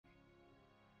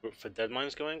for dead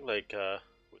mines going, like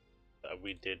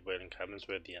we did Wailing Cabins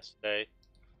with yesterday.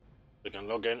 We're gonna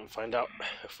log in and find out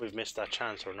if we've missed that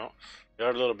chance or not. We are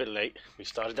a little bit late. We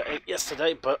started at 8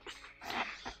 yesterday, but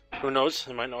who knows?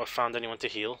 We might not have found anyone to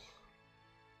heal.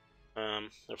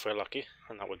 If we're lucky,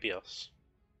 and that would be us.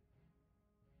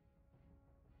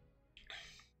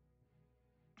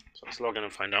 So let's log in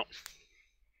and find out.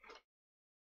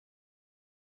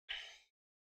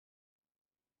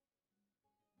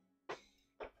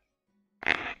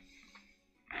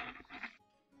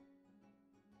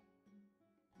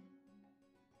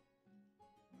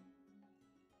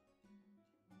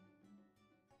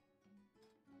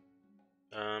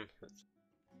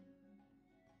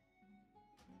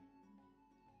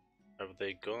 Have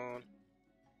they gone?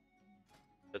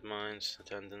 Dead mines,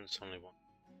 attendance, only one.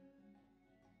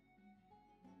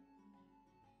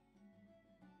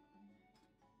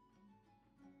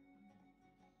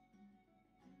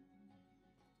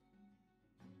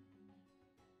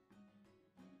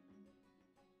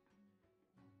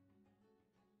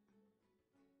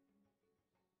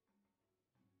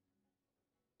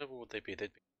 What would they be?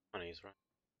 They'd be 20s, right?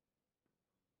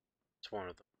 It's one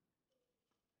of them.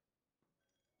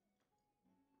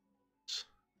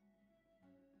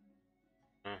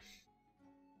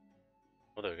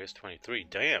 Oh, there goes 23.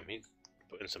 Damn, he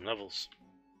put in some levels.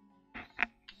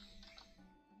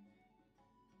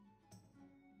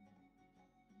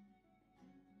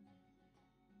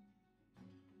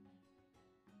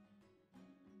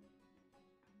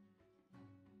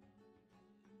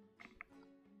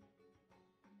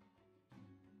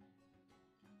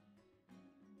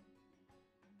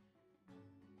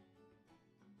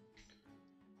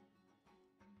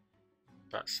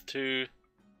 That's 2.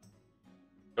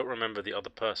 Don't remember the other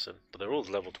person, but they're all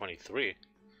level 23.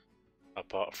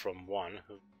 Apart from one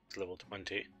who's level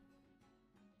 20.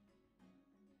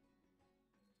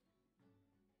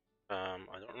 I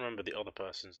don't remember the other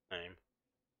person's name,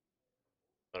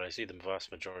 but I see the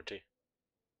vast majority.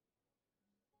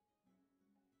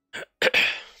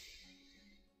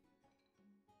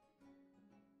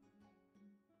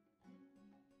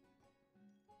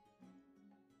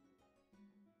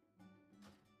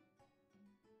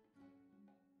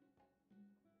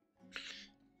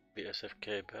 The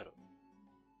SFK battle.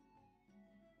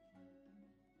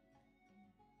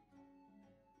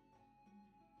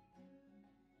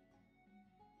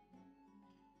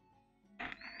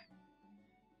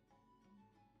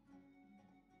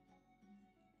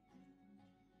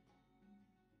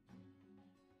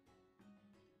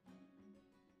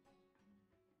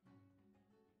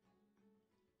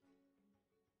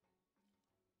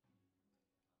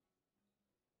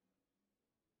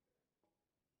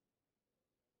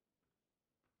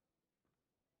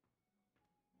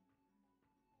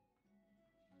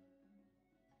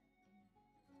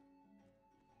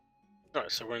 Alright,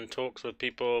 so we're in talks with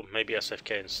people, maybe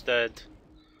SFK instead.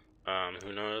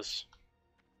 Who knows?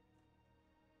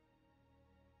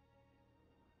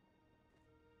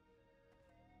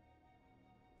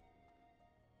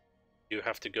 You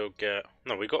have to go get...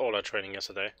 No, we got all our training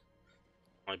yesterday,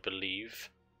 I believe.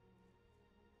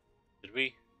 Did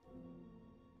we?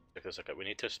 Check this out. We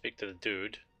need to speak to the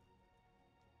dude.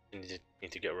 We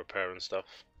need to get a repair and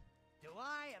stuff. Do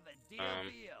I have a deal for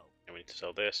you? And we need to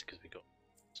sell this because we got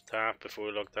staff before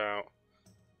we logged out.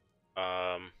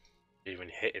 Even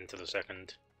hit into the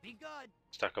second Be good.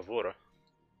 stack of water.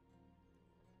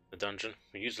 The dungeon.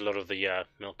 We used a lot of the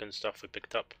milk and stuff we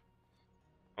picked up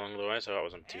along the way, so that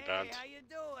wasn't too bad. How you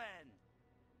doing?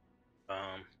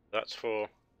 That's for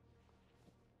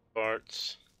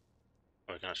parts.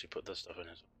 Oh, we can actually put this stuff in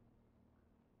as well.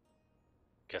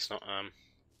 Guess not.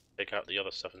 Take out the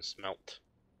other stuff and smelt,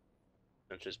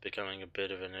 since it's becoming a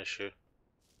bit of an issue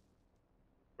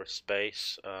for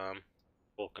space.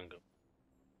 All can go.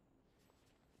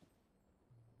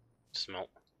 Smelt.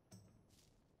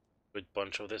 Good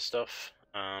bunch of this stuff.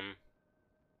 Have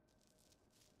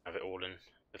it all in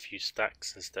a few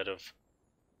stacks instead of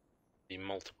the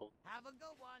multiple. Have a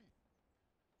good one.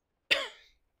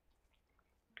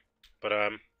 But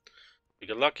if we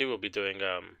get lucky, we'll be doing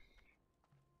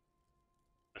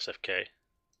SFK.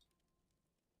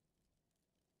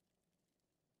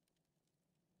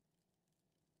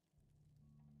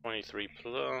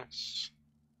 +23.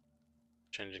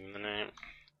 Changing the name.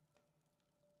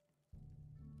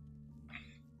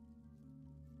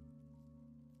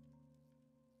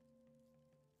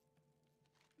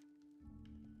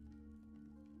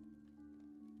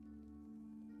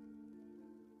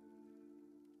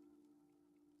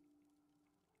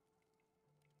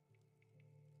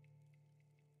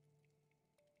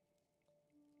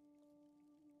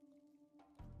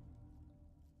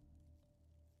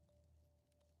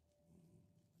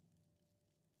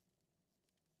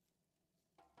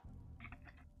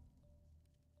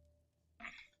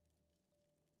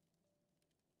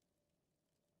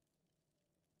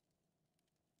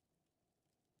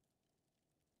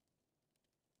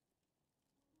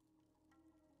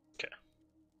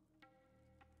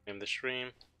 name the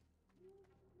stream.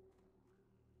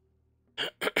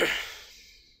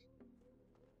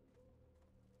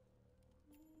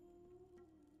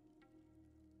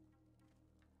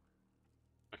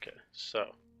 Okay, so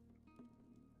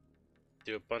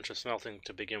do a bunch of smelting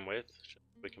to begin with.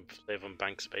 We can save on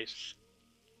bank space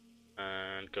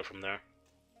and go from there.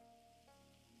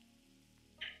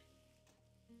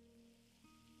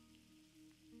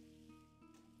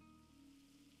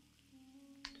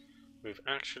 We've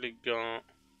actually got...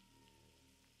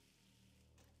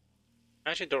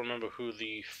 I actually don't remember who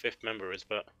the 5th member is,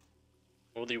 but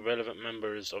all the relevant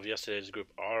members of yesterday's group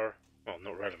are... well,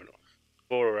 not relevant.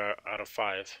 4 out of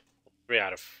 5. 3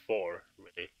 out of 4,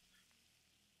 really.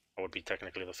 I would be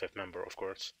technically the 5th member, of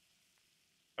course.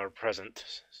 Are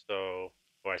present, so...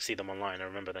 or I see them online, I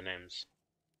remember their names.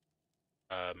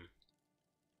 I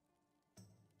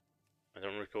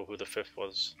don't recall who the 5th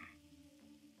was.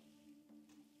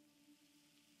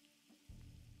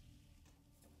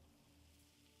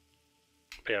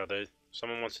 But yeah,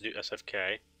 someone wants to do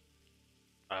SFK.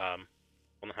 I'm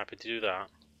happy to do that.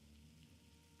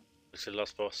 It's the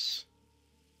last boss,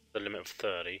 the limit of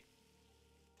 30.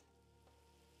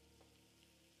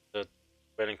 The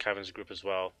Wailing Caverns group as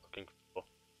well, looking for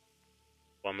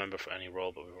 1 member for any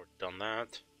role, but we've already done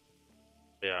that.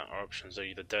 But yeah, our options are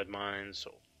either Dead Mines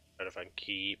or Edifying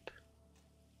Keep.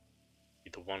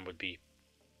 Either one would be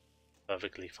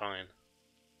perfectly fine,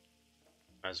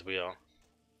 as we are.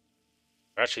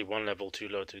 We're actually 1 level too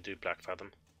low to do Black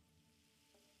Fathom,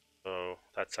 so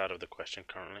that's out of the question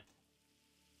currently.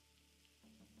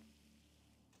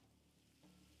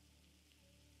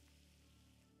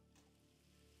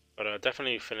 But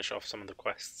definitely finish off some of the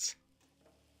quests.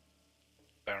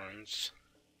 Barons.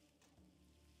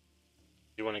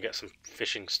 You want to get some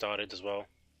fishing started as well.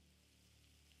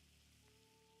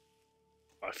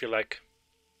 I feel like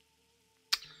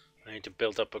I need to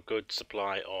build up a good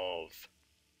supply of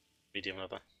medium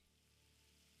leather.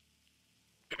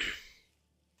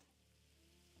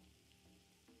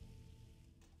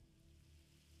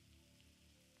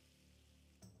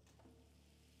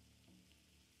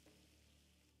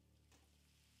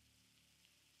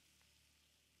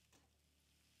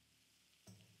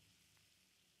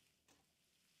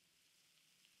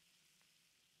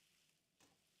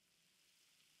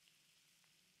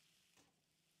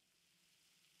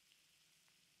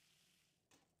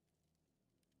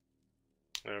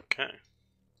 Okay.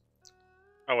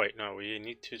 Oh wait, no, we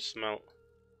need to smelt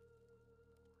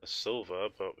the silver,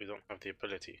 but we don't have the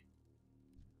ability.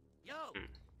 Yo,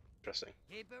 Interesting.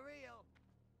 keep it real.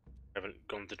 Haven't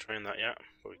gone to train that yet,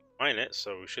 but we can mine it,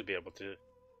 so we should be able to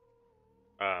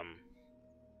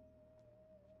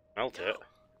melt it.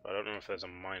 But I don't know if there's a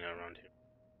miner around here.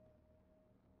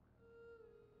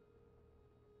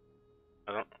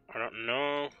 I don't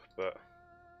know, but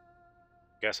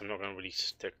I guess I'm not gonna really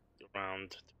stick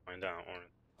around to find out or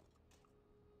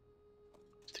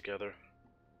together.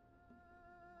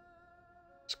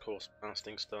 It's course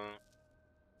blasting stuff.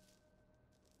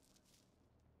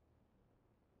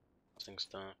 Blasting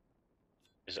stuff.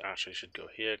 This actually should go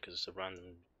here because it's a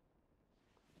random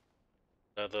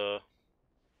leather.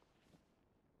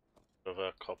 Of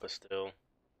a copper still.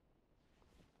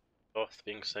 Cloth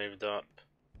being saved up.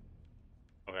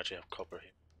 Oh, we actually have copper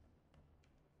here.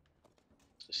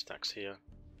 So stacks here.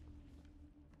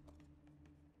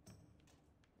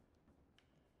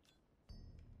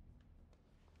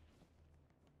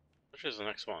 Which is the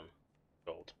next one?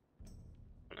 Gold.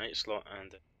 An 8 slot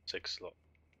and a 6 slot.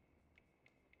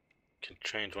 Can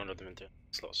change one of them into a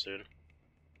slot soon.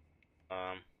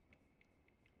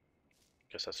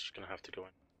 Guess that's just gonna have to go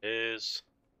in.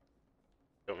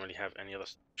 Don't really have any other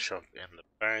shop in the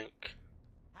bank.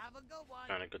 Have a good one.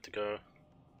 Kinda good to go.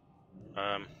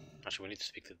 Actually we need to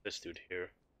speak to this dude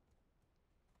here.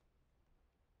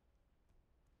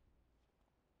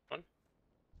 One?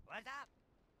 What's up?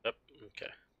 Yep,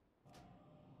 okay.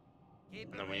 Keep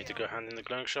And it then we need to real. go hand in the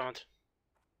glowing shard.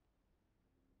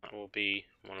 That will be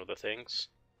one of the things.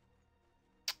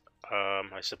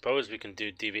 I suppose we can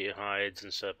do deviated hides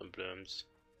and serpent blooms,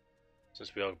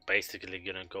 since we are basically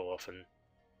gonna go off and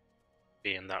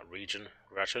be in that region.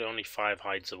 We're actually only 5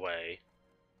 hides away,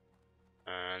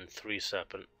 and 3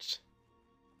 serpents.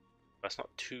 That's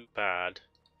not too bad.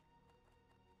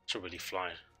 Should really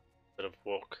fly instead of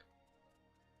walk,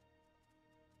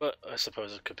 but I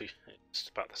suppose it could be. It's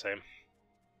about the same,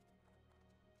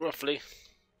 roughly.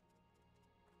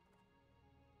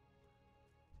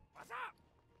 What's up?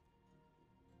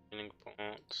 Healing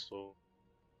pots or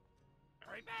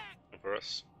Hurry back. for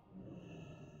us.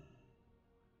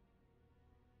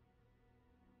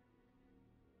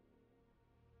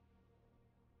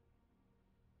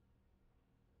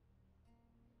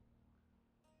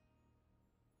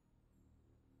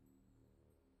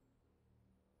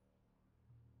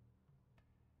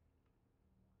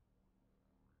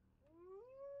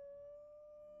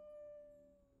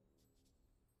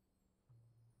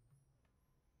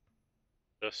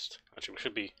 Just actually, we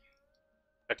should be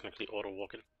technically auto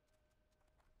walking.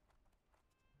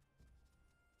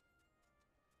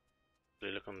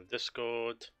 Look on the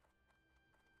Discord.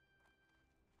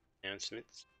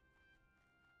 Announcements.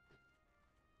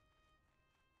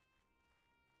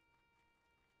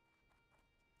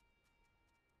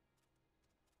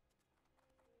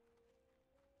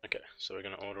 Okay, so we're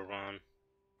gonna auto run.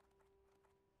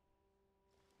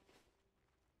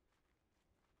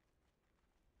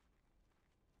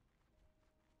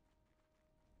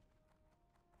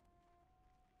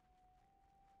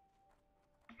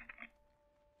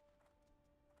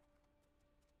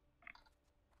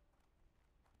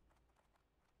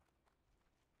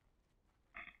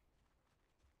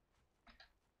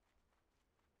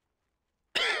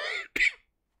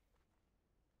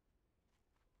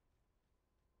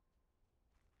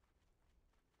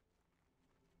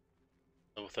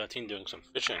 Level 13 doing some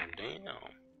fishing. Damn.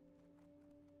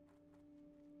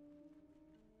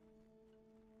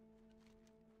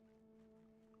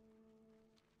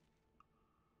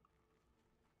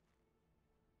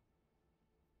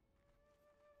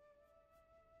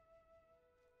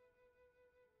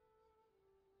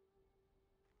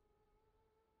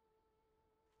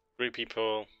 Three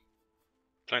people,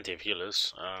 plenty of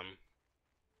healers. I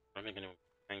don't think anyone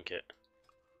can tank it.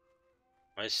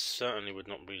 I certainly would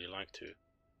not really like to.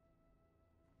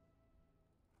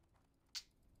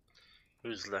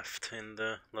 Who's left in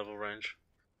the level range?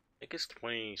 I think it's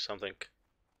 20 something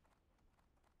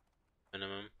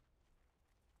minimum.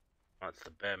 That's the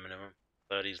bare minimum.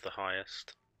 30 is the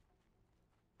highest.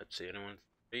 Let's see, anyone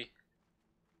 3?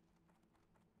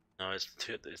 No, it's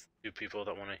the two people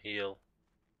that want to heal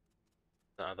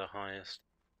that are the highest.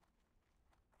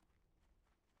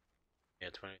 Yeah,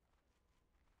 20.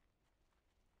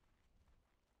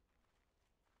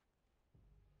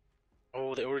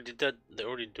 Oh, they already dead. They're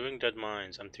already doing dead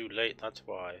mines. I'm too late. That's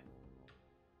why.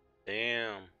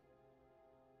 Damn.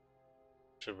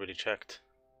 Should have really checked.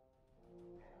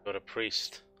 Got a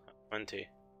priest at 20.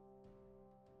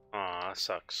 Ah, that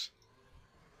sucks.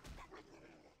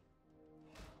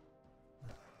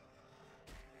 I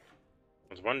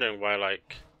was wondering why,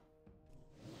 like,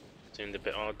 it seemed a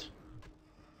bit odd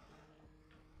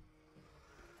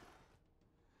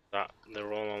that they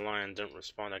were all online and didn't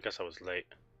respond. I guess I was late.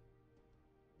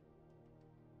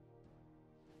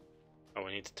 Oh,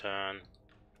 we need to turn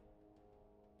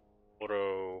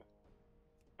auto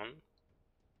on.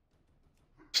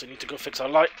 So we need to go fix our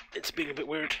light. It's being a bit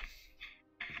weird.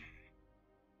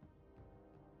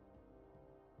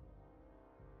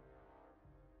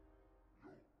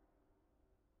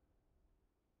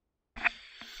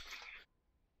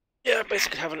 Yeah,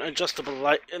 basically have an adjustable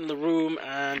light in the room,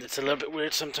 and it's a little bit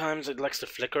weird sometimes. It likes to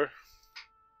flicker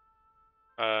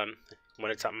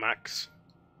when it's at max.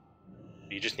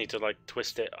 You just need to like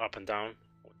twist it up and down,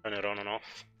 or turn it on and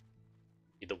off.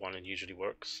 Either one, it usually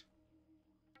works.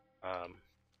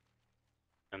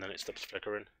 And then it stops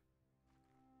flickering.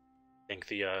 I think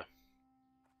the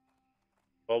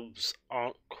bulbs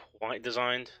aren't quite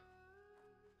designed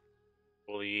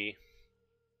for the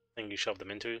thing you shove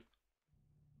them into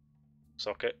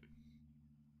socket,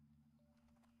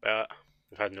 but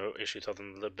we've had no issues other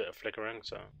than a little bit of flickering,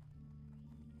 so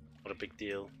not a big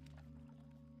deal.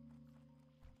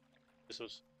 This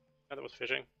was that was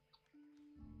fishing.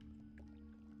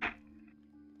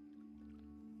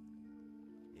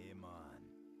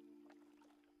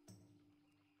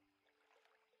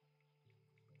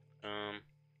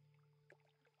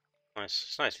 Nice.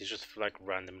 It's nice. He's just like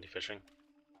randomly fishing,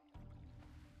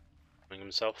 doing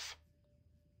himself.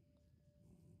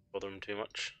 Bother him too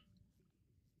much.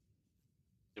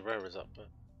 The rare is up, but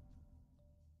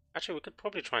actually we could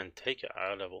probably try and take it at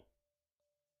our level.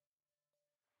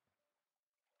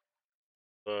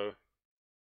 So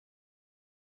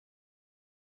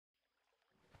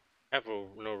I have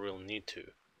no real need to.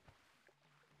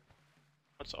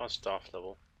 What's our staff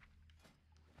level?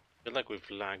 I feel like we've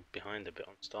lagged behind a bit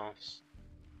on staffs.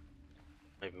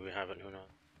 Maybe we haven't, who knows.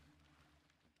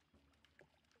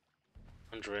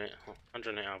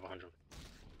 108 out of 100.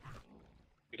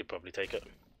 We could probably take it.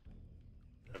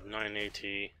 We have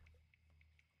 980. It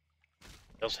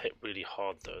does hit really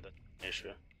hard though, that's an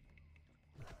issue.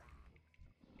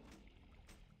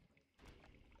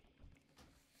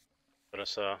 But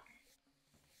it's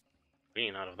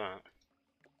green out of that.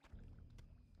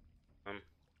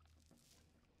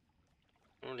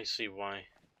 I don't really see why.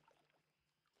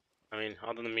 I mean,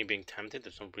 other than me being tempted,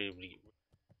 there's no really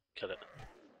kill it.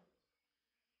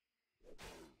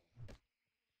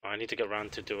 I need to get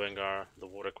around to doing the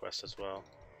water quest as well.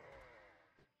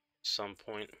 At some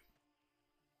point.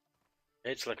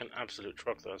 It's like an absolute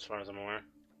truck though, as far as I'm aware.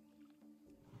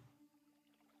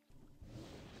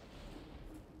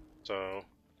 So,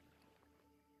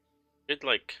 it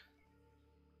like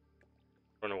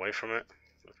run away from it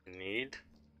if we need,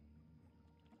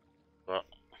 but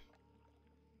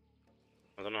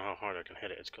I don't know how hard I can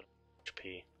hit it. It's got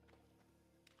HP.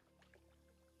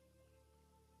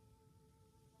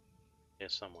 Here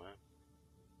somewhere.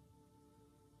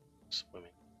 Swimming.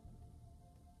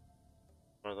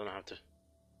 I don't have to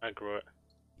aggro it.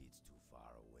 It's too far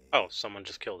away. Oh, someone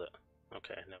just killed it.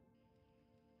 Okay, no.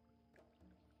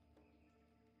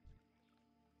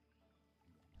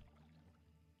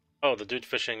 Oh, the dude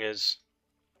fishing is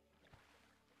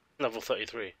level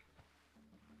 33.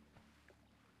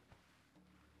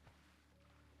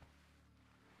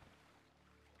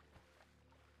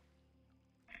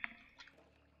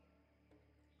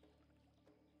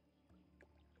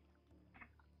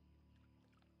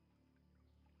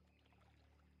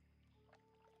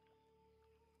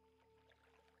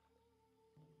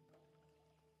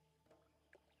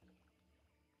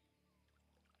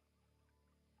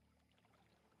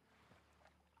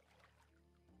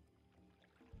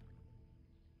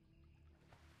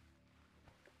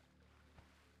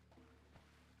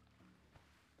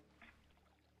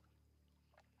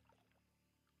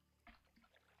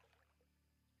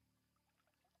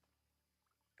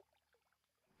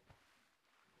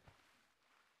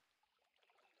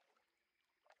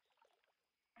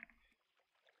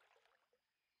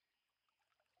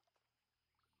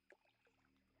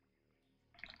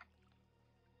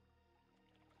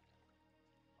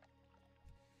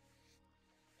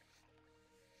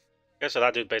 Yeah, so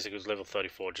that dude basically was level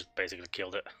 34, just basically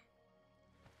killed it.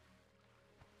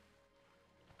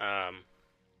 Um,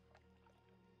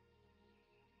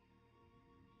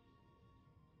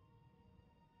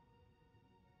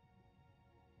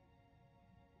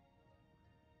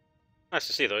 Nice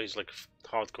to see though, he's like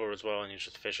hardcore as well and he's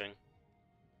just fishing.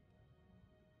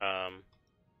 It's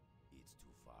too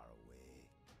far away.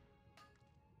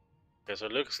 Okay, so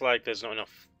it looks like there's not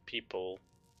enough people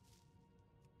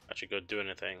to actually go do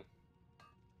anything.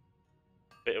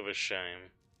 Bit of a shame.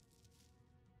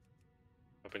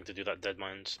 Hoping to do that dead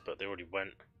mines, but they already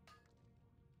went.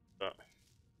 But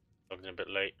logged in a bit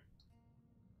late.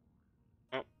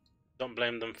 Oh, don't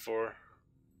blame them for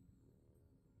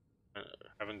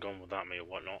having gone without me or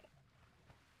whatnot.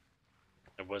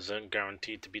 It wasn't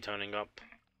guaranteed to be turning up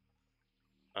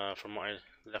from what I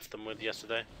left them with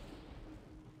yesterday.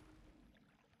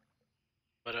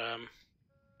 But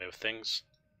way of things.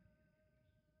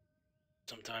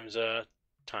 Sometimes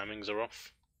timings are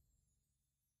off,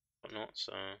 whatnot.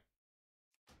 So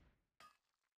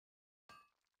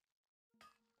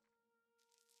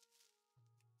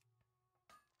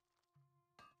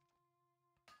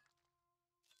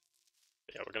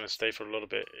yeah, we're gonna stay for a little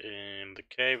bit in the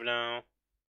cave now.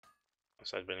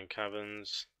 Outside building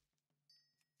cabins.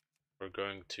 We're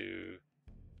going to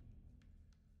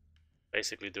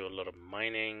basically do a lot of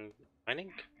mining.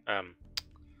 Getting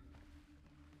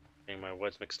my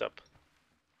words mixed up.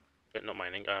 But not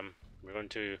mining. We're going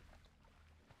to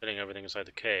putting everything inside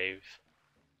the cave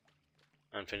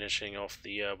and finishing off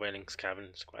the Whaling's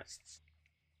Caverns quests.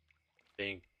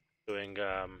 Doing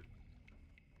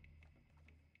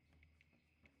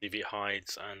Deviate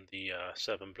Hides and the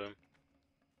Serpent Bloom.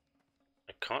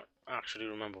 I can't actually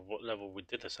remember what level we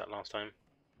did this at last time,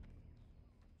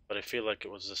 but I feel like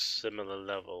it was a similar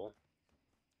level.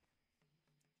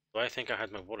 So I think I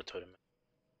had my water totem.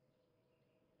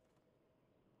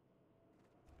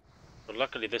 But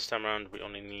luckily this time around we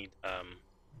only need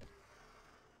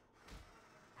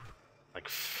like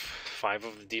 5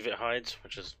 of the Deviate Hides,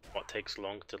 which is what takes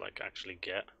long to like actually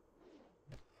get.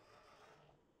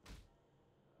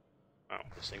 Wow,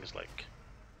 this thing is like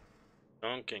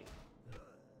donking.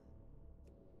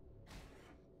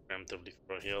 Preemptively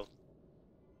throw a heal.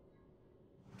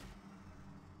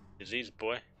 Disease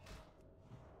boy.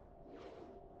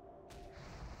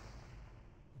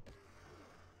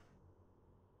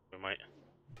 We might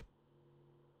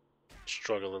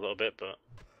struggle a little bit, but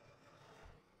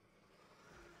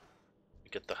we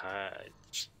get the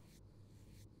hides.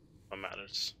 What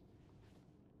matters.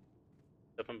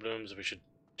 Serpent Blooms, we should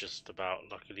just about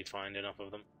luckily find enough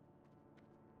of them.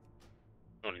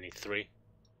 We only need 3.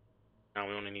 Now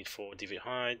we only need 4 Deviate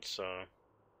Hides, so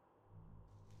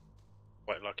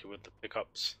quite lucky with the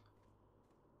pickups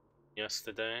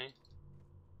yesterday.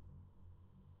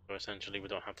 So essentially we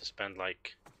don't have to spend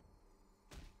like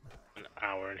an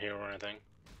hour in here or anything.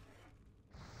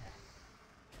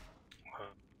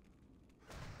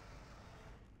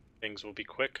 Things will be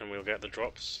quick and we'll get the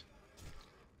drops.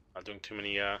 Not doing too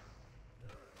many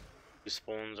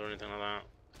spawns or anything like that.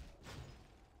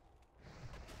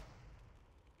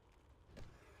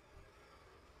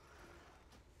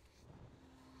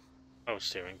 Oh,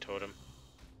 steering totem.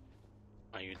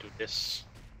 How you do this?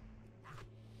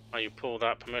 How you pull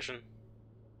that permission?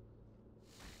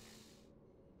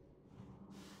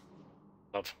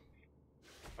 Love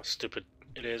how stupid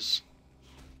it is.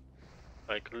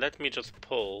 Like, let me just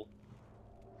pull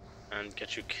and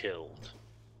get you killed.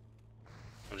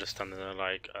 I'm just standing there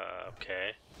like,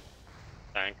 okay.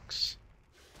 Thanks.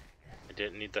 I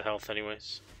didn't need the health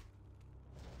anyways.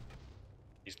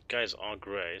 These guys are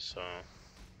grey, so...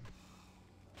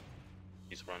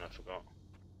 He's run, I forgot.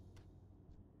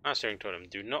 Steering totem.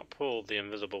 Do not pull the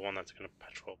invisible one that's gonna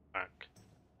patrol back.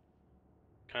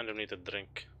 Kind of need a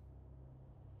drink.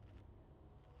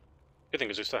 Good thing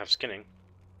is we still have skinning.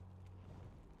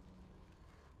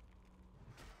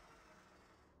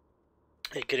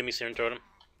 Are you kidding me, steering totem?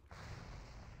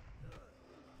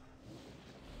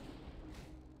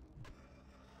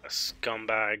 A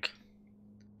scumbag.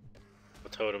 A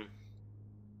totem.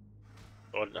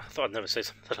 Oh, I thought I'd never say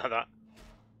something like that.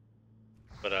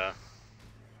 But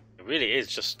it really is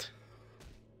just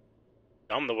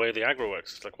dumb the way the aggro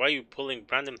works. It's like, why are you pulling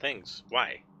random things?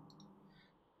 Why?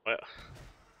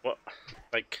 What?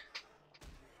 Like,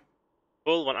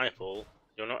 pull when I pull.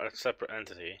 You're not a separate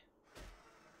entity.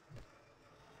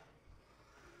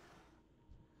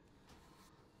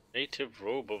 Native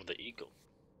robe of the eagle.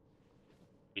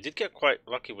 We did get quite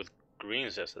lucky with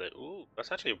greens yesterday. Ooh,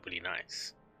 that's actually really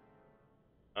nice.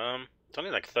 It's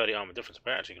only like 30 armor difference.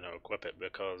 We're actually gonna equip it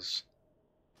because,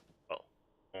 well,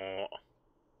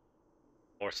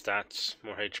 more stats,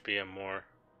 more HP, and more.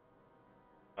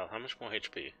 Well, how much more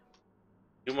HP?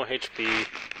 2 more HP.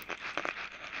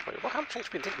 Wait, how much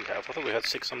HP did we have? I thought we had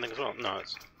 6 something as well. No,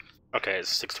 it's okay. It's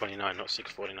 629, not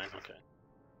 649. Okay.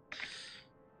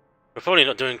 We're probably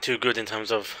not doing too good in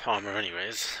terms of armor,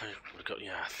 anyways. We've got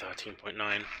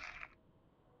 13.9.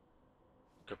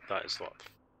 That is what.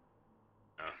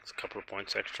 It's a couple of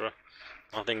points extra.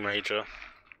 Nothing major.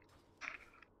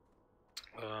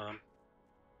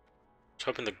 Just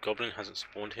hoping the goblin hasn't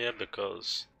spawned here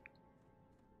because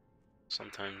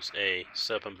sometimes a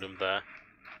serpent bloom there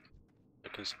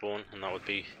that can spawn, and that would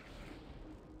be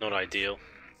not ideal.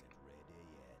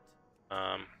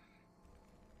 Don't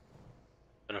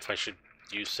know if I should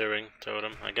use Searing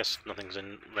Totem. I guess nothing's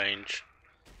in range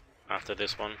after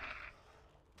this one.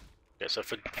 Okay, so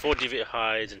for 4 deviate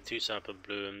hides and 2 serpent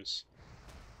blooms,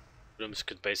 blooms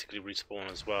could basically respawn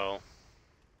as well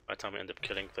by the time we end up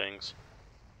killing things.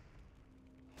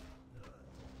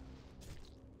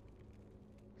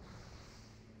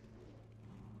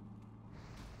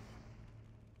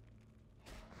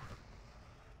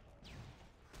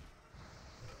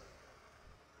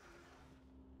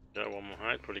 Got 1 more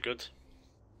hide, pretty good.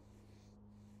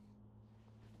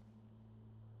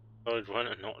 Solid one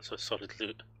and not so solid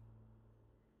loot.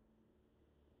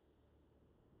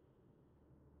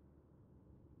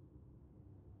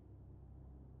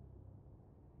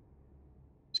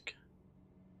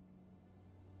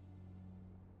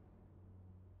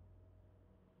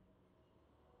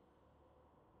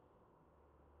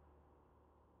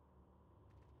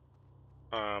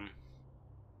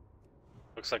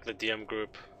 Looks like the DM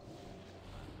group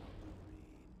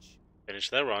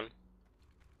finished their run.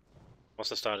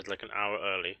 Must have started like an hour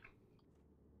early.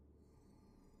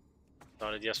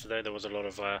 Started yesterday. There was a lot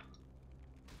of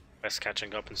quest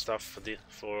catching up and stuff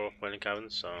for Wailing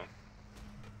Caverns, so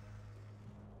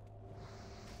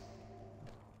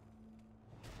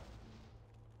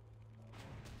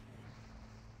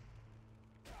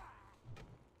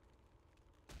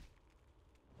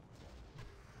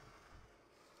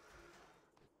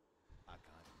I can't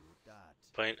do that.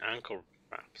 playing ankle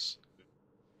wraps.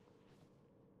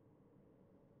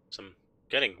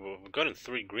 We've gotten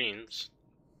 3 greens.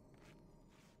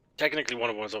 Technically, one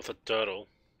of them was off the turtle,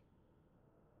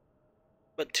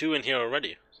 but 2 in here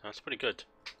already. So that's pretty good.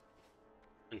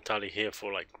 Entirely here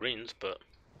for like greens, but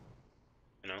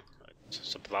you know,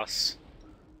 it's a plus.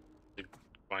 The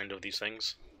grind of these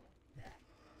things.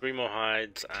 3 more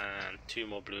hides and 2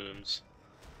 more blooms.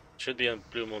 Should be a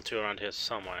bloom or 2 around here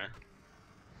somewhere.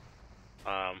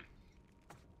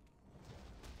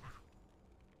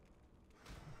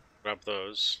 Grab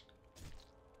those.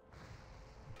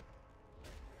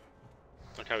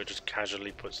 Look how it just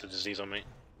casually puts the disease on me.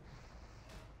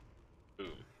 Boom.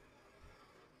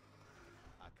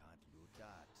 I can't do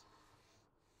that.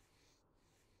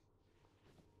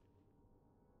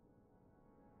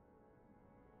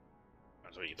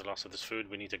 As we eat the last of this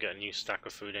food, we need to get a new stack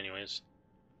of food anyways.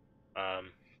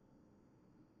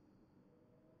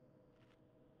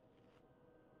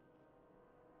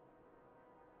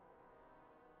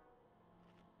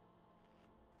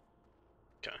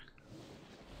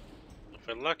 If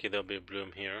we're lucky, there'll be a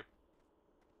bloom here.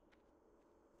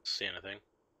 See anything?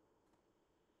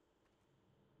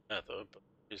 Yeah, though, but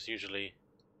it's usually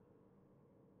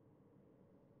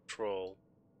troll.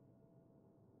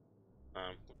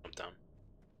 I'm down.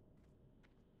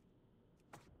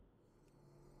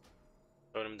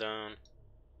 Put him down.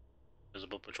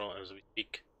 Visible patrol as we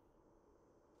speak.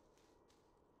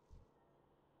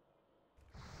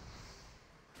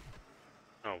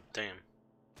 Oh, damn.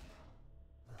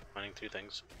 Finding two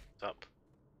things. What's up?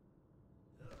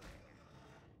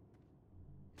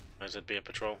 Why is it be a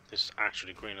patrol? This is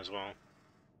actually green as well.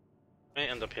 May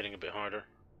end up hitting a bit harder.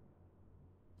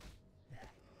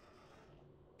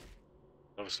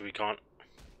 Obviously we can't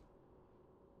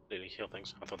completely heal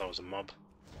things. I thought that was a mob.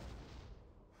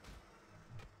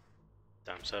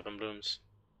 Damn serpent blooms.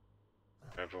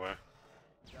 They're everywhere.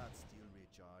 That's still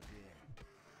recharging.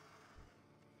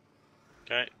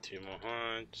 Okay, two more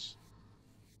hides.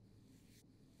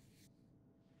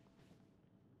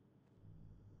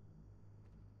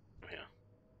 Oh, yeah.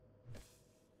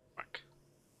 Whack.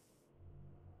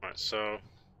 Alright, so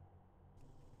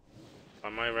by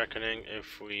my reckoning,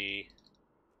 if we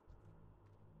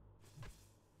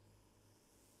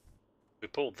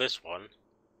pull this one,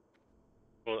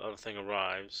 before the other thing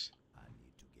arrives, I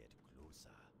need to get closer.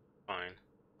 fine.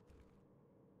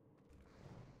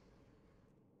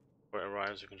 Before it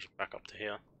arrives, we can just back up to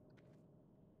here.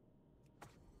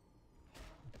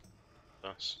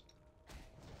 Thus,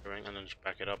 and then just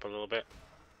back it up a little bit.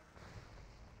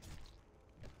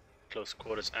 Close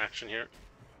quarters action here.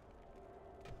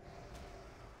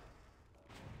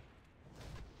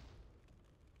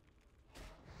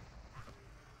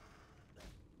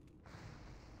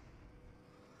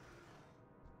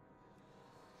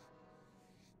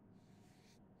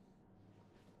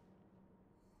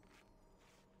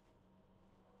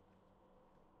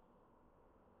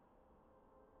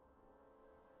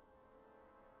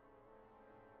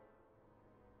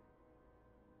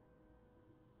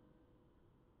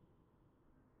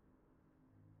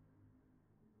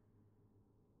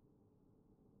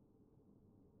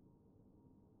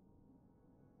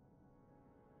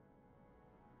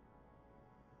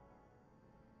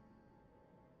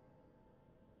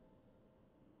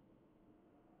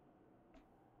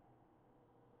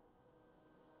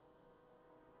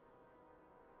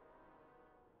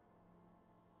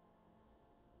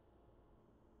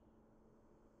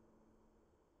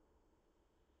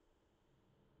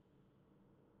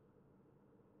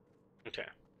 Okay.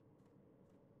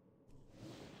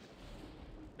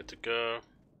 Good to go.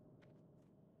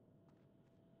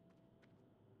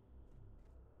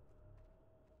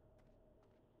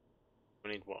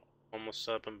 We need what? Almost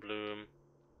serpent bloom.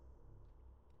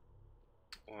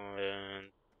 And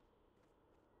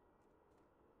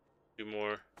two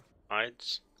more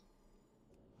hides.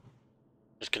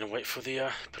 Just gonna wait for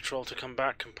the patrol to come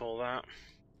back and pull that.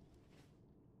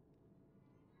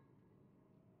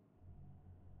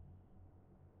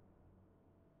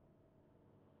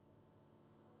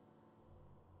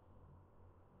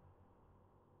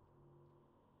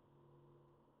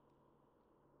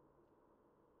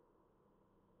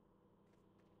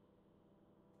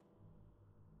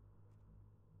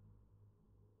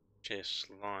 Chase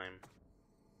slime.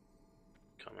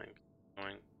 Coming.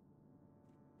 I'm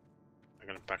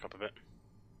gonna back up a bit.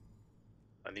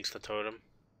 At least the totem.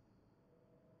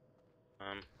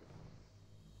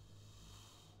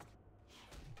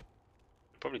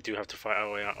 Probably do have to fight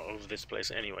our way out of this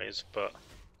place anyways, but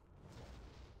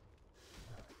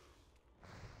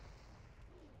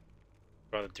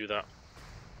rather do that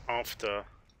after.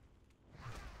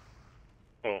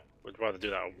 Or would rather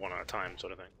do that one at a time,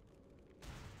 sort of thing.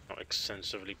 Not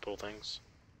extensively pull things.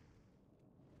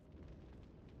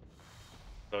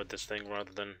 Load this thing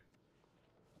rather than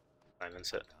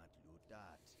silence it. Can't loot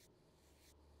that.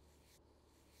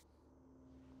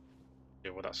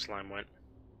 See where that slime went.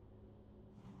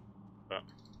 But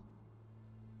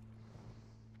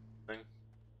thing.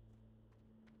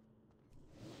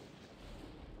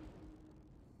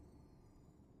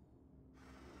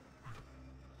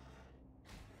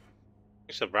 At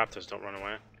least the raptors don't run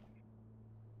away.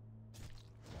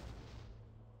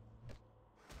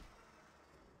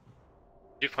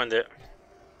 Do you find it?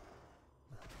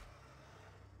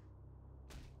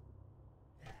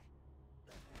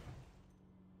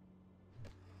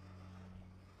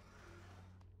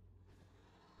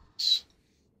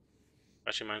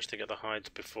 Actually managed to get the hides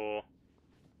before.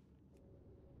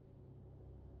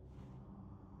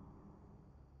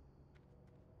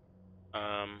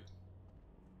 I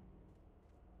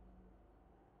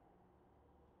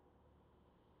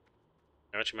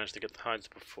actually managed to get the hides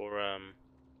before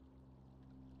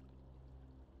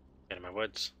Getting my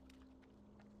words.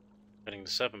 Getting the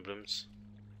serpent blooms.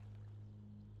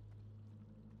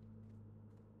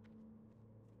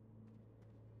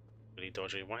 Really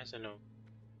dodgy. Why is there no...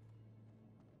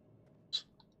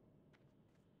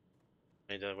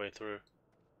 Made their way through.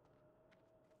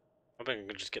 I think I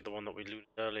can just get the one that we looted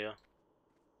earlier.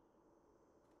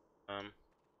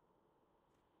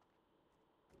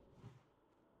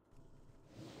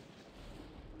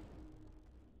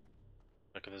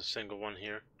 Like there's a single one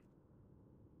here.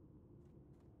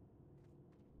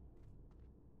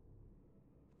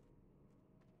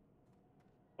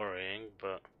 Worrying,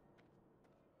 but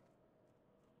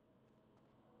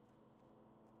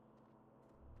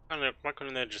I don't know, why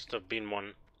couldn't there just have been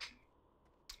one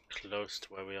close to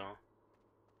where we are?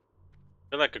 I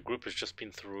feel like a group has just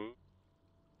been through.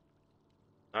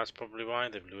 That's probably why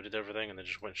they've looted everything and they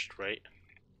just went straight.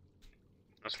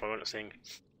 That's why we're not seeing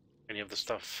any of the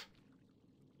stuff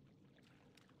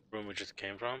room we just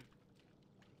came from.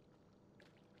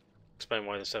 Explain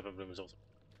why the serpent bloom is also.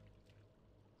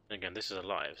 And again, this is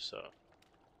alive, so.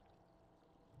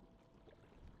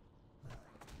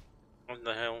 What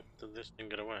the hell did this thing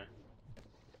get away?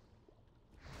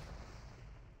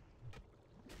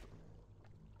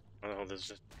 Oh, there's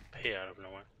just here out of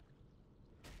nowhere.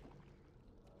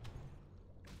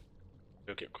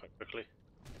 Took it quite quickly.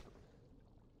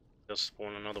 They'll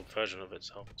spawn another version of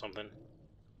itself or something.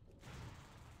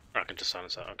 Oh, I can just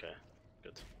silence that, okay.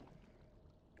 Good.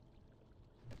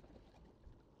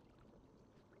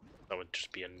 That would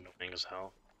just be annoying as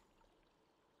hell.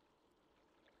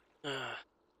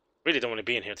 Really don't want to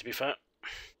be in here, to be fair.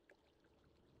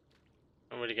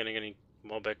 Not really getting any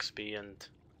mob XP, and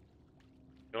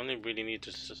you only really need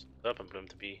just serpent bloom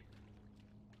to be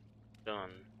done.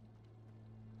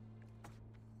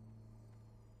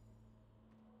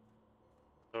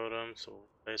 Totem, so we'll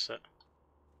replace it.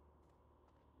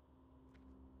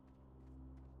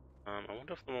 I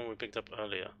wonder if the one we picked up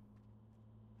earlier.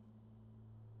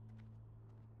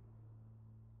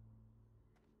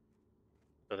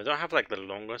 So they don't have like the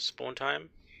longest spawn time,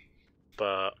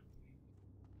 but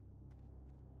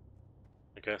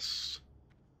I guess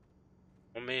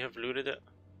one may have looted it.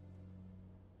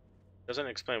 Doesn't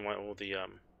explain why all the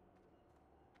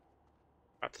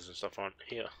raptors and stuff aren't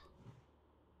here.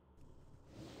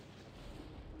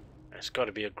 It's got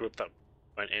to be a group that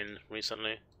went in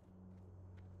recently.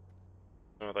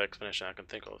 No other explanation I can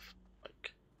think of.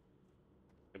 Like,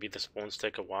 maybe the spawns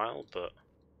take a while, but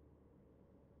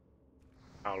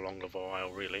how long of a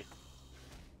while, really?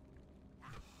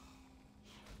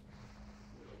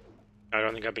 I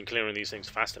don't think I've been clearing these things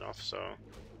fast enough, so...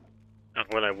 And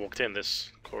when I walked in,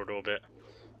 this corridor bit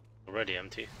already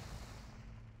empty.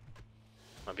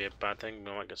 Might be a bad thing,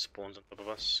 we might get spawns on top of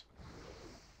us.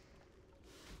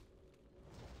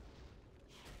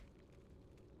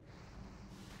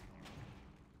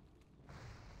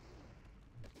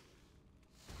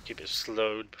 Keep it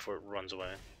slowed before it runs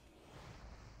away.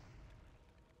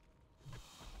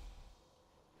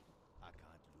 I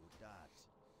can't loot that.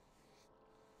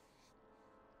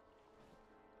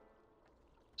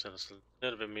 So it's a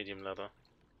little bit medium leather.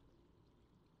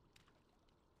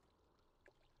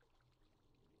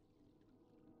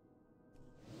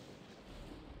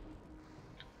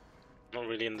 Not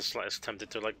really in the slightest tempted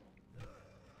to like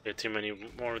get too many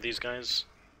more of these guys.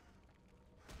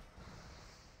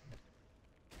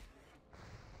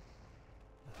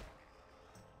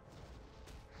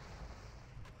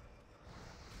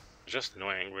 Just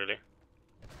annoying, really.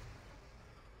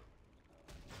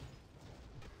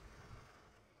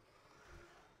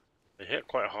 They hit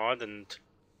quite hard and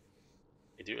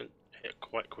they do hit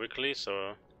quite quickly,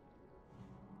 so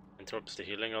interrupts the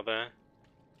healing are there.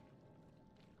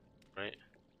 Right.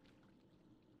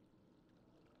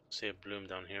 See a bloom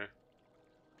down here.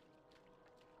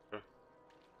 Sure.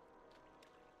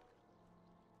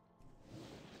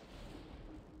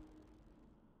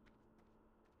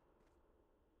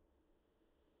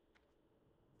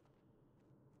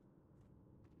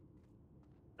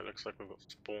 It looks like we've got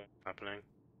spawn happening.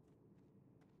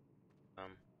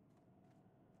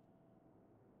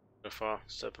 So far,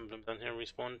 serpent bloom down here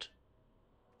respawned.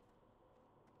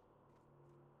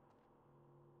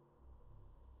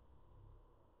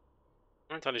 I'm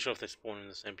not entirely sure if they spawn in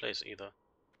the same place either.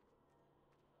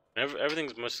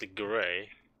 Everything's mostly grey.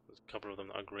 There's a couple of them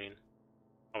that are green.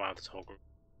 Oh wow, this whole group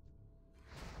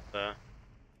there.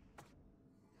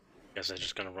 Guess they're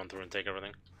just gonna run through and take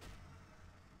everything.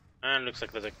 And looks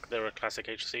like they're a classic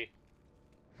HC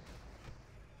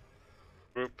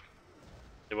group.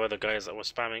 They were the guys that were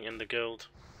spamming in the guild.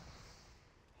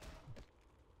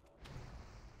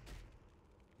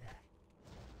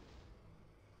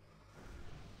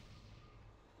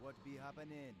 be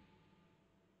happening?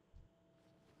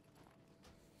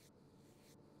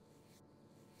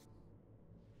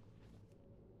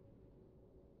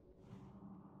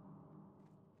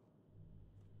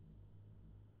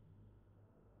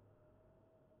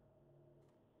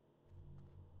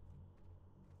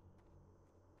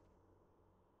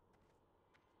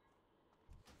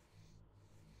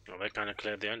 Well, they kind of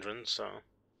cleared the entrance, so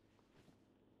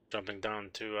jumping down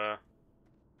to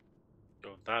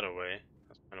go that away.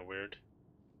 That's kind of weird.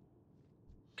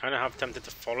 Kind of have tempted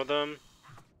to follow them.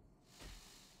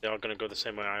 They are gonna go the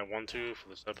same way I want to for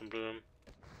the Serpent Bloom,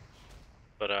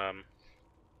 but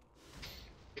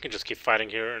you can just keep fighting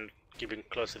here and keeping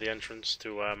close to the entrance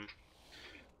to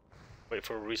wait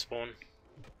for a respawn.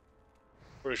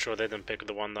 Pretty sure they didn't pick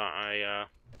the one that I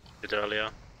did earlier.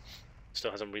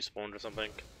 Still hasn't respawned or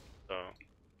something, so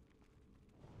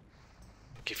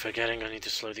keep forgetting I need to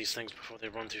slow these things before they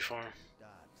run too far. That.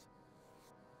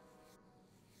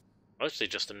 Mostly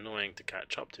just annoying to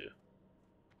catch up to.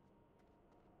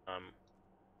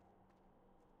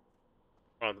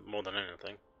 Rather more than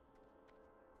anything.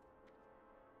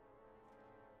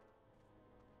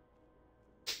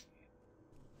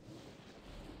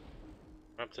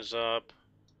 Wrap this up.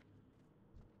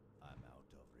 I'm out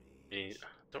of range.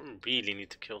 Don't really need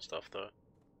to kill stuff though.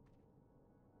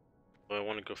 But I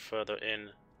want to go further in.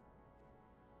 I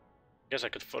guess I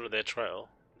could follow their trail.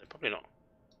 They're probably not.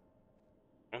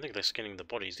 I don't think they're skinning the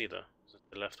bodies either. It's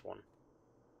the left one.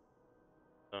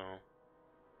 So.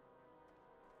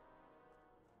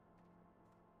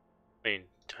 I mean,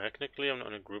 technically I'm not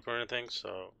in a group or anything,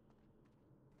 so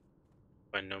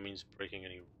by no means breaking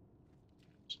any rules.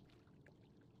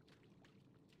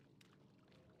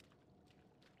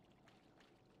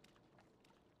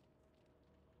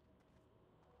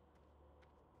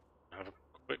 Have a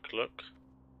quick look.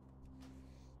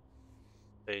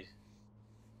 They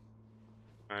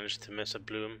managed to miss a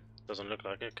bloom. Doesn't look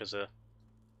like it because a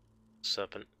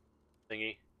serpent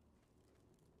thingy.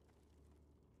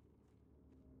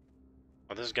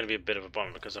 Oh, this is going to be a bit of a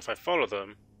bummer because if I follow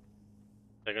them,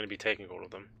 they're going to be taking all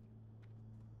of them.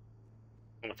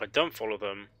 And if I don't follow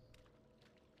them,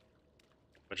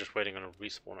 we're just waiting on a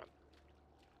respawn.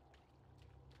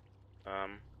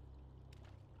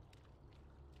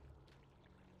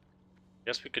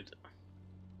 Guess we could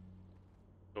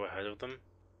go ahead of them.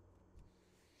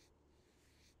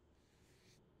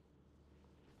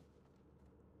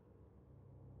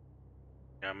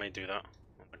 Yeah, I may do that.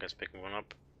 I guess picking one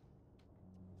up.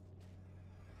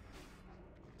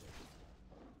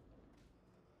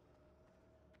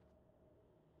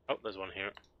 Oh, there's one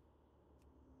here.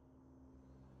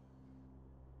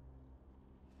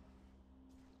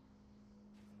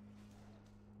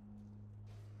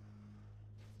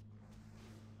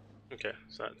 Okay,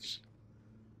 so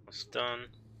that's done.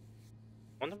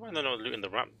 Wonder why they're not looting the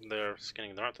they're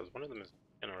skinning the raptors. One of them is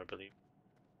skinner, I believe.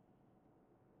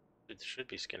 It should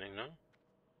be skinning, no?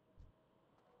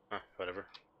 Ah, whatever.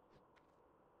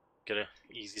 Get a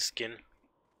easy skin.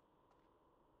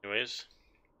 Anyways.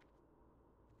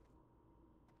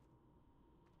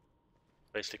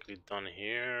 Basically done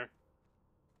here.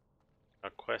 Our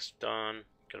quest done.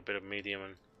 Got a bit of medium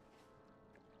and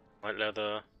light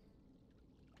leather.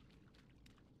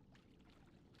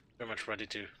 Very much ready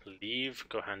to leave.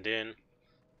 Go hand in.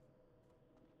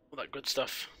 All that good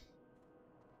stuff.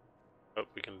 Hope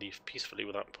we can leave peacefully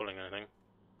without pulling anything.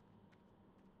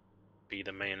 Be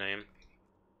the main aim.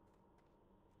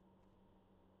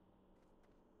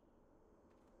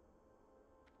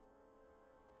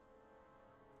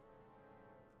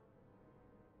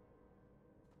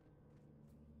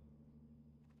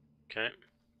 Okay.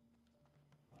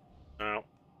 Now,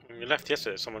 when we left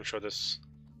yesterday, someone showed us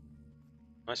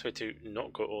a nice way to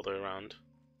not go all the way around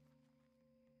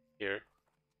here.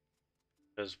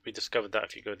 Because we discovered that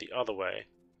if you go the other way,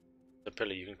 the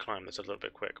pillar you can climb that's a little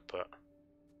bit quick, but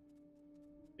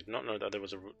I did not know that there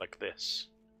was a route like this.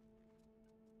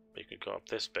 You could go up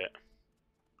this bit.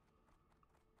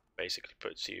 Basically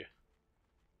puts you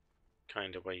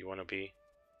kind of where you want to be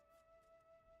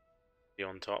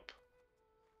on top.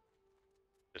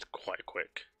 It's quite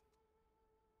quick.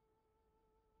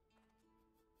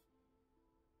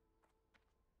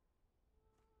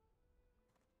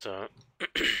 So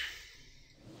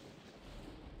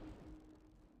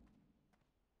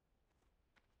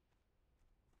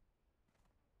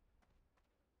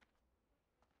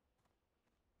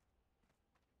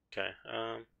okay,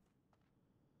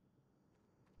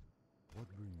 What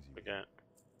brings you? we get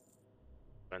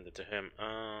rendered to him.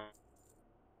 I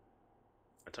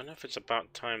don't know if it's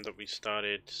about time that we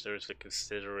started seriously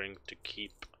considering to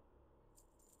keep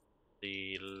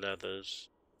the leathers.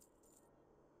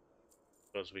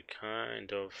 because we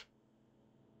kind of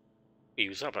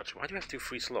use up actually. Why do we have to do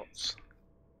 3 slots?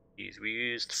 We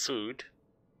used food.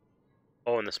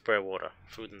 Oh, and the spray water.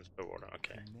 Food and spray water,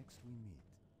 okay. Next we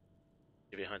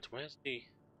meet. Behind, where's the...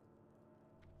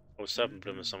 Oh, Serpent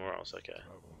Bloom is somewhere else, okay.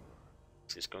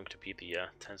 It's going to be the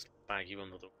 10 bag, even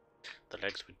though the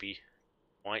legs would be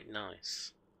quite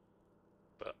nice.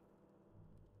 But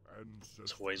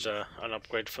it's always an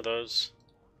upgrade for those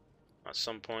at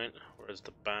some point, whereas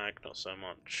the bag, not so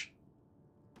much.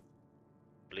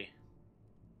 Really.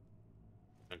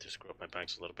 I'm going to screw up my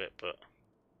bags a little bit, but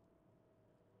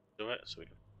do it so we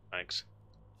can bags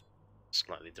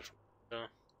slightly different.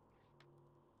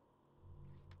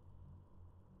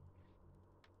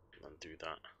 And do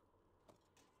that.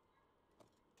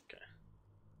 Okay.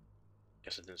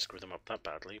 Guess I didn't screw them up that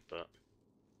badly, but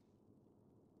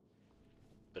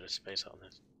bit of space on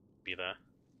this. Be there.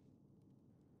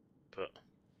 Put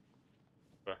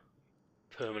a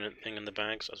permanent thing in the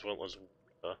bags as well as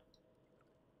water.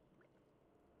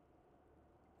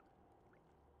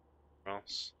 Where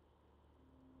else?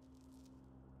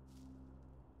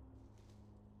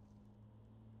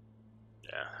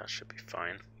 Yeah, that should be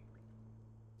fine.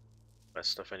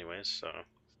 Best stuff anyways, so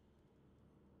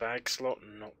bag slot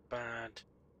not bad.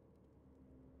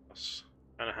 I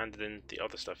kinda handed in the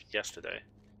other stuff yesterday.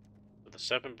 So the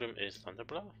Serpent Bloom is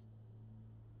Thunderblow?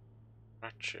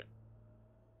 Ratchet.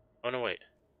 Oh no wait.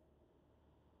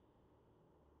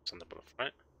 Thunderblow,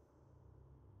 right?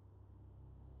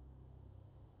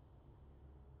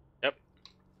 Yep.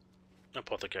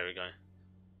 Apothecary guy.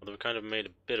 Although we kind of made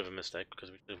a bit of a mistake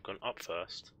because we should have gone up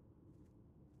first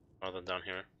rather than down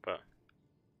here, but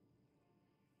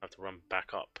I have to run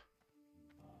back up.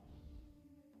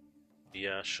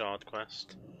 The shard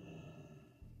quest.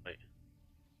 Wait.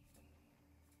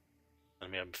 I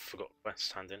mean, I forgot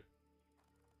quest hand in.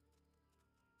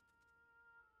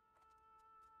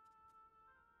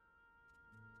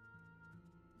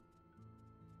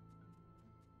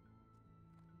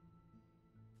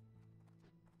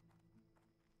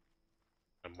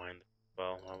 I mind as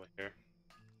well while we're here.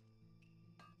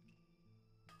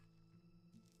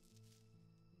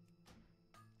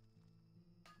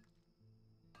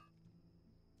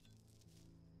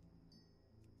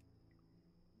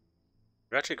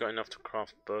 We actually got enough to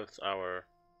craft both our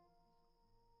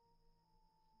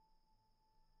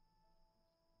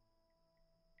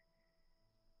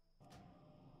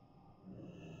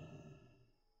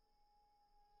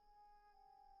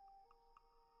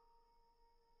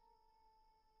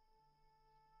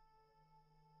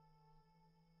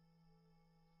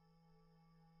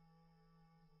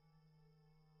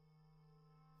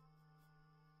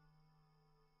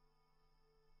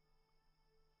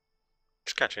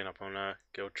just catching up on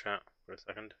guild chat for a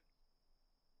second.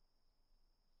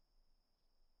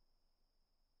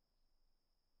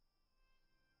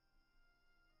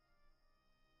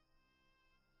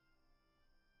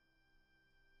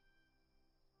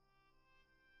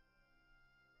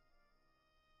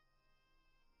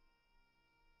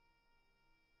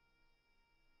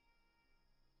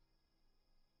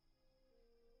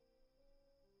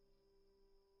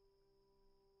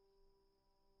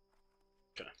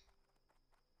 Okay.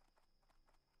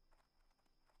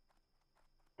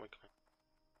 We can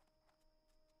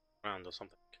round or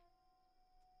something.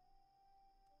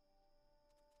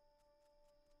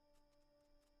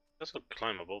 That's not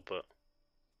climbable, but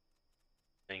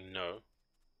saying no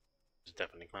is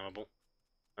definitely climbable.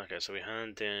 Okay, so we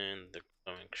hand in the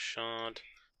glowing shard.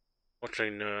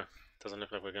 Fortunately, no, doesn't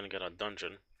look like we're gonna get our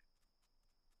dungeon.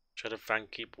 Shadow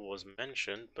Fangkeeper was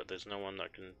mentioned, but there's no one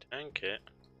that can tank it.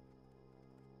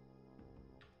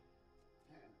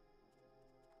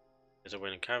 There's a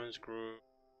Wailing Caverns group.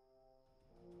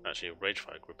 Actually, a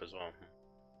Ragefire group as well.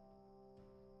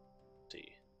 Let's see.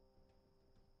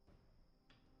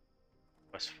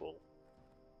 Westfall.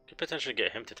 Could potentially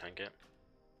get him to tank it.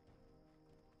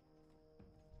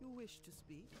 You wish to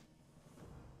speak?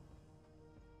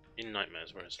 In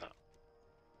Nightmares, where is that?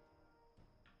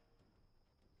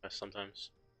 Yes,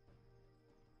 sometimes.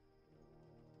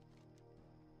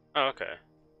 Oh, okay.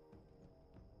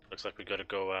 Looks like we gotta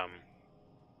go,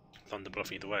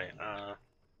 Thunderbluff either way.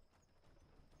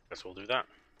 Guess we'll do that.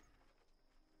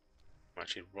 I'm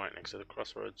actually right next to the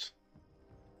crossroads.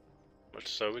 Much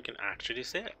so we can actually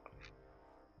see it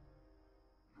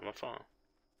from afar.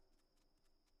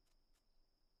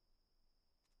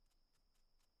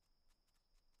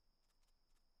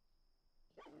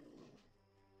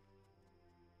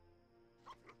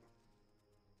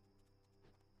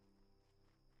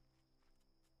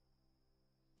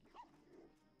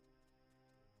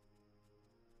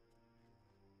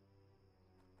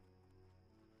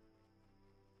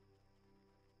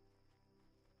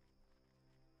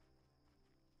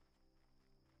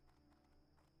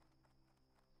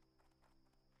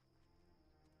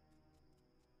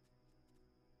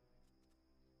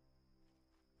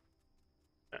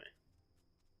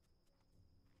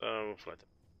 Flight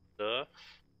stuff.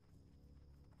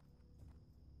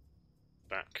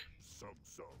 Back.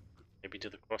 Maybe to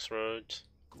the crossroads.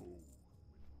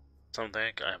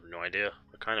 Something. I have no idea.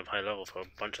 We're kind of high level for a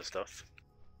bunch of stuff.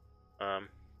 Yeah.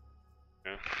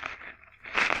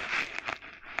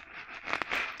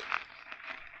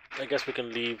 I guess we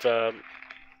can leave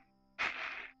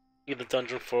either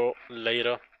dungeon for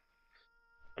later.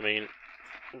 I mean,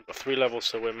 we've got 3 levels,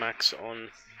 so we're max on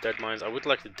dead mines. I would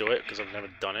like to do it because I've never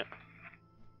done it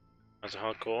as a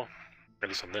hardcore, at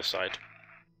least on this side.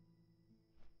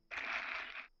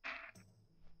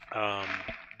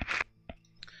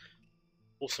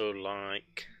 Also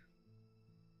like.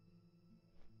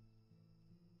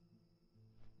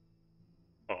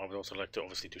 Oh, I would also like to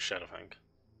obviously do Shadowfang.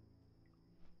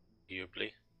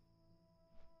 Arguably.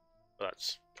 But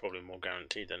that's probably more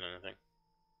guaranteed than anything.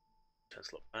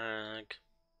 10-slot bag.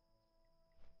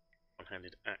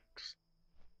 One-handed axe.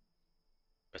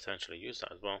 Potentially use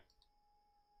that as well.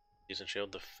 Decent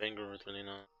shield, the finger is really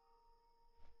nice.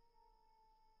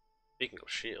 Speaking of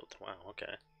shield, wow,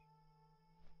 okay.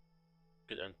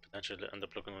 Could potentially end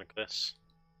up looking like this.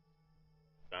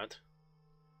 Bad.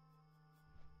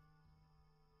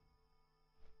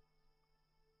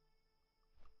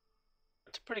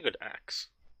 It's a pretty good axe.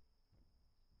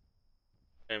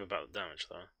 Shame about the damage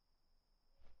though.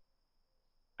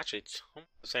 Actually, it's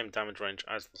almost the same damage range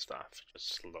as the staff,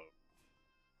 just slow.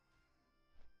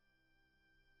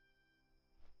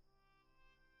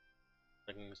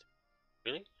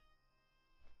 Really?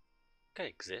 They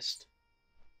exist?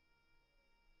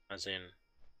 As in,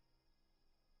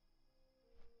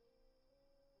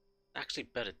 actually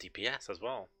better DPS as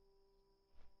well.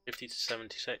 50 to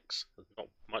 76. Not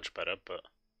much better, but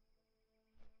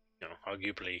you know,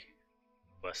 arguably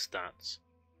worse stats.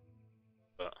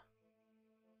 But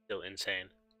still insane.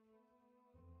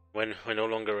 When we're no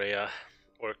longer a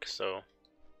orc, so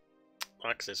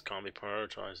axes can't be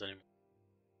prioritized anymore.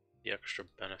 The extra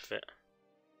benefit.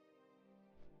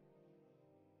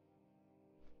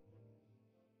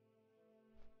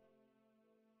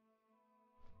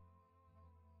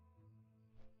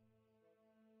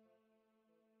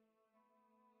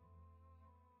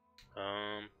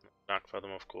 Back for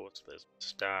them, of course. There's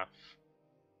staff.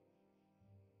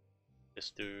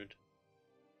 This dude,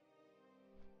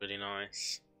 really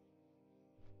nice.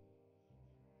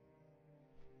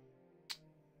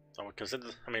 So I would consider.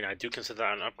 I mean, I do consider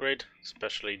that an upgrade,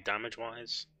 especially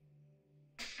damage-wise.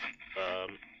 A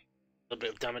little bit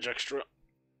of damage extra.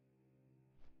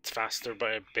 It's faster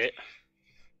by a bit.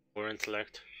 More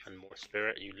intellect and more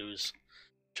spirit. You lose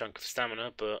a chunk of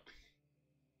stamina, but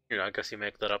you know, I guess you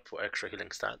make that up for extra healing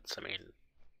stats. I mean,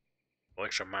 or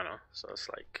extra mana. So it's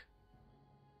like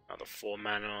another 4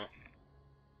 mana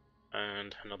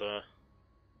and another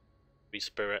 3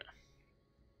 spirit.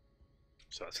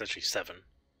 So that's literally 7.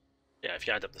 Yeah, if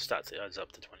you add up the stats, it adds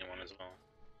up to 21 as well.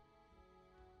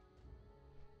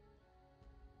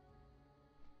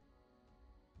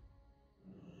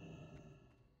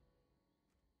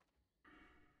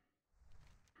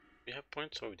 We have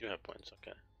points? Oh, we do have points,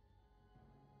 okay.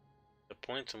 The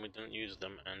points and we don't use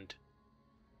them, and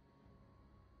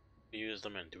we use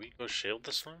them, and do we go shield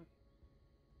this time?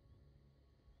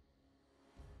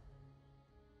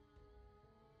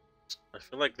 I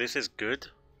feel like this is good,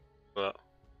 but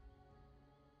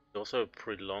it's also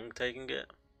pretty long taking it.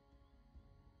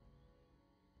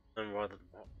 Then rather than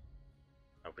what?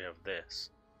 Now we have this.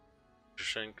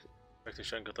 Shrink of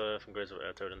the earth and Grace of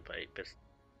Air totem for 8 bits.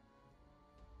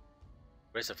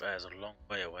 Grace of Air is a long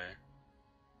way away.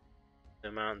 The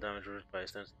amount of damage reduced by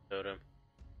extends the totem.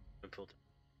 Pull to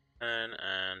 10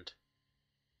 and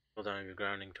pull down your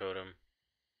grounding totem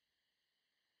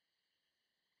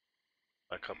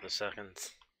by a couple of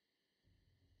seconds.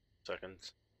 2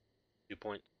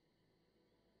 points.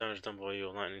 Damage done by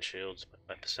your lightning shields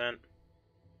by 5%.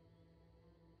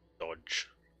 Dodge.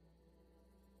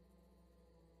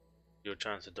 Your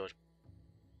chance to dodge.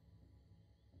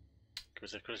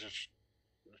 Gives a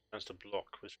chance to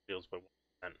block with shields by 1%.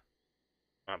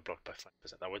 Not blocked by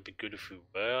 5%. That would be good if we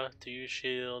were to use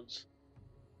shields,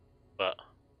 but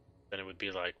then it would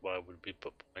be like, why would we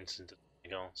put points into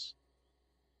something else?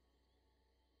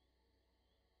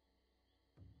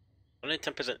 Only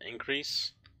 10%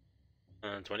 increase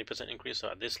and 20% increase, so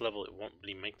at this level it won't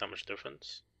really make that much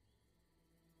difference.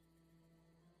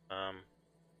 But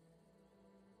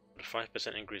a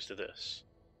 5% increase to this.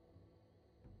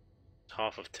 It's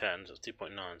half of 10, so it's 2.9,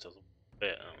 so it's a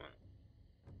bit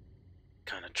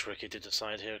kind of tricky to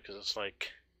decide here, because it's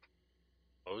like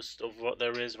most of what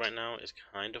there is right now is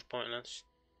kind of pointless.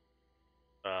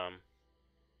 What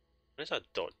is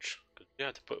that dodge? Because we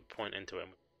had to put a point into it.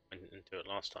 went into it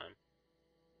last time.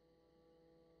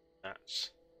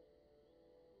 That's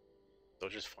so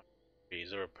just fine.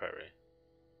 Trees or a prairie.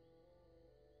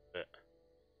 Bit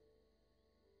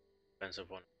expensive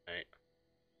 1.8.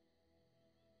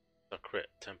 A crit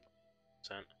 10%.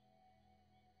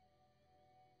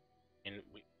 In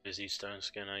busy stone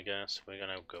skin, I guess. We're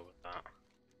gonna go with that.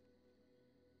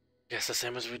 Guess the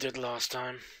same as we did last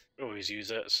time. Always use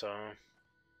it, so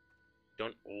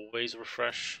don't always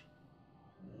refresh.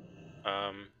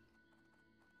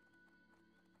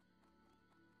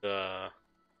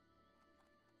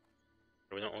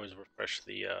 We don't always refresh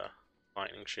the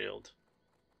lightning shield.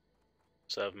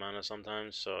 Serve mana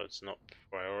sometimes, so it's not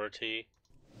priority.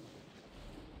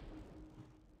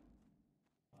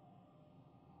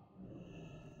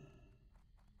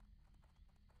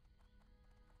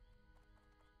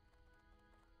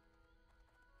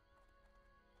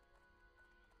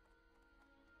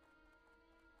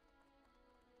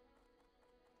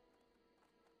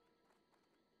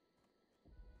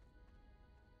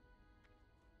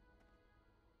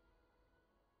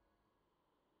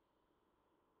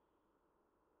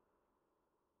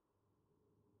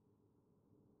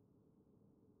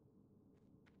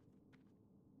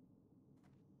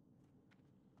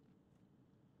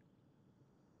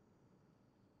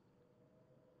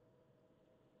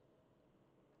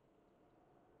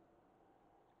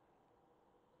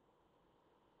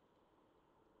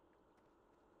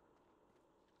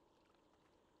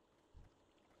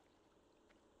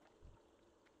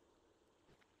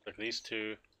 Like these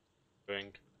two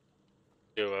doing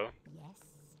duo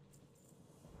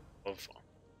of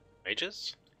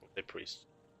mages? Or the priests?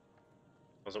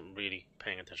 Wasn't really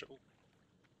paying attention. Ooh,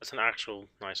 that's an actual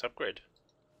nice upgrade.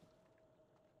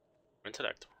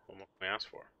 Intellect. What more can we ask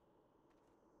for?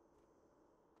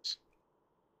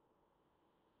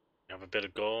 We have a bit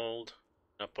of gold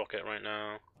in our pocket right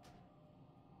now.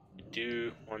 We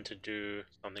do want to do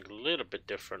something a little bit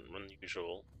different than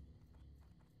usual.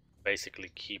 Basically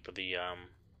keep a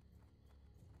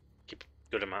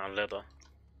good amount of leather.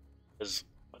 Because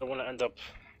I don't want to end up...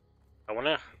 I want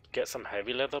to get some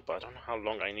heavy leather, but I don't know how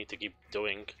long I need to keep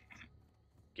doing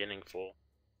beginning for.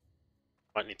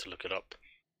 Might need to look it up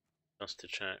just to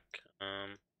check.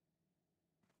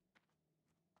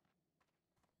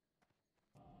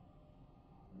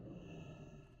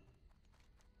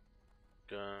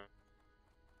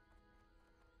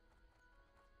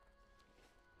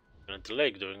 Gonna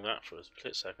delay doing that for a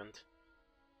split second.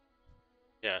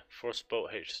 Yeah, force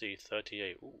bolt HC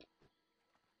 38. Ooh.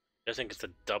 I think it's a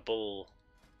double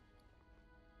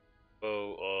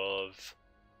bow of...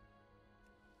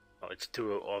 Oh, it's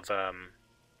duo of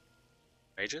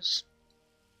mages.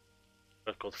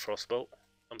 Both called Frostbolt,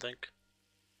 something.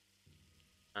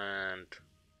 And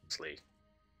obviously,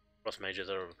 frost mages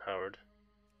are overpowered.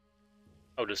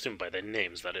 I would assume by their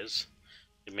names, that is.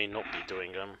 It may not be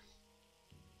doing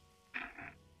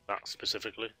that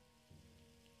specifically.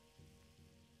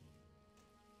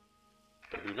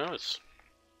 But who knows?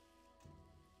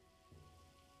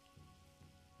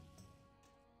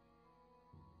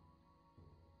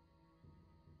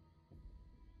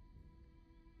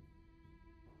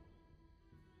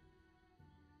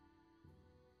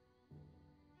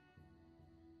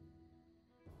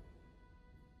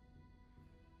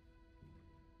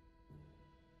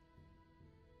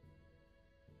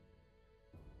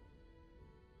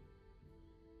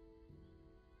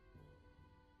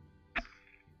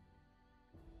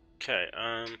 Okay,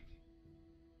 yeah,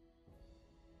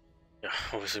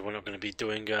 obviously we're not going to be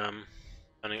doing,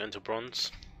 turning into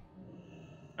bronze.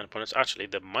 And opponents, actually,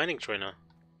 the mining trainer.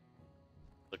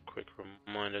 A quick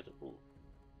reminder, ooh,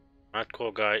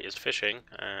 hardcore guy is fishing,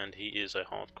 and he is a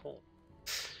hardcore.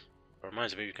 It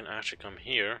reminds me, you can actually come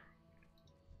here,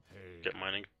 get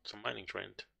some mining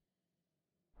trained.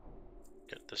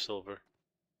 Get the silver.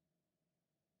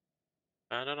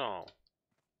 Bad at all.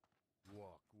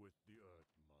 Walk with the Earth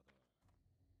Mother.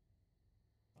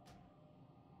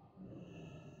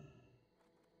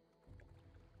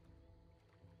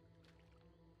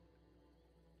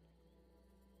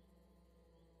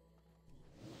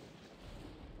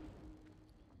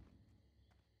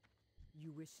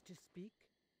 You wish to speak?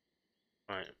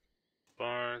 Right,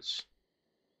 bars.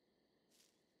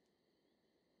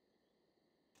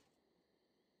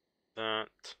 That.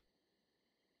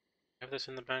 Have this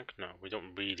in the bank? No, we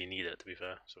don't really need it, to be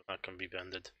fair, so that can be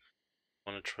vended.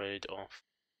 Want to trade off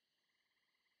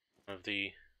one of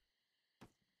the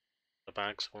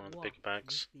bags, one of the bigger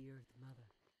bags. The Earth Mother.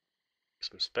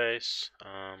 Some space.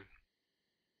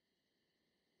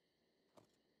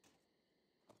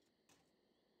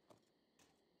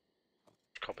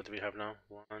 Which copper do we have now?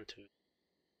 1, 2.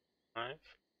 5.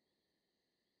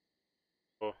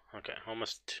 Oh, okay,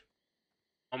 almost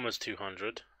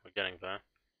 200. We're getting there.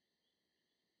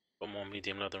 Got more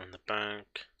medium leather in the bank.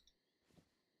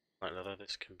 Light leather,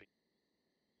 this can be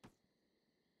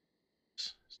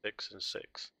 6 and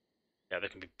 6. Yeah, they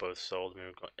can be both sold. I mean,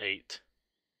 we've got 8.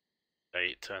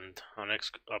 8, and our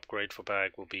next upgrade for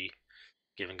bag will be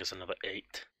giving us another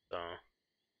 8. So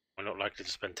we're not likely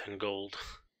to spend 10 gold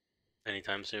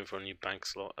anytime soon for a new bank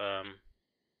slot.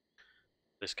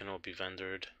 This can all be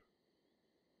vendored.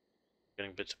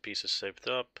 Getting bits and pieces saved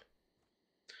up.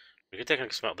 We could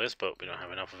technically smelt this, but we don't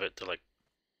have enough of it to like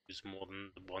use more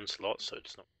than one slot, so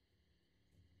it's not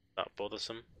that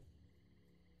bothersome.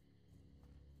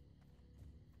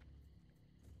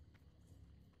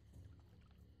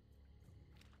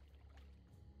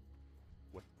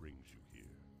 What brings you here?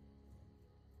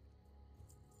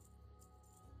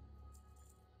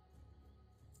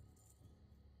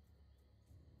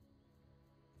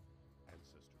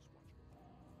 Ancestors watch over.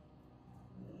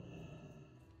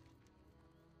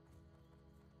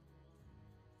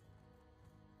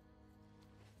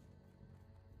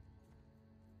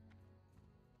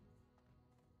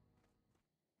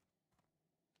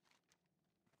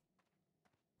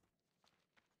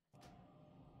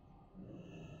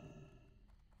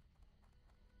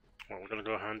 Well, we're gonna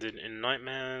go hand in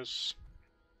nightmares.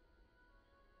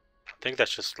 I think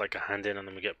that's just like a hand in, and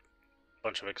then we get a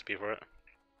bunch of XP for it.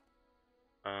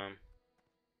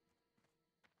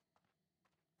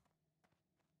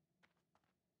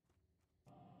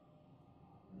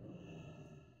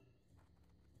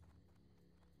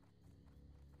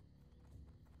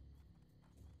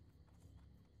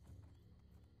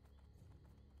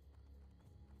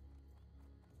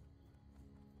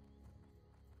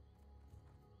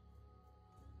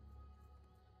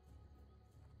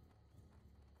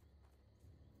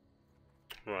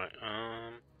 Right,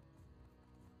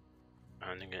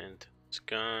 handing it into this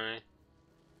guy.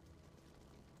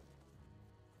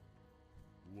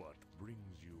 What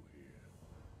brings you here?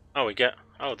 Oh, we get.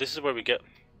 Oh, this is where we get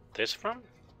this from?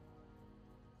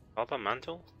 Alba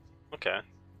Mantle? Okay.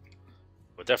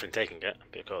 We're definitely taking it,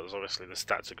 because obviously the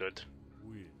stats are good.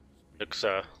 Winds Looks,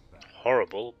 beneath the back.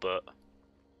 horrible, but,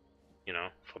 you know,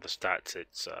 for the stats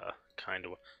it's, kind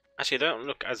of... Actually, they don't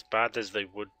look as bad as they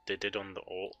did on the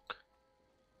Orc.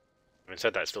 I mean,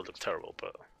 said that, it still looks terrible,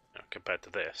 but, you know, compared to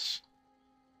this...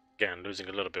 Again, losing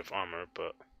a little bit of armor,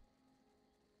 but...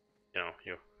 You know,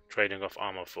 you're trading off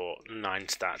armor for 9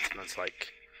 stats, and that's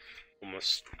like...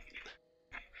 Almost...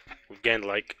 We've gained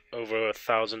like over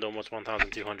 1,000, almost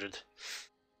 1,200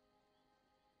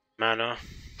 mana,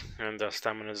 and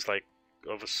stamina is like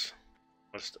over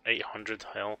almost 800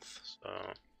 health. So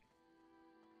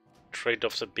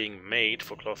trade-offs are being made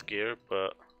for cloth gear,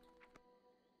 but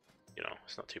you know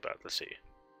it's not too bad. Let's see.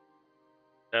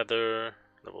 Leather,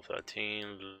 level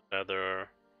 13. Leather,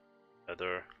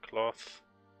 cloth,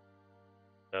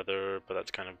 leather, but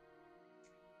that's kind of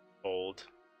old.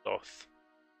 Cloth.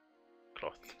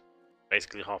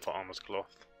 Basically half our armor's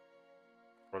cloth,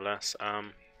 or less.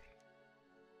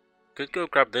 Could go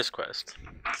grab this quest,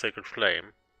 Sacred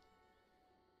Flame,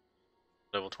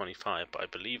 level 25, but I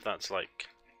believe that's like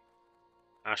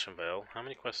Ashenvale. How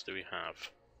many quests do we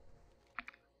have?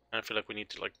 I feel like we need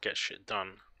to like get shit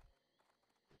done.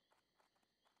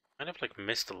 Kind of like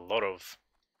missed a lot of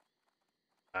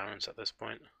barons at this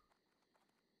point.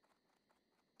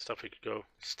 Stuff we could go,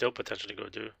 still potentially go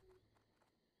do.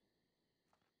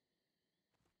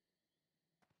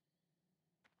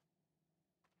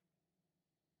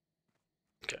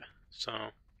 Okay, so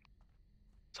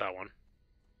it's that one.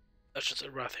 That's just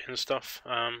Rathian stuff.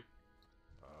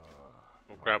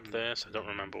 We'll grab this. I don't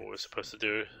remember what we're supposed to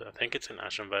do. I think it's in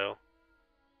Ashenvale.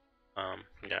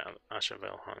 Yeah,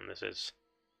 Ashenvale Hunt. This is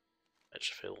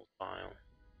Edgefield Isle.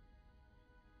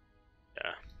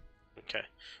 Yeah. Okay.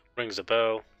 Rings a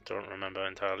bell. Don't remember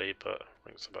entirely, but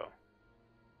rings a bell.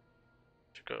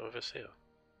 Should go over here.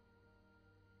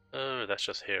 Oh, that's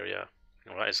just here, yeah.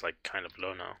 Well, that is like kind of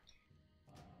low now.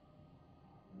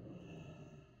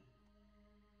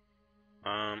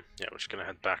 Yeah, we're just gonna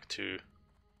head back to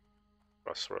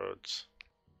Crossroads.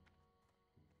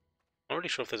 I'm not really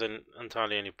sure if there's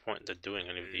entirely any point to doing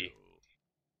any of the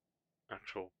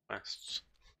actual quests.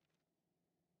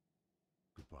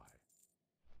 Goodbye.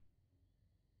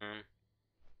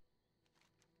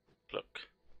 Look.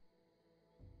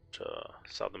 To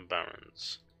Southern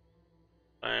Barrens.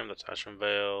 That's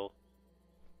Ashenvale.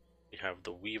 We have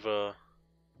the Weaver.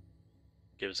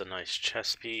 Gives a nice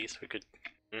chest piece. We could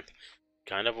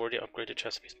kind of already upgraded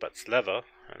chest piece, but it's leather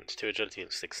and 2 agility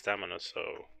and 6 stamina, so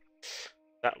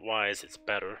that wise it's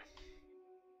better.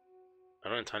 I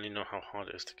don't entirely know how hard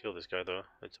it is to kill this guy though.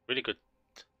 It's really good.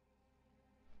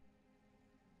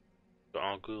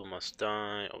 Our ghoul must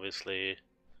die, obviously.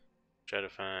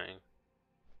 Shadowfang.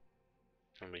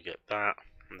 And we get that.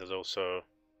 And there's also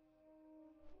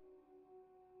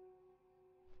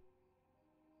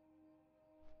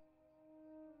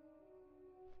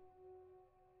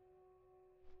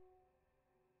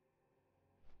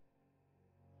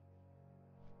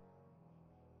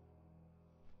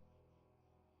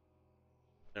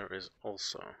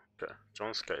okay,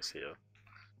 John Sky's here.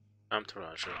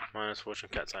 Amtaraja, Minus Fortune,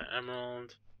 Cat's Eye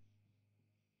Emerald,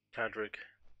 Cadric,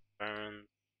 Baron,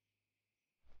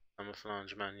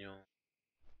 Summerflange Manual.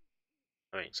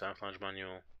 Summerflange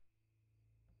Manual.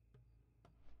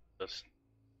 Just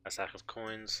a stack of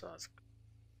coins, so that's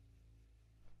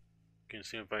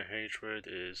consumed by hatred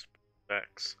is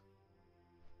Vex.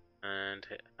 And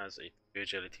it has a 3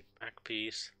 agility back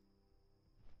piece.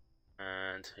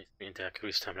 And a 3 attack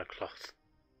stamina cloth.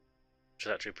 Which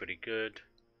is actually pretty good.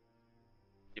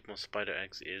 Keep more spider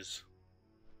eggs is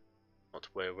not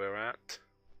where we're at.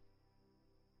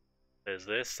 There's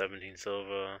this, 17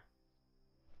 silver.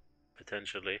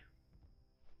 Potentially.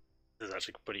 This is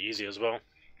actually pretty easy as well.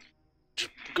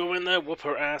 Just go in there, whoop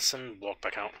her ass, and walk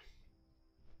back out.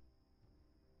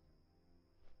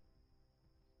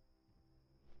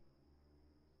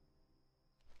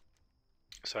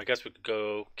 So I guess we could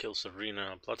go kill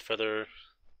Serena Bloodfeather.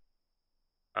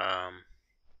 Run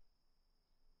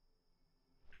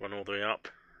all the way up,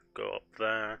 go up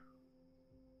there,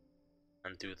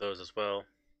 and do those as well.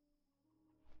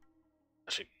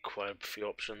 Actually, quite a few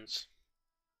options.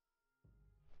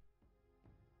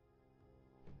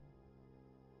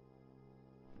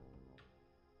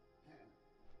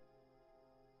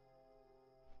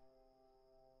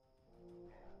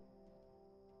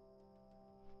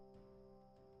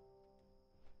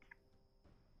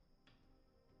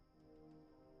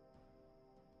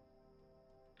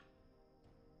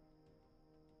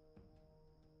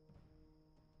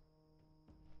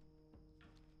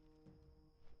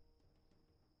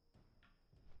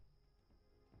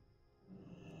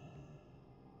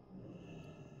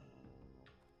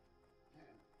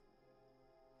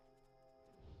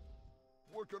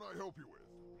 What can I help you with?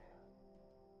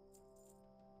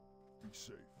 Be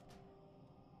safe.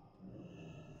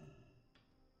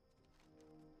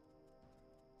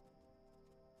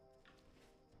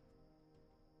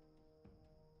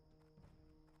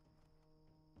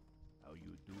 How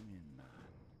you doing, man?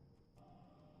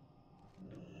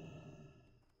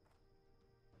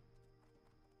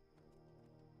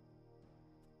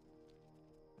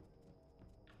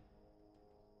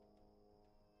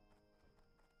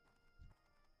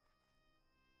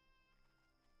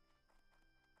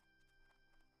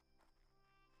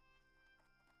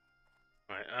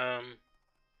 Right,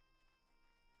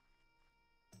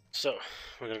 so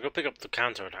we're gonna go pick up the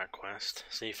counterattack quest,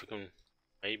 see if we can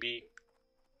maybe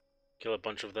kill a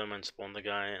bunch of them and spawn the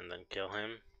guy and then kill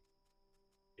him.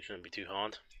 It shouldn't be too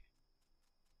hard.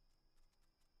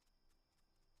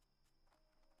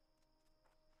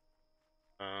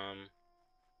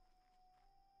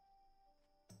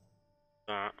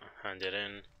 That, hand it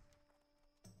in.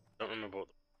 Don't remember what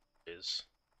it is.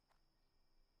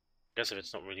 I guess if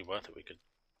it's not really worth it, we could.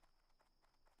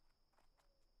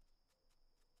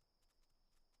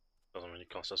 Doesn't really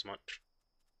cost us much.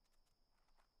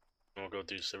 And we'll go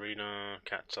do Serena,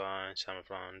 Cat's Eye,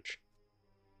 Camouflage,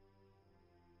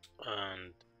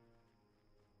 and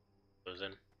goes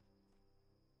in.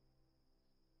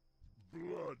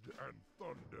 Blood and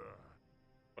thunder.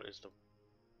 What is the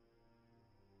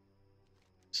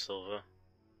silver?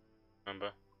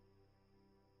 Remember?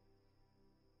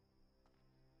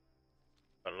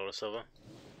 Got a lot of silver.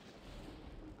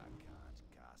 I can't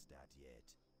cast that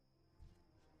yet.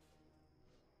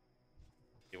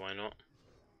 See why not?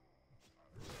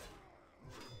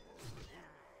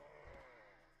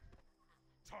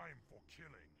 Time for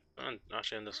killing. I don't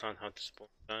actually understand how to spawn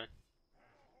the guy.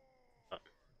 But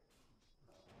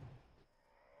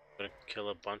gonna kill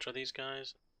a bunch of these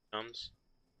guys. Comes.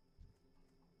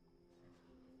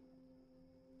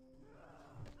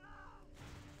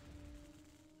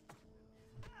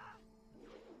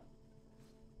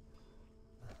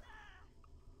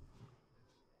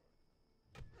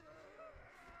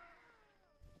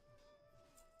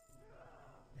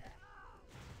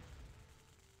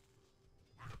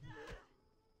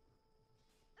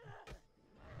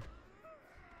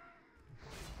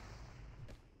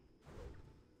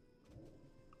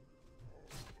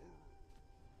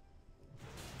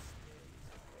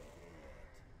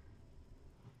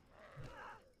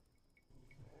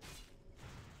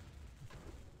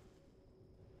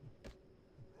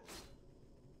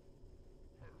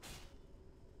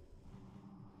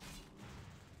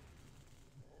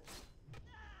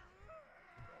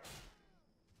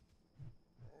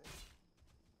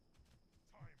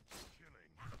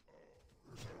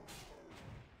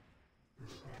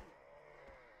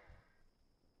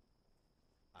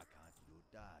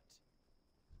 that.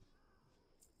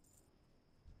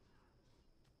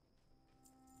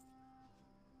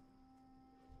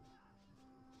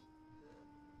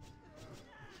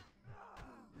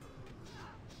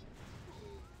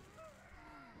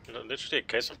 Literally a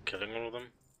case of killing all of them.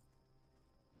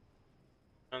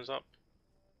 Turns up.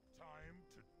 Time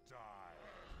to die.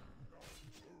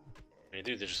 They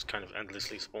do, they just kind of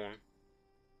endlessly spawn.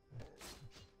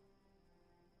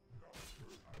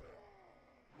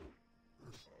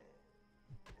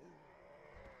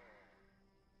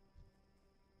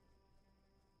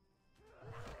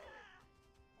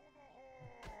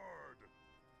 Horde!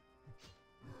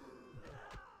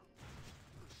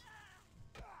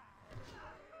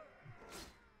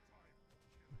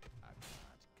 I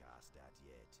can't cast that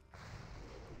yet.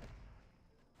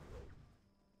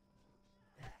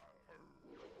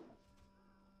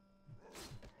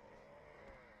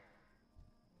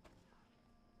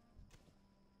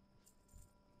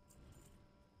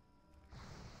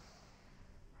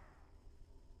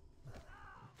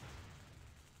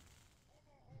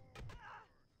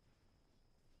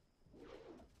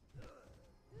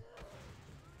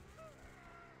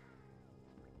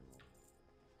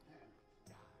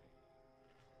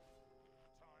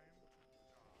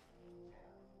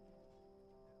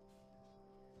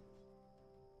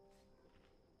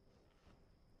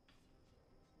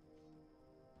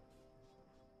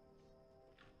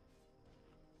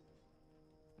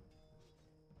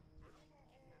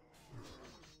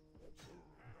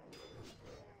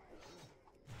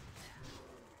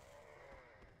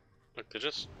 Like, they're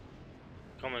just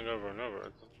coming over and over. I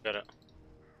don't get it.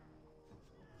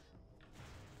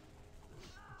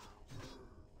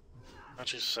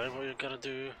 Actually say what you gotta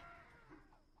do.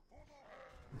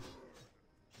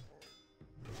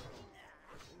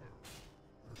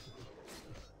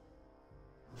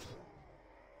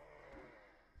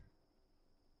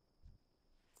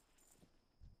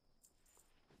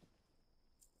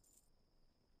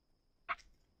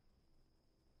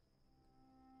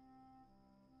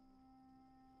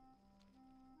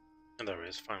 And there he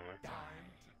is, finally. Time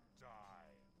to die.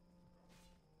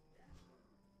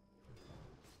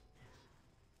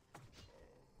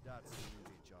 That's the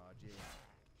movie charge, yeah.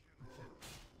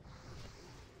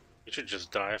 He should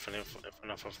just die if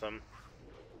enough of them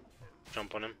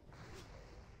jump on him.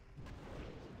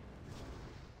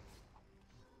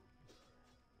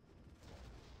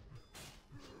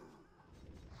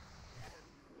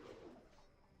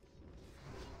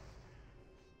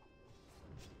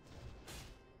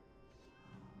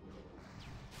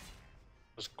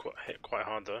 Was hit quite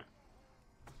hard though.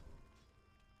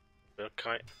 Bit of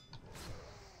kite.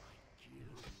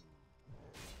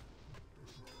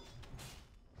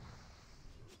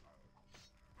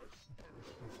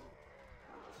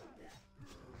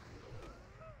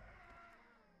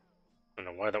 I don't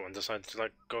know why that one decided to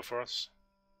like go for us.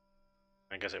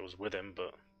 I guess it was with him,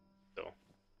 but still.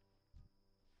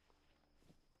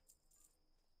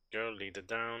 Go, lead it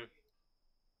down.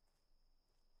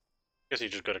 Guess you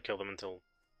just gotta kill them until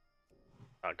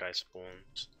that guy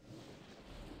spawns.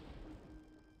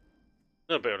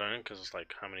 A little bit of learning, because it's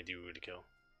like, how many do you really kill?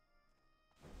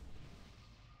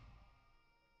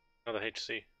 Another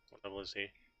HC. What level is he?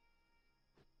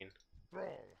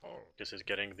 Stronghold. Guess he's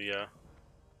getting the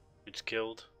dudes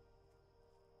killed.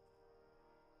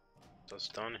 That's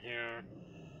done here.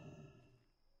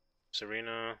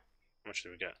 Serena. How much do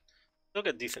we get? Still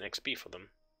get decent XP for them.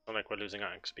 Not like we're losing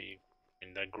out XP. I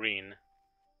mean, they're green.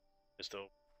 Is still.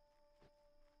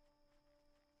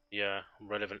 Yeah,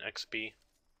 relevant XP.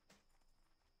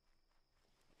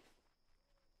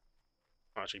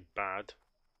 Not actually bad.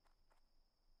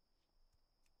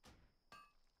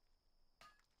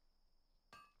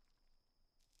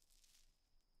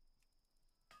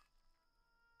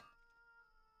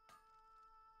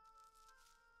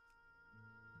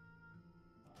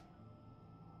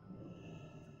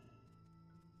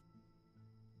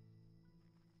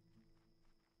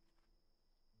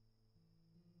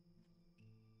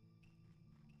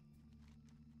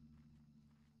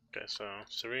 Okay, so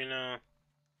Serena,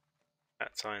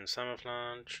 Atine,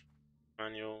 Samouflage,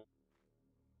 Manual,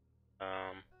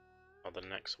 are the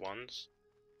next ones.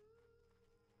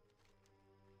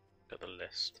 Got the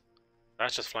list.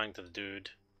 That's just flying to the dude.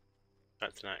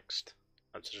 That's next.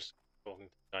 That's just talking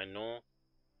to Dinor.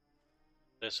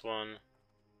 This one.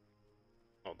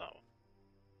 Not that one.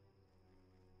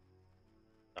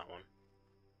 That one.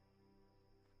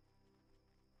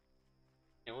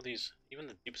 Yeah, all these, even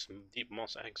the deep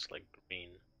moss eggs like green.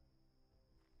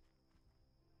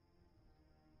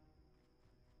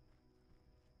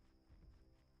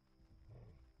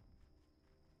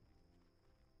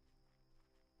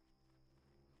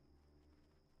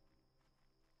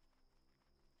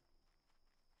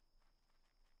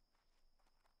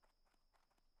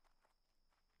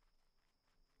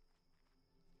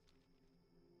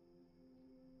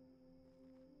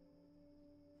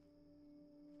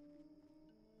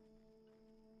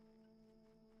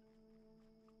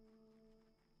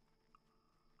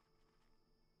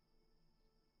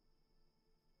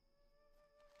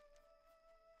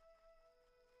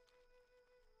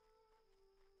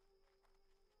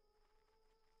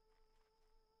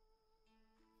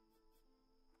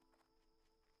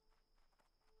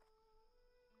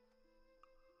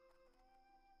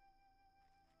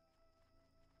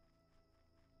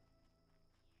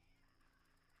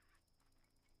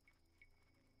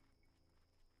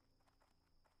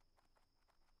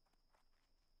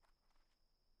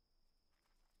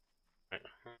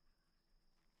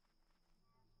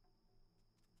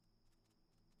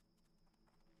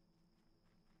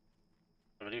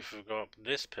 I believe if we go up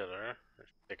this pillar, it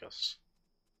should take us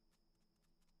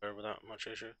there without much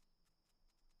issue.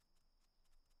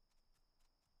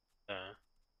 And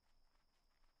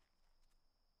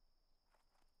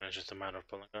it's just a matter of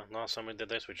pulling her. Last time we did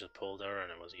this, we just pulled her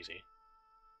and it was easy.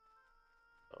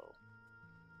 So.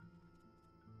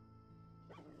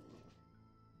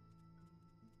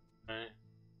 Okay.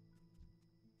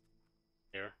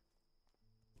 Here.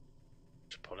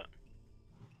 Just pull it.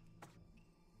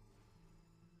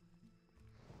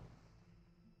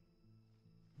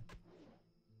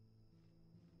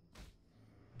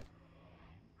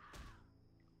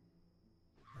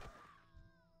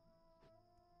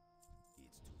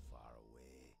 It's too far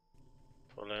away.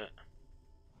 Pull it.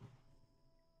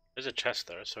 There's a chest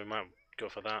there, so we might go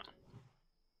for that.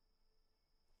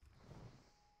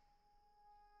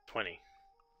 20.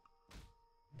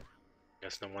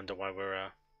 Guess no wonder why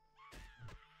we're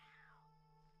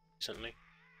recently.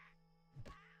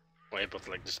 We're able to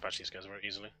like dispatch these guys very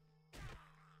easily.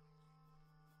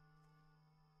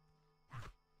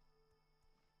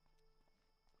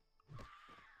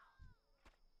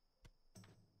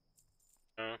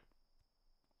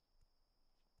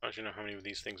 I don't know how many of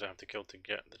these things I have to kill to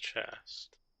get the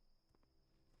chest.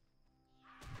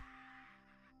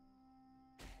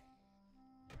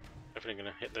 Definitely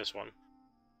gonna hit this one.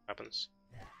 Happens.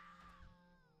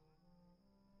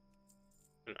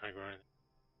 An aggro.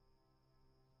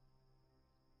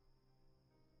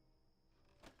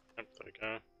 Yep, there we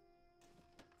go.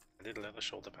 I did leather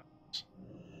shoulder pads.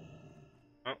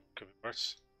 Oh, could be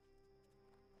worse.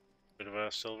 Bit of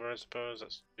a silver, I suppose.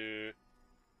 Let's do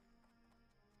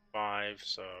 5,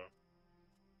 so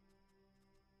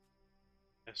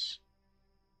yes.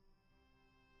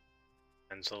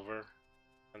 10 silver.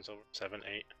 10 silver. 7,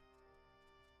 8.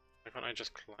 Why can't I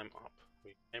just climb up?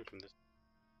 We came from this.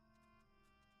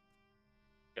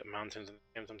 Get mountains in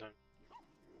the game sometimes.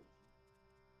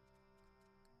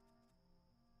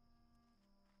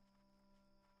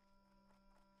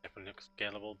 Definitely looks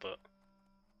scalable, but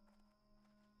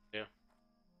yeah.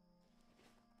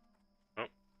 Oh.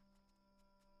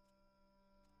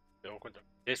 The awkward.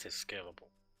 This is scalable.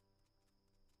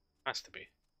 Has to be.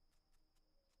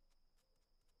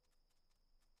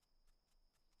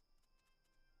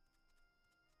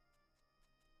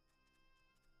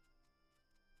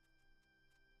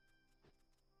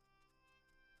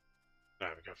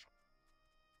 There we go.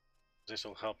 This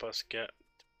will help us get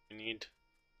what we need.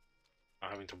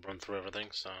 Not having to run through everything,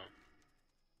 so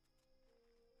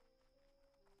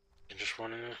you can just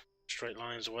run in straight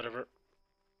lines or whatever.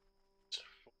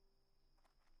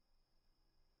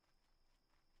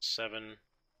 7,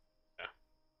 yeah,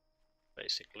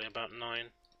 basically about 9.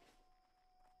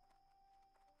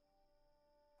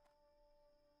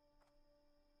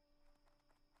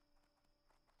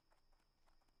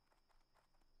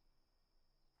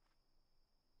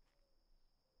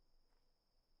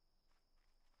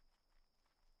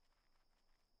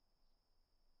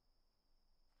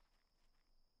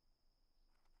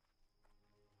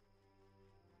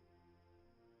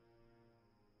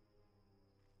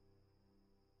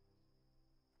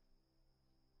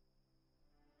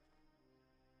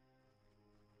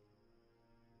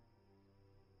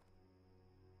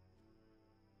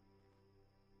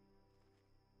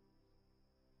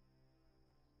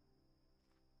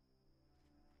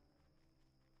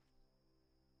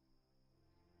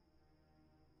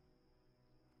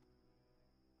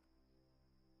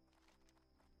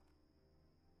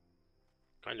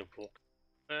 Kind of walk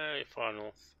very far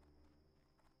north.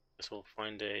 Guess we'll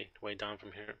find a way down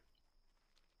from here.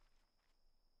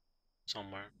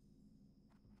 Somewhere.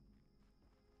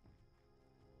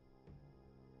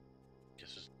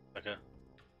 Guess it's like a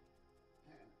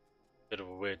bit of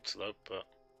a weird slope, but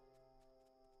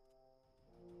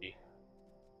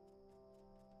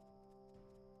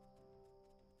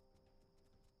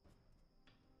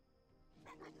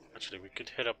actually we could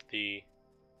hit up the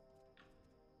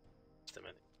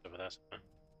over there somewhere.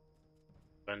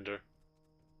 Vendor.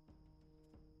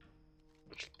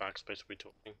 Which backspace are we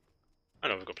talking? I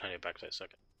know we've got plenty of backspace, so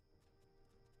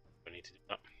we need to do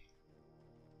that.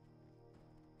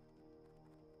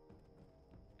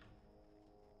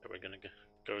 So we're gonna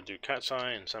go do Cat's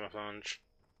Eye and Camouflage,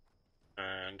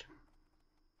 and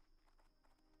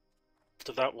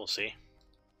after that we'll see.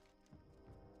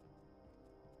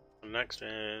 So next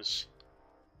is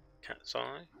Cat's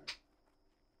Eye,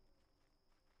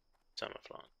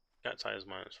 Camouflage. Cat's Eye is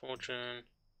minus fortune.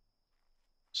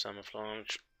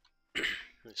 Camouflage.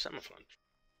 Camouflage.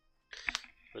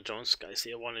 The Jones guy.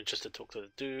 See, I wanted just to talk to the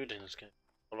dude and just get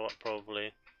follow up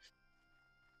probably.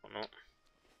 Or not.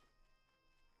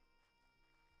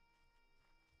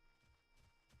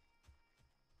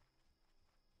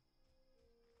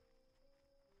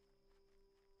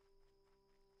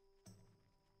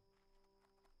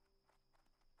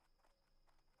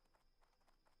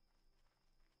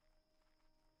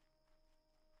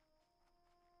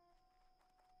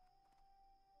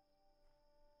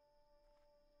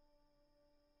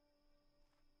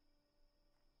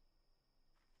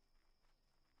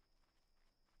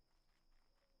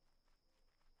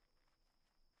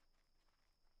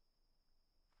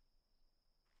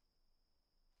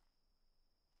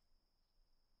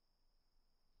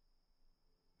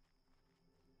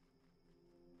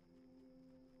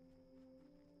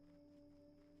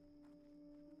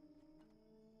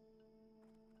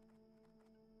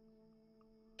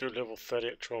 Two level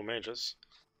 38 troll mages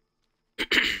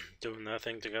doing their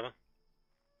thing together.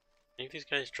 I think these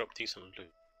guys drop decent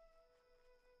loot.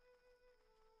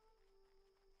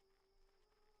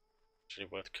 Actually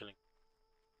worth killing.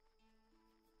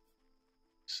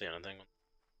 See anything?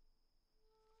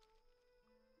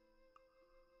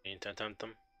 Need to attempt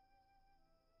them.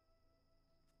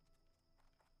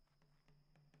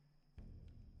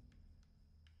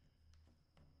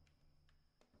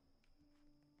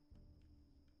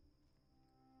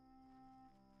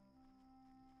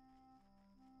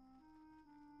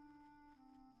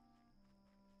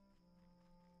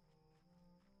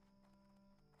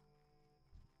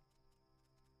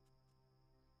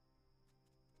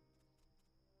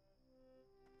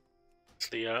 It's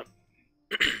the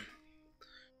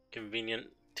convenient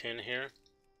tin here.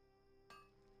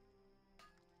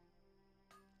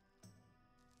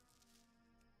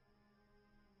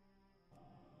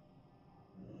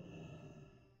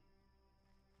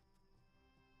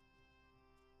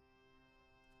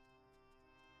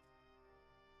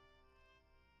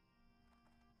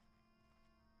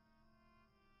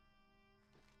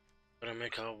 Gonna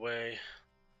make our way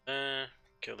there,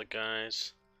 kill the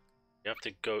guys. You have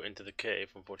to go into the cave,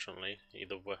 unfortunately.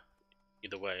 Either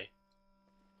way,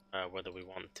 whether we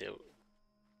want to.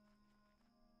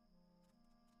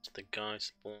 It's the guy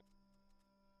spawn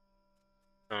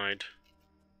side.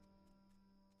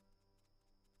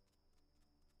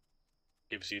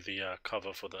 Gives you the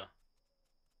cover for the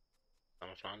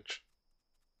camouflage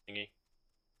thingy.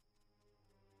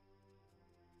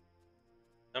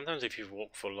 Sometimes if you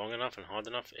walk for long enough and hard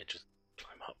enough, it just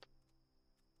climb up.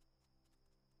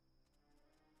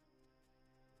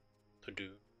 To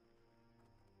do.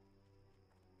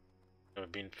 Never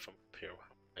been from up here.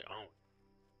 Where are we?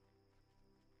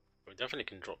 We definitely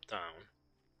can drop down.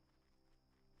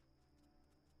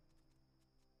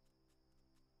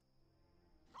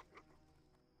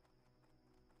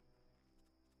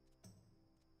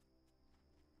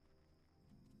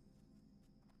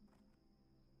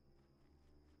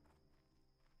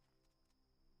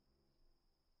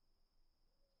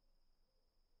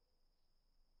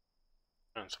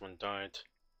 And someone died.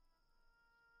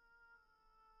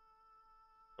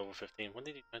 Level 15. What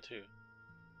did he die to?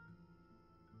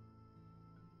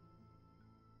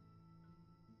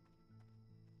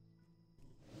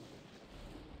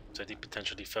 Said he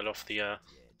potentially fell off the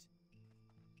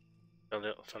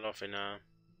fell off in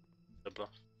the bluff.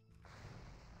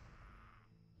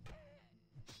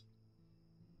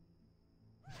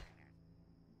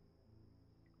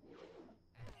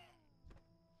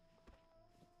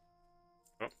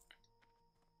 Oh.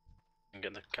 And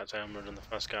get the cat's eye armor on the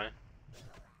first guy.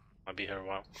 I'll be here a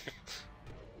while.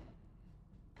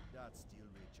 That's still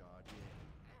recharge,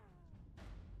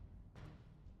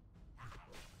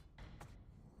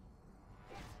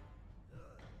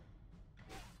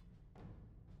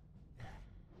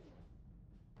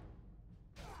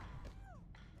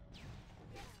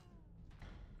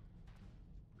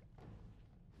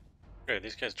 Okay,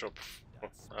 these guys drop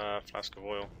flask of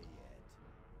oil.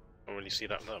 Don't really see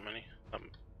that many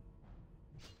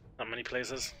that many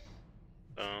places.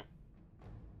 So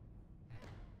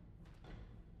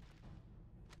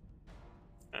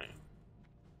okay.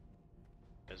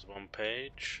 There's one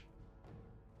page.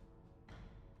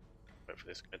 Wait for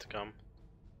this guy to come.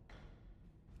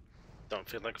 Don't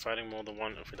feel like fighting more than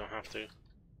one if we don't have to.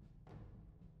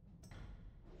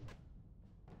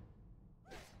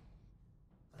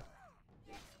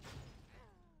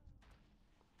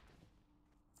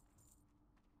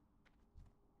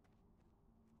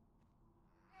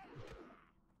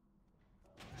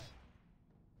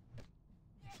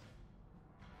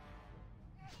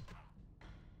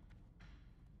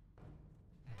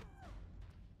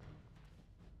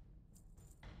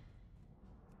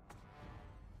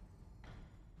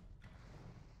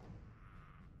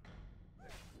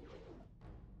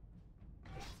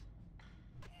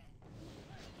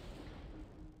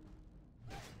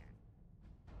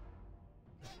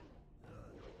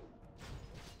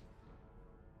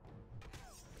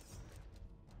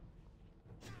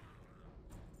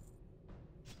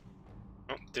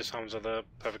 Oh, disarms are the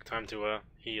perfect time to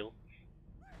heal.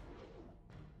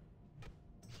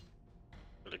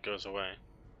 But it goes away.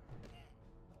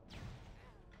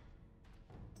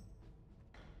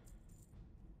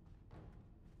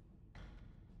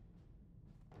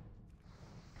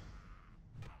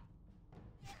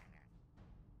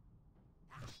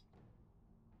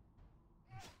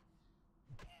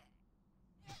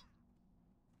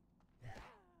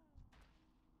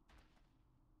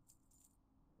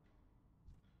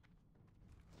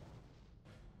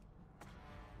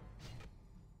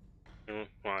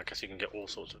 Well, I guess you can get all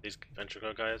sorts of these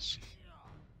ventricle guys.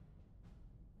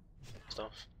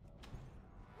 Stuff.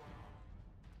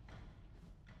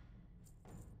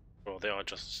 Well, they are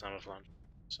just a Samaflan.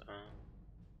 So,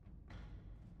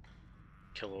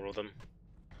 kill all of them.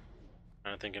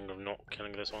 I'm thinking of not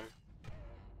killing this one.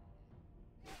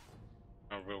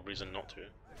 No real reason not to.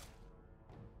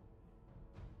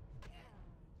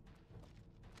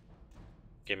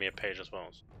 Give me a page as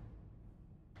well.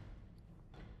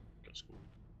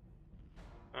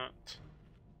 That.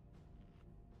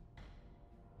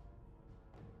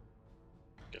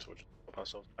 Guess we'll just pop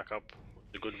ourselves back up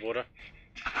with the good water.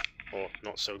 Or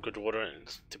not so good water, and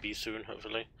it's to be soon,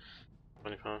 hopefully.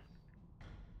 25.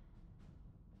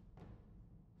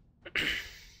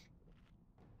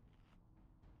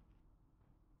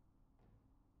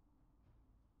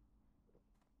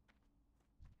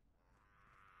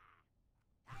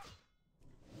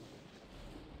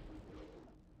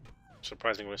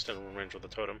 Surprising we're still in range of the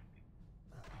totem.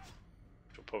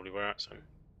 Which we'll probably wear out soon.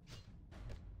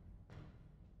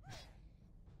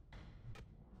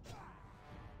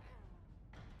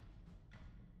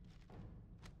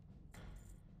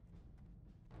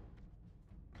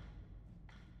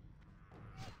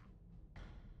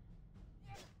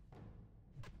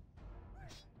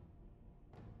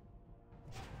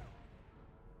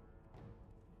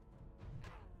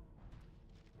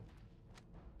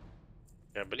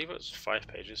 Yeah, I believe it was 5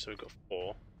 pages, so we've got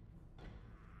 4.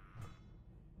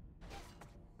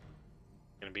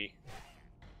 Gonna be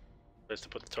place to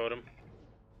put the totem.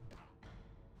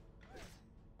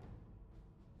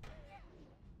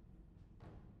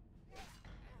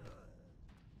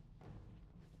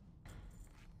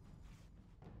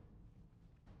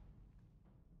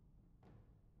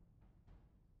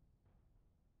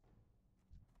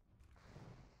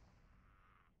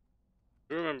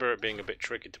 I remember it being a bit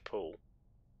tricky to pull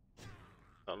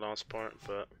that last part,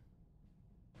 but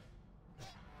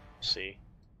see.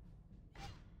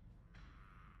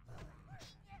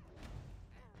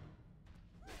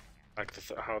 Like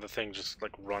how the thing just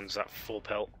like runs at full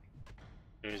pelt as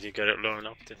soon as you get it low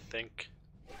enough to think.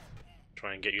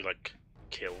 Try and get you like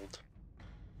killed.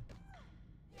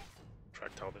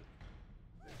 Tractile bit.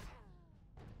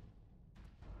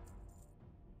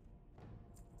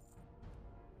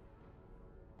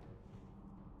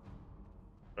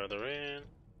 Further in.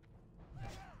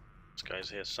 This guy's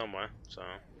here somewhere, so.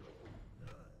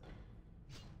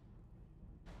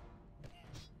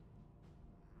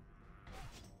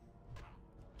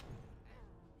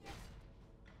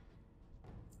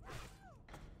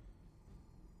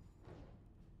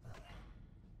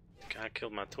 Guy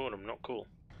killed my totem, not cool.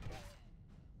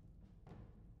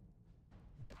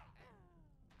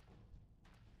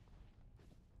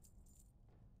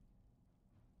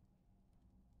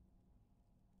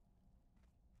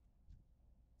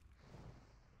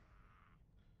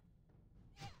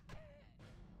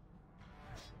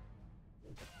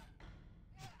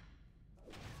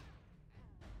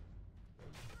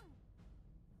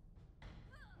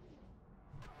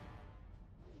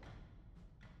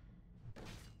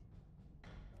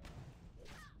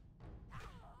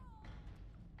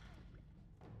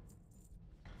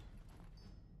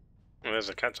 Well, there's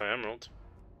a cat's eye emerald.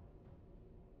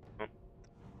 Oh,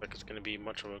 like it's gonna be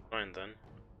much of a grind then.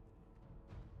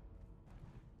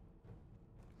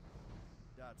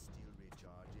 That's still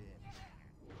recharging.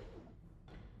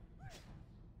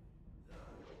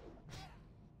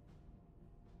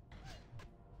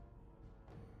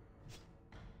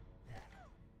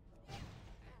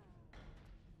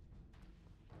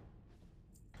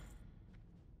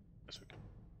 Guess we can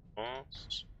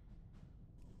pause.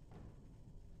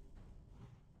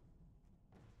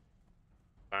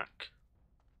 Back.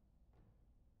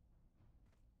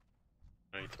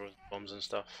 And he throws bombs and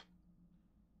stuff.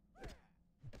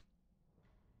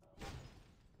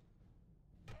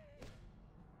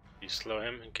 You slow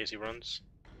him in case he runs.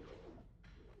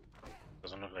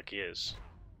 Doesn't look like he is.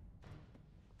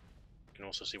 You can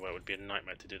also see why it would be a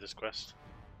nightmare to do this quest.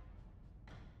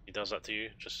 He does that to you,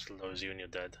 just slows you and you're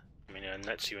dead. I mean,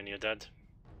 nets you and you're dead.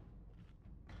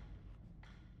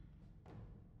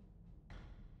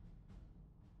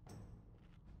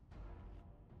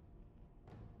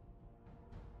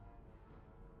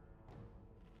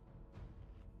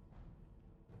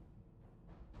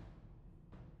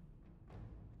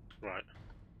 Right.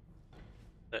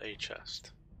 The A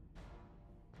chest.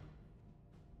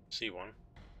 C1.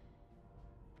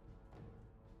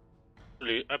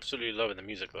 Absolutely loving the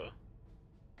music though.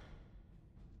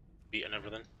 Beat and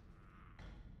everything.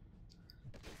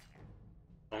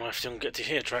 I often get to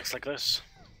hear tracks like this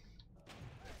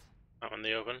out in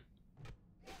the open.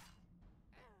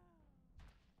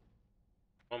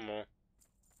 One more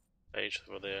page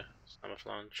for the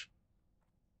camouflage.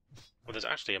 Well, there's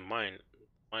actually a mine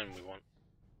we want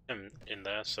him in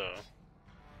there, so I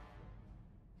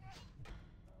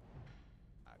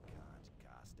can't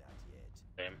cast that yet.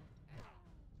 same.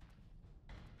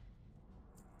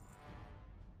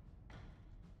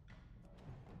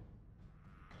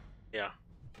 Yeah.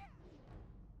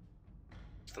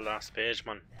 It's the last page,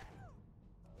 man.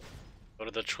 What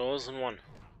are the chosen one?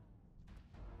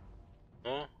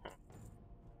 Oh.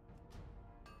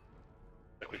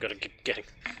 Like we gotta keep getting.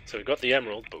 So we got the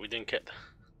emerald, but we didn't get the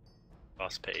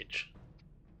last page.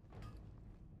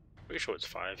 Pretty sure it's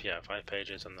 5. Yeah, 5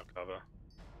 pages on the cover.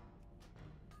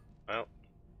 Well,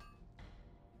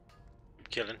 keep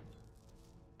killing.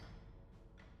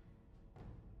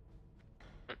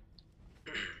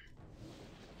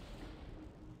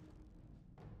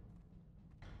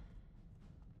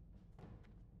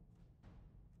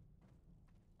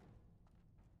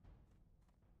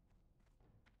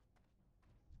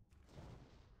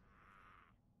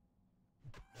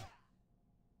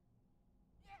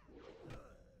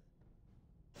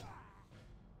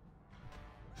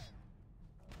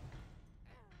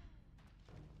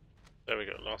 There we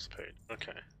go, last page.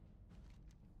 Okay.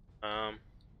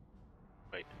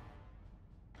 Wait.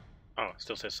 Oh, it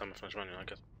still says summer finish running. I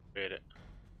guess create it.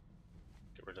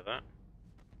 Get rid of that.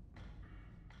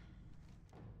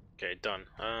 Okay, done.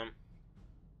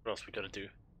 What else we gotta do?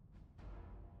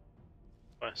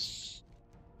 West.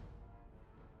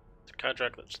 The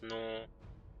Kadrak, that's north.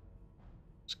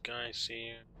 Sky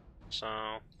Sea,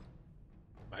 south.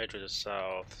 Hydra is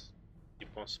south.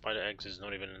 People Spider Eggs is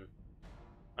not even in.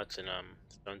 That's in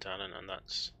Stone Talon, and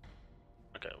that's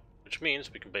okay. Which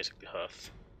means we can basically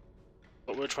Hearth.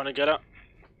 What we're trying to get at.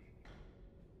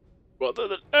 Rather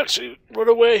than actually run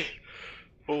away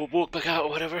or walk back out or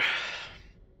whatever.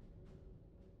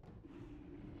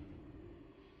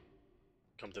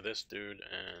 Come to this dude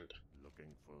and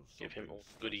Looking for give him something all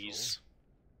special? goodies.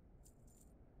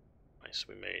 Nice,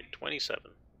 we made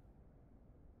 27.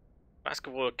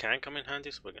 Basketball can come in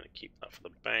handy, so we're gonna keep that for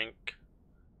the bank.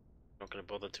 Not gonna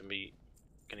bother to meet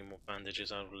any more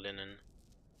bandages out of linen.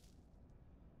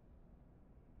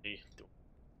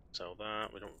 Sell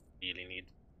that. We don't really need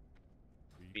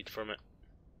speed from it.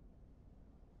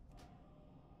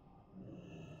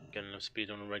 Getting enough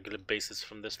speed on a regular basis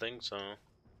from this thing, so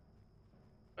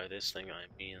by this thing I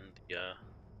mean the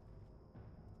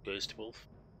Ghost Wolf.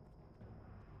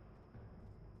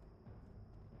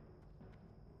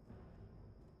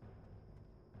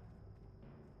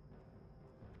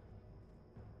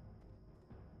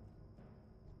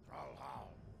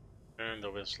 And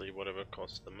obviously whatever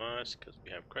costs the most, because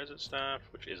we have Crescent Staff,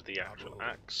 which is the actual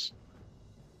axe.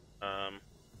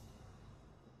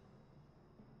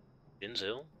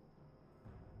 Dinzil?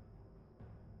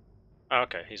 Oh,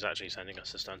 okay, he's actually sending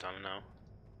us to Stone Talon now.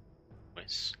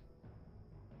 Nice.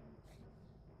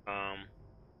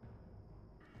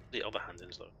 The other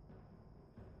hand-ins though.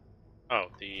 Oh,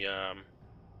 the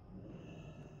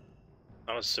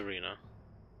that was Serena.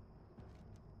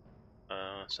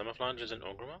 Summer Flange is in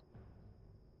Ogrima.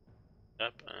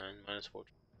 Yep, and minus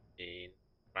 14 in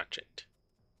Ratchet.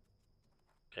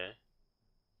 Okay.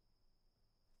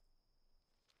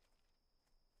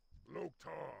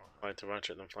 Loktar. Fly to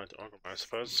Ratchet, then fly to Ogrima, I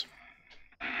suppose.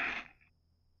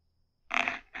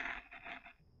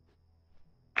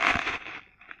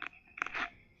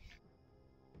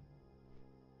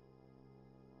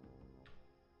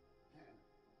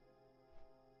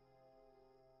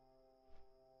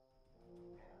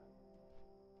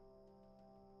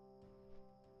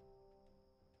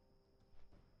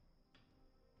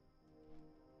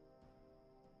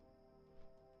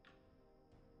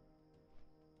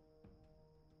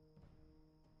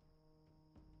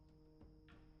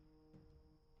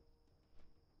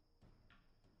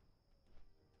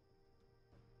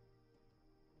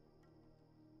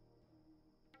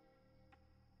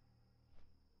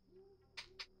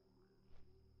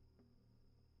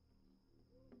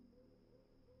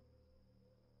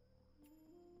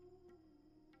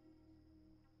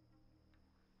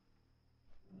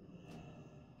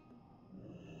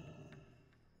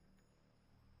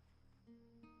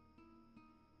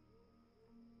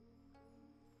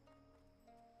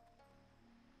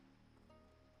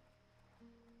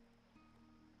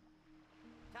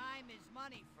 Time is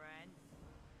money, friend.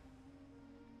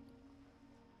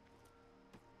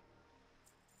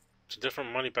 It's a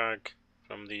different money bag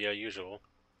from the usual.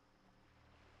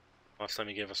 Last time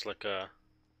he gave us like a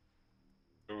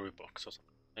guru box or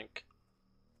something, I think.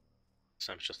 This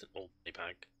time it's just an old money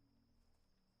bag.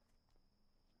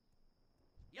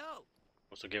 Yo,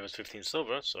 Also gave us 15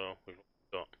 silver, so we've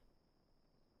got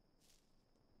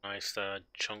nice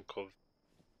chunk of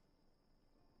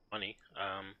money.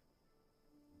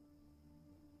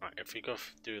 Right, if we go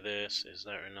do this, is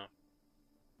there enough?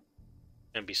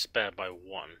 Can be spared by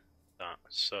one. That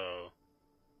so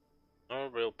no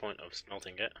real point of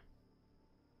smelting it.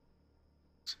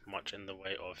 It's much in the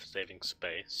way of saving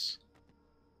space.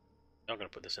 Not gonna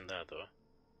put this in there though.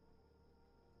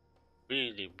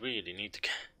 Really need to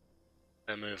get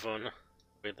a move on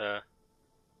with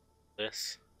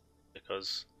this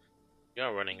because we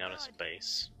are running out of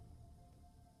space.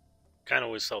 Can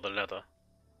always sell the leather,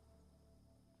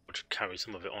 which carry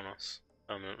some of it on us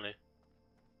permanently.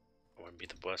 It won't be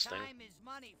the worst thing. Time is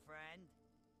money, friend.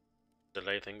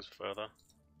 Delay things further.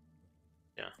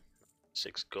 Yeah,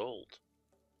 6 gold.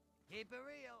 Keep it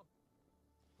real.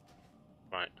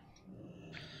 Right.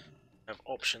 We have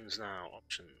options now.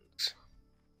 Options.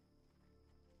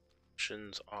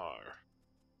 Options are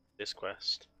this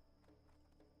quest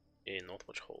in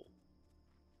Northwatch Hall.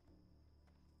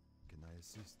 Can I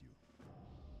assist you?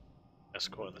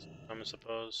 Escort this time, I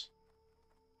suppose.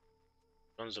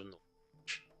 Guns of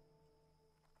Northwatch.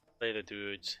 Play the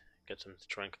dudes, get some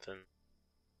strengthen.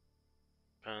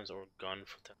 Pounds or a gun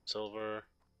for 10 silver.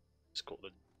 Escort the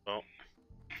well.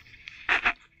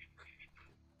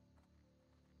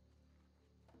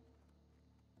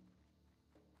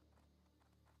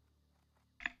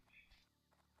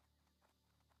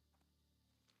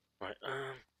 Right,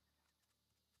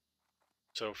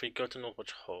 so if we go to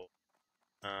Northwatch Hall,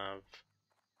 have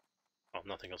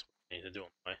nothing else we need to do on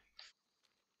the way.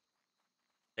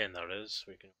 And there it is,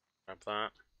 we can grab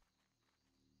that.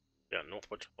 Yeah,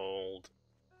 Northwatch Hold.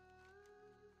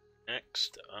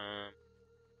 Next,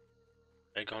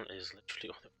 Aegon is literally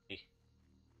on the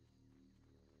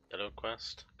yellow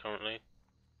quest currently.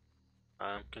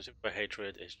 Consumed by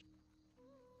hatred is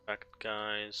fact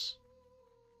guys.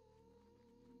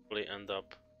 Probably end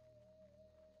up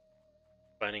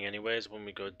finding anyways when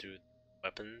we go do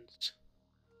weapons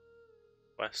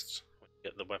quests. We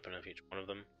get the weapon of each one of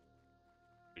them,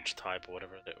 each type or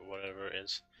whatever it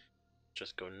is.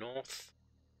 Just go north.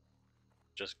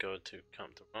 Just go to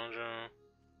Camp de Raja.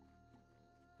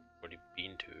 Already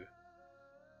been to.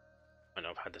 I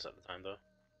know I've had this at the time though.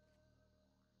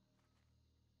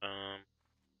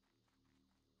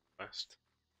 West.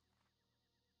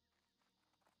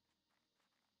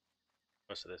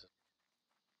 Most of this is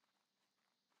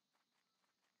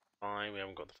fine. We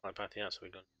haven't got the flight path yet, so we're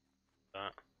going to do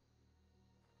that.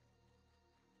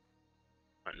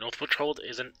 Right, North Patrol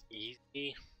isn't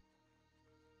easy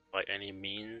by any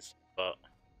means, but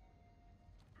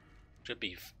should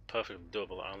be perfectly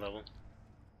doable at our level.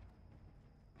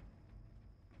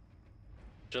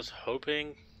 Just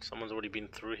hoping someone's already been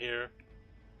through here.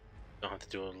 Don't have to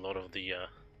do a lot of the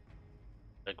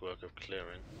legwork of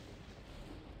clearing.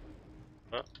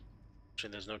 But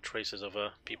actually, there's no traces of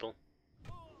people.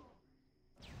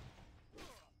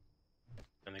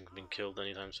 Anything's been killed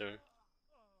anytime soon.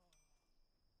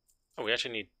 Oh, we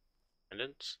actually need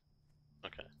pendants?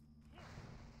 Okay.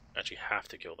 We actually have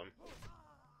to kill them.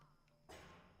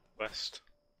 West.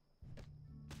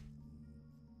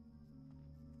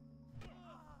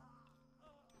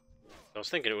 I was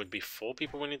thinking it would be 4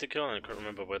 people we need to kill, and I couldn't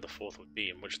remember where the 4th would be,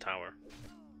 in which tower.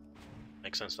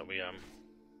 Makes sense that we,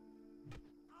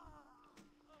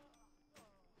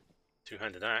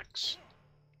 two-handed axe.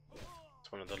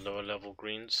 It's one of the lower level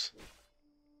greens.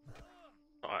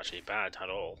 Not actually bad at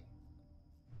all.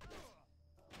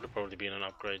 Would have probably been an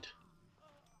upgrade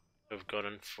we've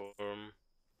gotten from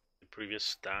the previous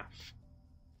staff.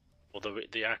 Although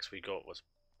the axe we got was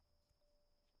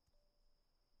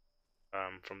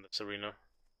from the Serena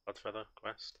Bloodfeather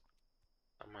quest.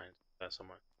 That might be there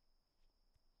somewhere.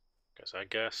 Okay, so I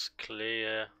guess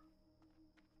clear. Is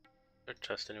there a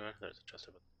chest anywhere? There's a chest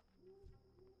over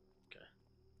there. Okay.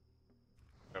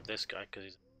 Grab this guy because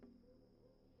he's.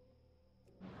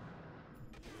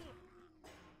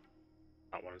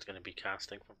 That one's going to be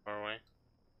casting from far away.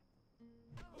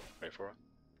 Wait for it.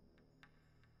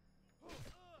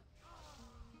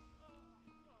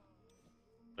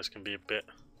 This can be a bit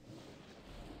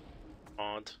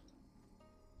odd.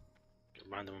 Get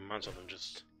random amounts of them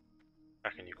just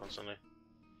attacking you constantly.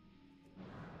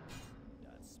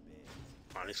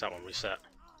 At least that one reset.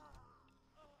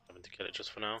 Having to kill it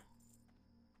just for now.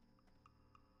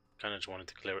 Kinda just wanted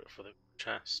to clear it for the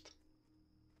chest.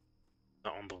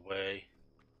 Not on the way.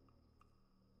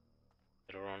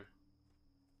 Later on.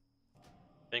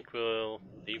 I think we'll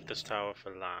leave this tower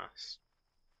for last.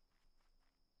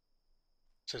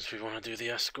 Since we want to do the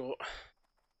escort.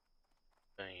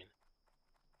 Bane.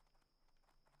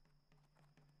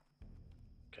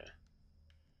 Okay.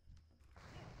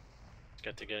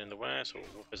 get to get in the way, so we'll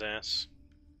whoop his ass.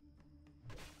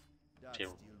 That Dear.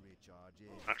 steel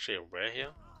recharging. Actually, a rare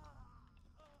here.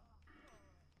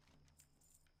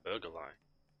 Burger lie.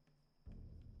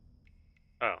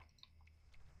 Oh.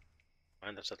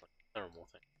 Mind that said like a terrible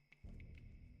thing.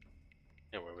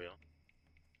 Yeah, where we are.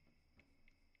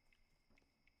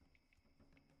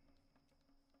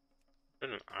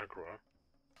 Been an aggro.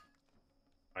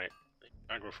 Right.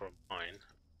 Aggro for a mine.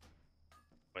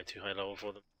 Way too high level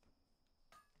for them.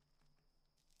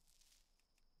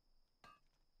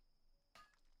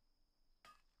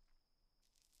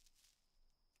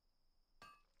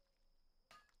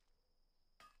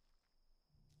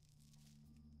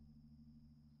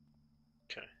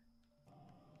 Okay.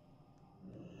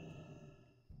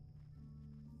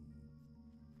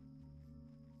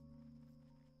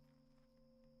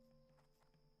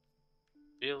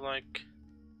 Feel like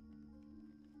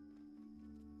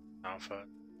Alpha.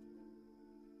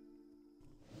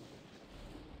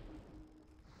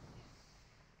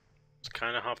 It's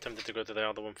kind of half tempted to go to the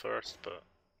other one first, but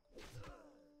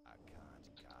I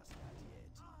can't cast that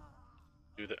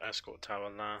yet. do the escort tower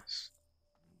last.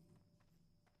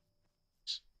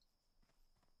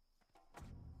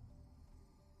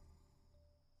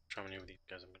 Try many of these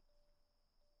guys I'm gonna.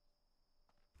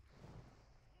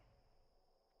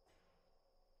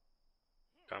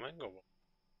 Coming or what?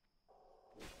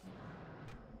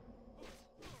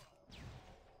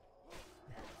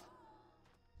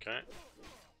 Okay.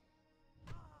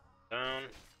 Down.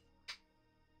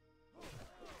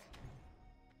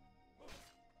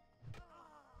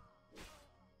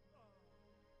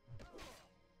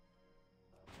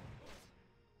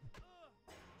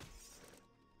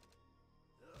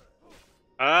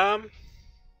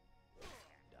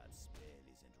 That spell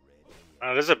isn't ready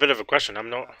yet. This is a bit of a question. That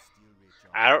steel recharging.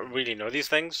 I don't really know these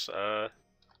things. I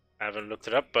haven't looked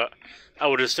it up, but I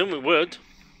would assume it would.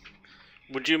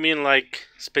 Would you mean like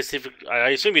specific? I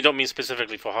assume you don't mean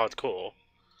specifically for hardcore.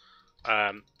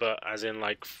 But as in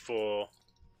like for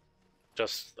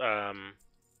just for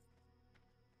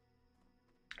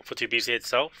TBC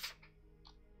itself.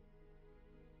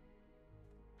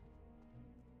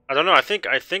 I don't know. I think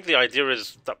the idea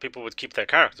is that people would keep their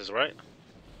characters, right?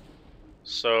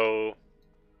 So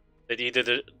they'd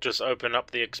either just open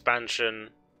up the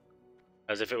expansion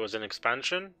as if it was an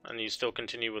expansion, and you still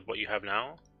continue with what you have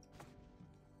now,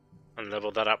 and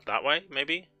level that up that way,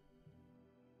 maybe.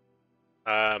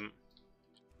 Although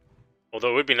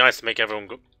it would be nice to make everyone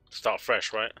start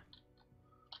fresh, right?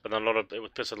 But then it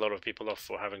would piss a lot of people off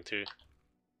for having to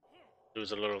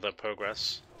lose a lot of their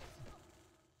progress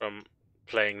from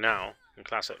playing now in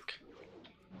Classic.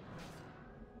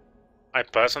 I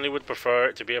personally would prefer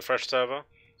it to be a fresh server,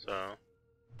 so.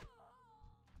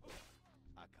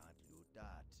 I can't loot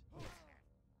that.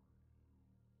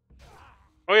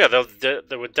 Oh yeah,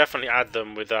 they would definitely add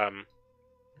them with I can't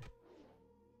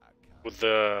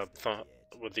the cast that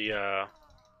yet. with the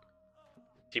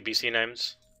TBC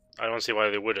names. I don't see why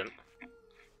they wouldn't.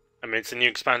 I mean, it's a new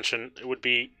expansion. It would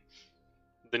be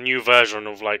the new version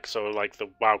of like the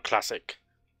WoW Classic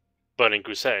Burning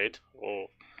Crusade or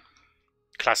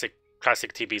classic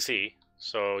TBC.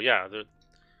 So yeah,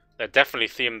 they're definitely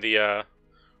themed the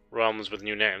realms with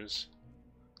new names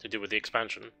to do with the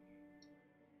expansion.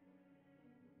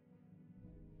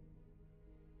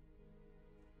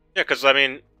 Yeah, because I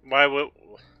mean, why would?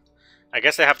 I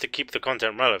guess they have to keep the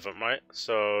content relevant, right?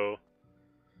 So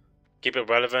keep it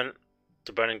relevant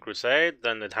to Burning Crusade,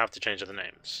 then they'd have to change the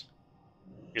names.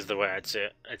 Is the way I'd see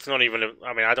it. It's not even.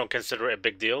 I mean, I don't consider it a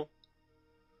big deal.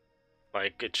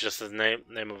 Like, it's just the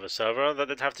name of a server that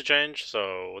they'd have to change.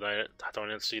 So I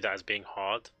don't see that as being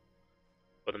hard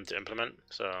for them to implement.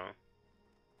 So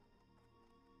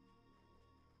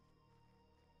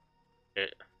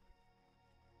it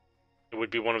would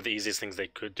be one of the easiest things they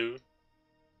could do.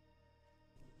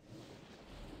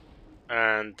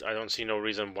 And I don't see no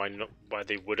reason why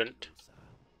they wouldn't.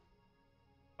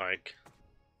 Like,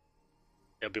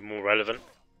 it'll be more relevant.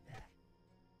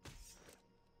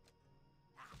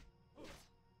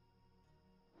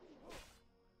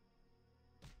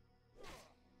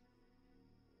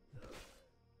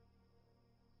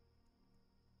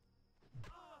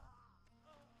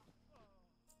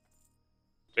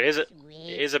 It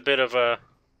is a bit of a.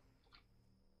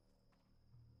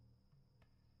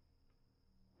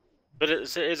 But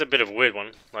it is a bit of a weird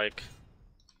one. Like,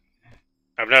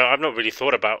 I've not really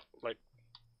thought about like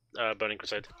Burning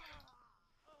Crusade.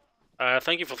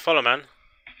 Thank you for the follow, man.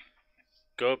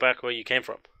 Go back where you came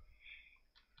from.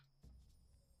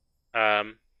 Yeah,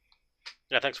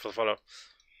 thanks for the follow.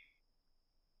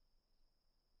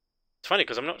 It's funny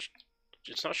because I'm not.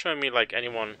 It's not showing me like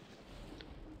anyone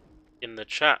in the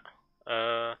chat.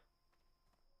 A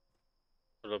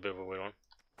little bit of a weird one.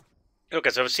 Okay,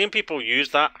 so I've seen people use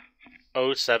that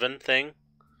O7 thing.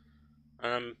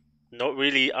 And I'm not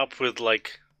really up with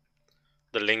like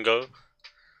the lingo.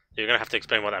 You're gonna have to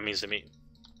explain what that means to me.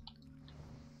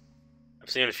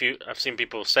 I've seen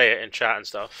people say it in chat and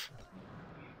stuff.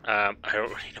 I don't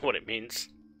really know what it means.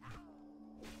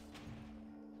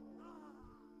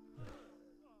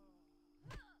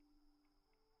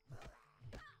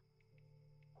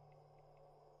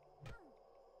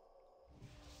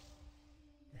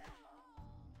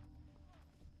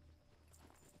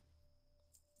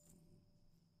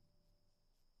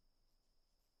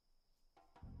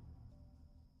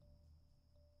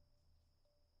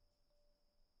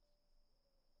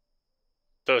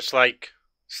 So it's like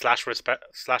slash respect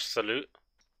slash salute,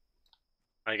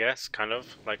 I guess, kind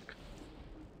of like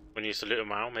when you salute a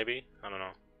Mao, maybe? I don't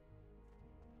know.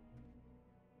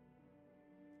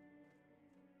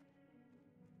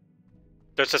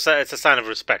 So it's a sign of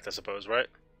respect, I suppose, right?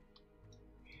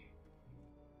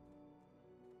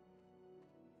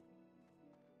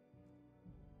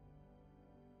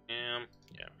 Yeah,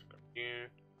 you.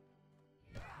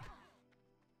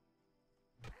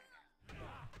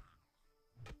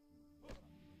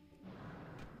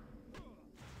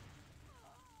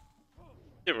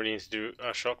 Didn't really need to do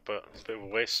a shock, but it's a bit of a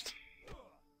waste.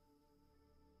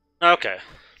 Okay.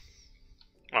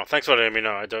 Well, thanks for letting me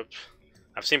know.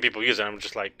 I've seen people use it. I'm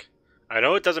just like, I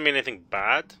know it doesn't mean anything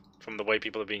bad from the way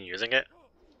people have been using it,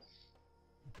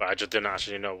 but I just didn't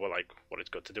actually know what it's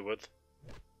got to do with.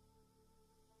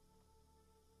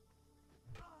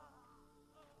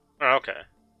 Oh, okay.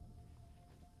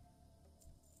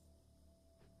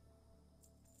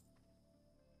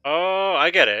 Oh,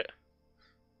 I get it.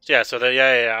 Yeah. So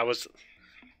yeah. I was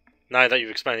now that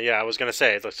you've explained it. Yeah, I was gonna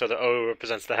say so the O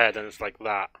represents the head, and it's like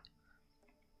that.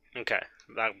 Okay,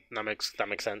 that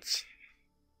makes sense.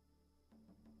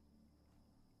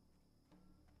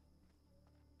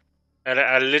 And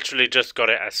I literally just got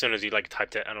it as soon as you like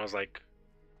typed it, and I was like,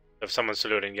 if someone's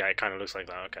saluting, yeah, it kind of looks like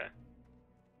that. Okay.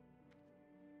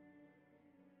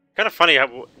 Kind of funny how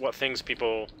what things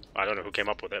people I don't know who came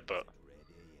up with it, but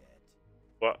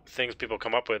what things people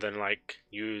come up with and like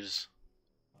use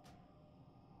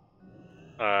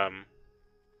um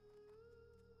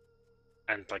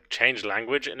and like change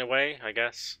language in a way, I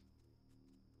guess.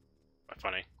 Quite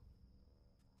funny.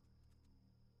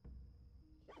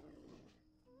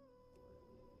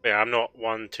 But yeah, I'm not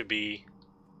one to be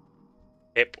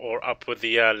hip or up with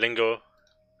the lingo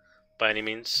by any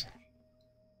means.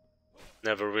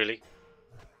 Never really.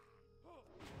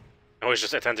 I always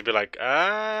just tend to be like,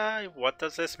 what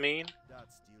does this mean?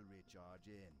 That's still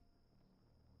recharging.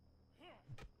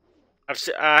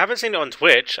 I haven't seen it on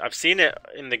Twitch. I've seen it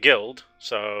in the guild.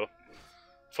 So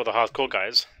for the hardcore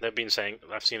guys, they've been saying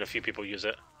I've seen a few people use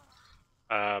it.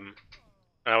 And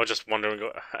I was just wondering.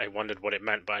 I wondered what it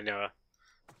meant, but I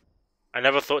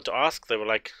never thought to ask. They were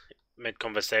like mid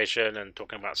conversation and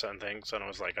talking about certain things, and I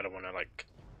was like, I don't want to like,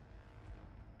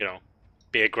 you know,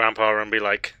 be a grandpa and be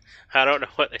like, I don't know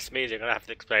what this means. You're gonna have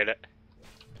to explain it. I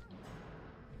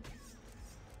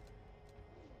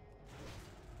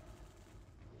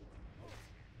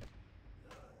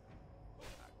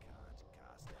can't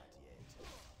cast that yet.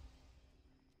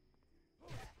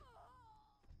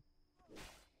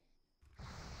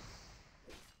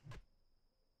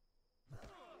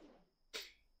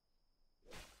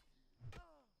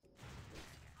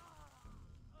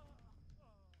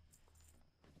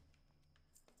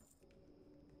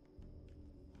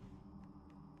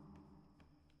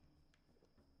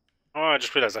 Oh, I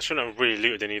just realized I shouldn't have really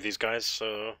looted any of these guys,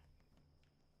 so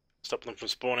stop them from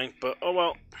spawning. But oh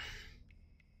well.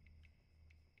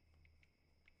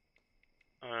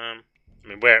 I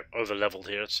mean we're over leveled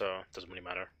here, so it doesn't really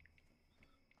matter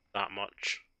that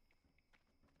much.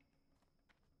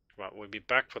 Right, we'll be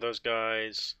back for those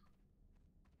guys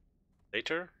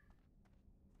later.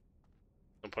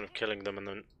 No point of killing them and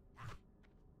then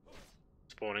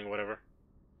spawning or whatever.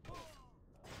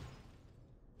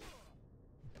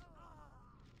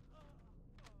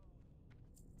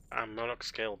 Murloc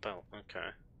scale belt, okay.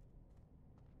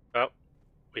 Well,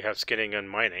 we have skinning and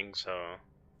mining, so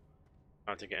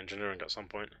I have to get engineering at some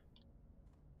point.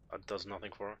 That does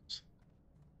nothing for us.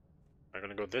 I'm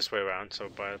gonna go this way around, so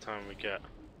by the time we get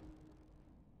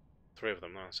 3 of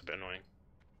them, that's a bit annoying.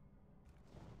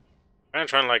 I'm gonna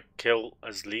try and like kill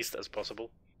as least as possible.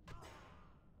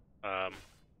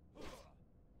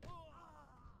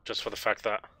 Just for the fact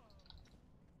that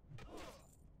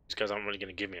these guys aren't really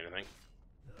gonna give me anything.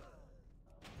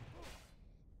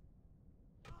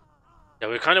 Yeah,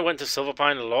 we kind of went to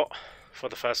Silverpine a lot for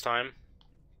the first time,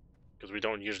 because we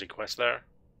don't usually quest there.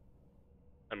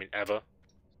 I mean, ever.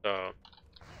 So,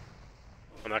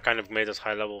 and that kind of made us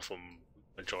high level for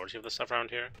majority of the stuff around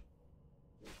here.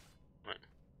 Right.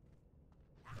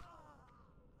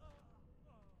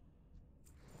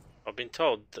 I've been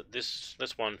told that this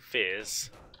one fears.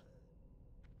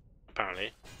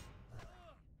 Apparently,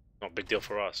 not a big deal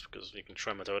for us because we can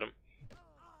tremor totem.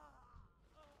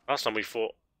 Last time we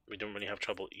fought, we didn't really have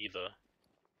trouble either.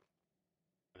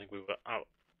 I think we were out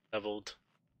leveled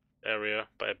area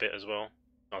by a bit as well.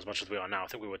 Not as much as we are now. I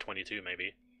think we were 22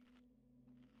 maybe.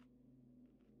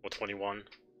 Or 21. It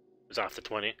was after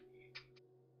 20.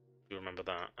 You remember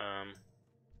that.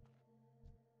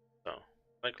 So,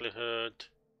 likelihood.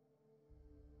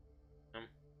 I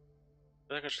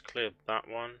think I should clear that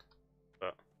one,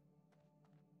 but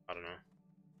I don't know.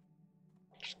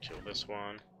 Just kill this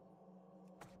one.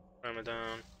 Ram it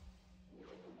down.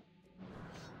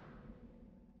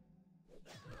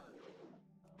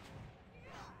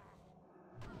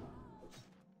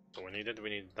 So we need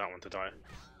that one to die.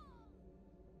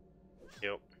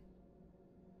 Yep.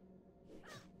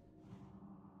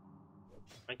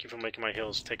 Thank you for making my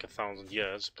heals take 1,000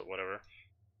 years, but whatever.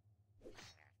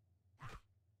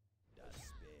 That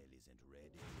spell isn't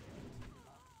ready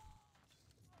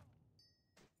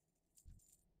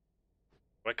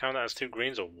Do I count that as 2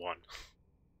 greens or 1?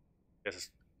 Guess it's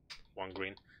 1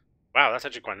 green. Wow, that's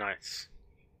actually quite nice.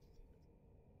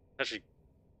 Actually,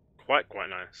 quite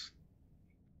nice.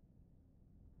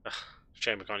 Ugh,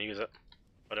 shame we can't use it.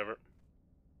 Whatever.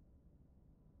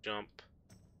 Jump.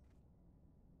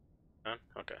 Done?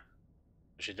 Okay.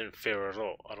 She didn't fear at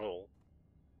all.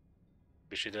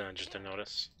 Maybe she didn't, just didn't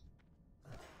notice.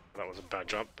 That was a bad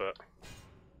jump, but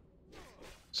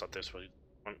it's not this one.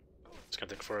 It's gonna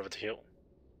take forever to heal.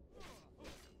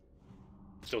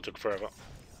 Still took forever.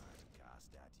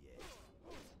 cast that yet.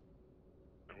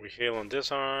 And we heal on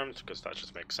disarmed, because that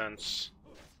just makes sense.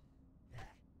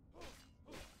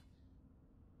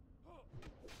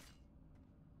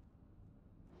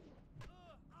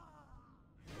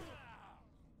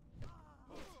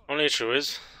 Only issue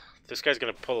is, this guy's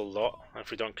gonna pull a lot if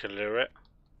we don't clear it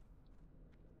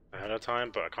ahead of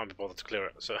time, but I can't be bothered to clear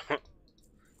it, so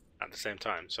at the same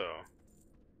time, so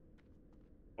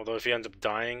although if he ends up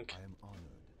dying, I am honored.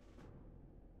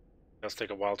 it does take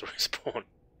a while to respawn.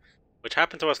 Which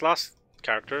happened to us last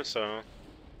character, so I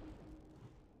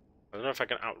don't know if I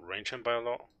can outrange him by a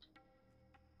lot.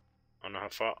 I don't know how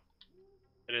far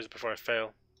it is before I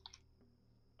fail.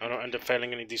 I don't end up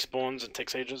failing any despawns, it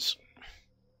takes ages.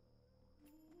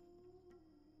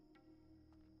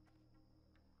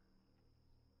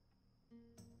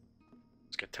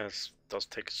 This guy does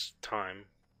take time.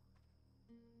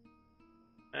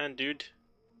 And dude,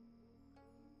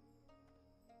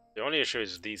 the only issue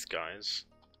is these guys,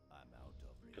 I'm out of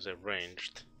because they're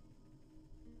ranged.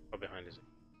 How behind is it?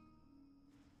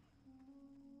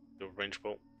 The range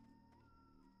bolt.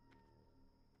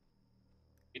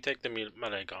 You take the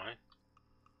melee guy.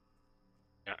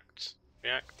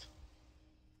 React.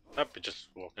 Up, you're just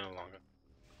walking along it.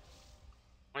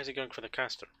 Why is he going for the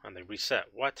caster? And they reset.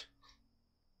 What?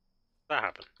 That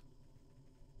happened.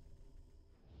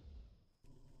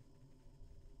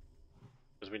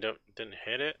 Because we didn't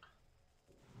hit it?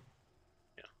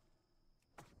 Yeah.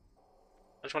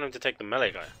 I just want him to take the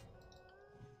melee guy.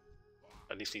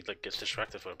 At least he like gets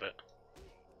distracted for a bit.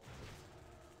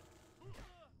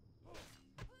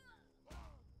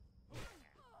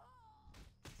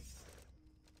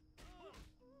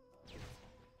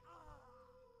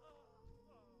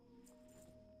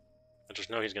 I just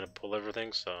know he's gonna pull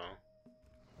everything, so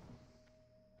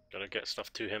gotta get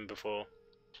stuff to him before.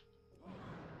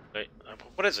 Wait,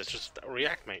 what is it? Just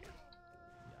react, mate.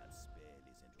 that spell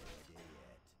isn't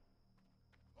ready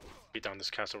yet. Beat down this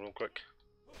caster real quick.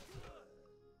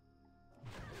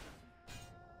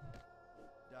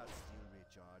 That's still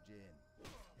recharging.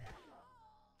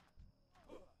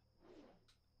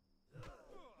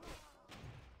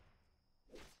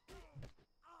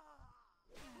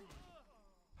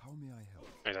 How may I help?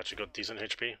 He's actually got decent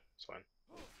HP. It's fine.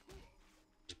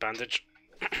 Just bandage.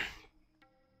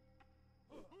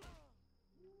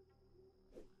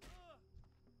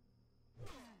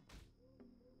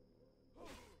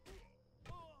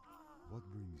 What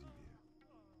brings you here?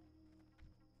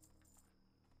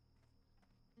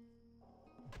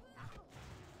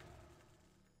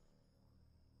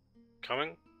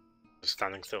 Coming? Just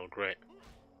standing still, great.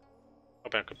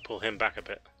 Hope I could pull him back a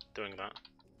bit doing that.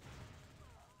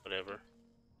 Whatever.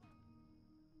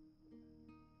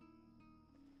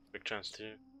 Quick chance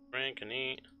to drink and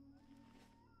eat.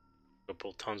 Go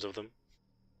pull tons of them.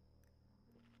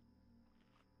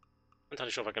 I'm not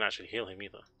entirely sure if I can actually heal him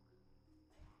either.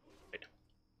 Wait.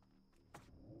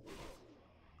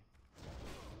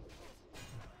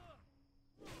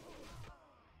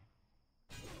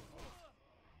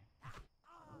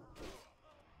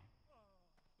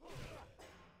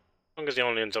 As long as he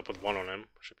only ends up with one on him,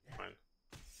 should be fine.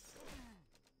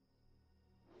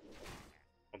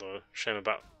 Although, shame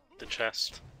about the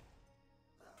chest.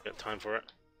 Get time for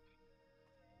it.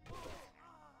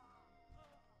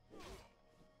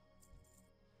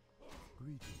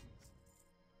 Greetings.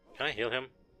 Can I heal him?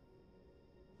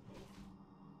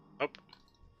 Nope.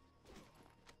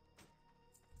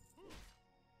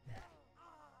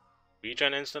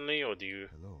 Regen instantly, or do you...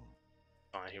 Hello.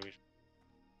 Ah, here we...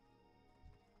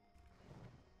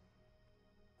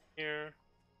 Here.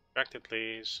 Distracted,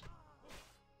 please.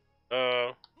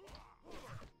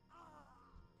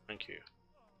 Thank you.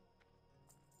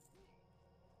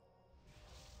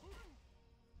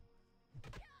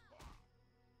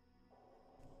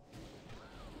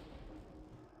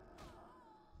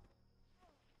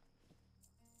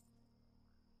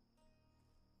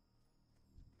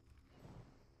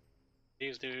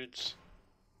 These dudes.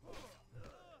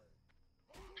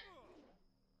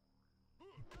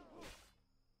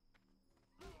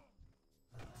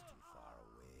 That's too far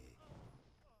away.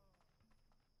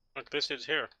 Look, this dude's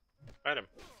here. Fight him.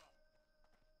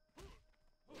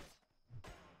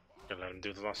 Gonna let him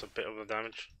do the last bit of the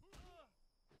damage.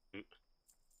 Oop.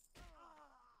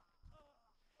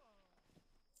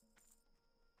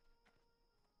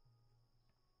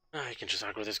 Ah, you can just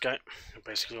aggro this guy. You're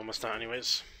basically almost out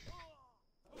anyways.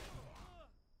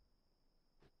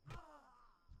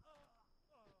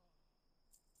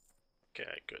 Okay,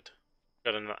 good.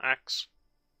 Got an axe.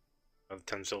 Another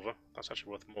 10 silver. That's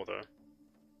actually worth more though.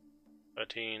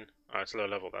 13. Oh, it's low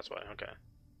level, that's why. Okay.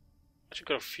 Actually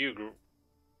got a few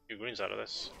greens out of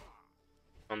this.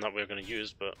 None that we're going to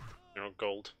use, but, you know,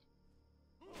 gold.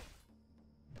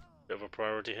 Bit of a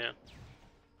priority here.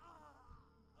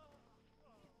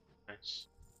 Nice.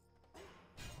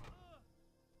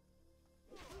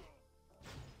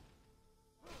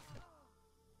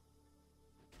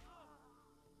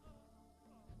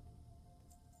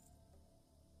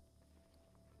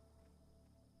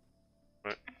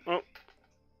 Right. Well,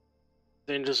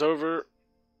 danger's over.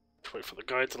 Let's wait for the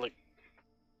guy to, like,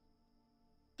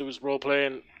 do his roleplay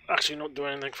and actually not do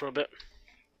anything for a bit.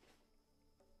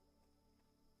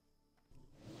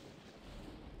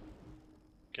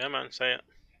 Okay, man, say it.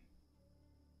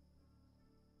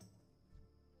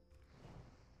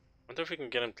 Wonder if we can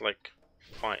get him to, like,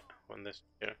 fight when this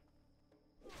here.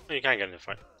 No, you can't get him to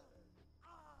fight.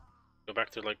 Go back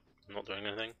to, like, not doing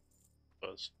anything.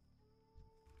 Buzz.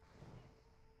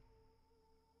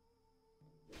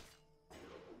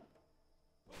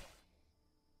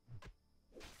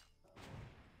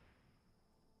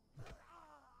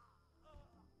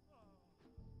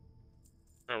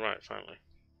 Alright, finally.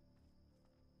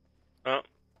 Oh,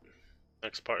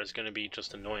 next part is going to be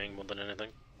just annoying more than anything.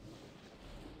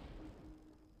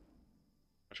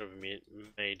 Which have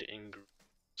made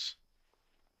ingredients.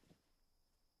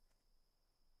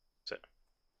 That's it.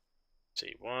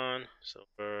 See, 1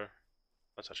 silver.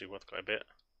 That's actually worth quite a bit.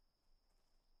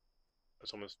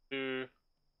 That's almost 2.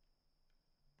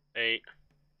 8.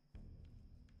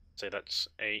 Say that's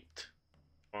 8.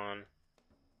 1.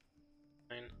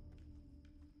 9.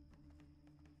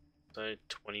 So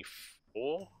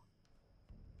 24.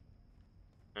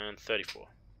 And 34.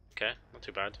 Okay, not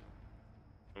too bad.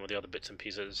 And with the other bits and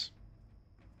pieces,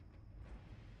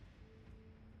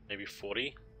 maybe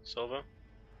 40 silver.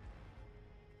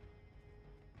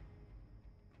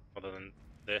 Other than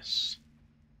this,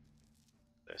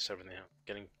 everything else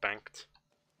getting banked.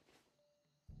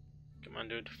 Come on,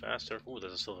 dude, faster. Ooh,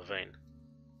 there's a silver vein.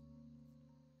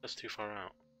 That's too far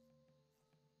out.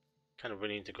 Kind of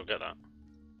really need to go get that.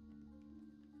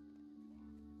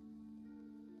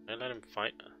 Can I let him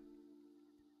fight?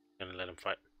 I'm gonna let him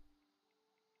fight.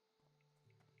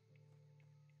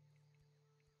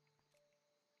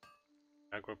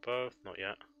 Aggro both? Not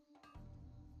yet.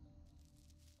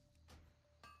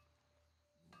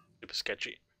 Super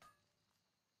sketchy.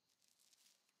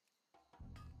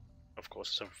 Of course,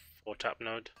 it's a 4-tap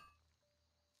node.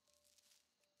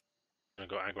 I'm gonna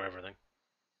go aggro everything.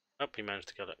 Oh, he managed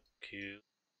to get it. Q.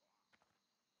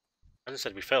 As I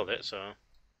said, we failed it, so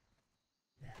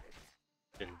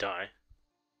didn't die.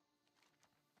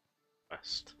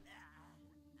 West.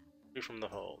 Through from the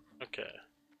hole. Okay.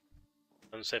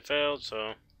 Doesn't say failed, so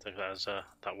I think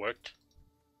that worked.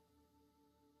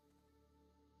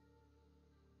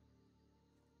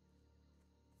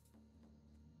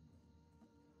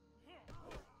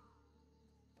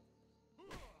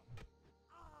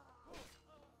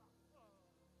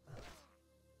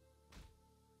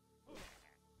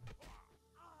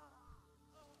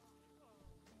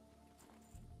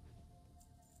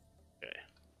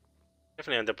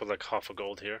 Definitely end up with like half a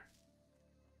gold here.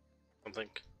 Something.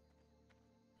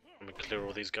 Let me clear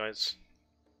all these guys.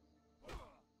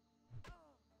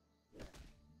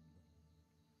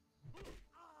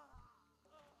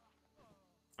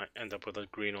 Might end up with a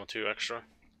green or two extra. As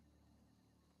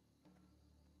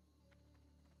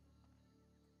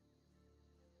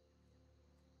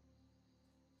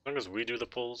long as we do the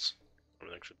pulls,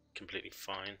 everything should be completely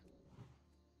fine.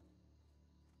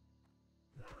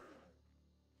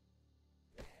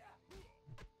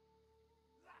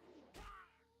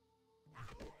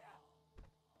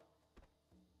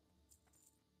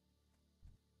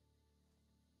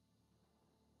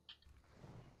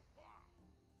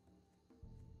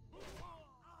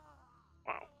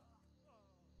 Wow.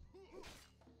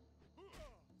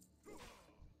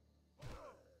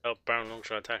 Oh, Baron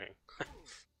Longshot attacking.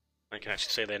 I can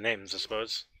actually say their names, I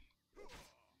suppose.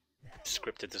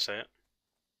 Scripted to say it.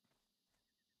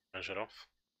 Finish it off.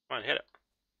 Come on, hit it.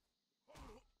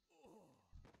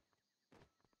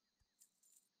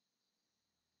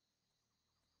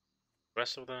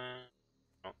 Rest of the...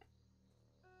 Oh.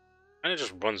 And it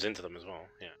just runs into them as well,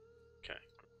 yeah. Okay.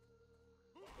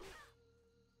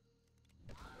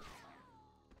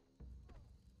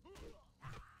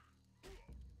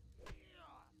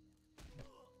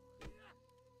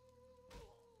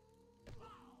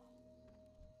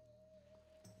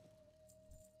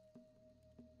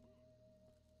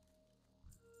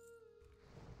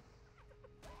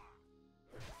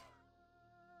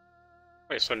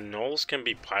 Wait, so gnolls can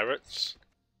be pirates?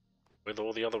 With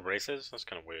all the other races? That's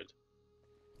kind of weird.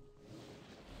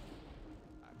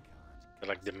 They're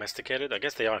like domesticated? I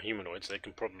guess they are humanoids, they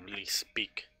can probably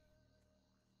speak.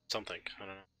 Something, I don't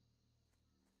know.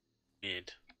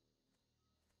 Weird.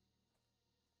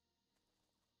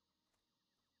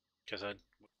 Guess I'd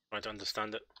try to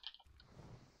understand it.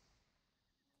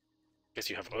 Guess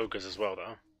you have ogres as well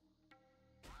though.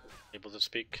 Able to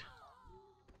speak.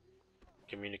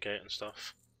 Communicate and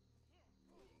stuff.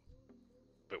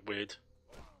 Bit weird.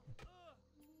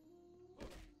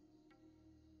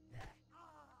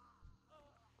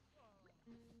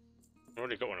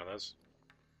 Already got one of those.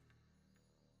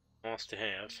 Nice to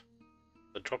have.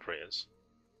 The drop rate is.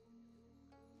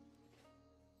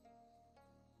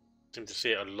 Seem to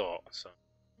see it a lot, so.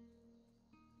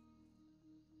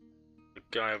 The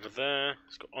guy over there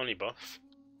has got Oni buff.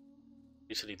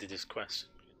 Recently did his quest.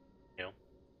 Heal.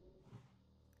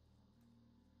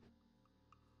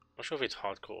 Not sure if it's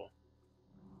hardcore.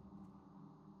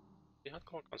 Is it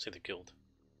hardcore? I can't see the guild.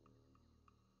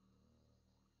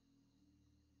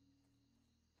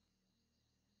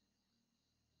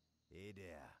 Hey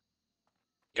there.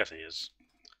 Guess he is.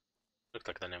 Looked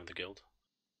like the name of the guild.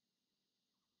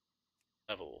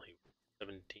 Level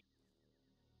 17.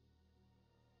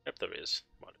 Yep, there is.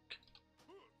 Mark.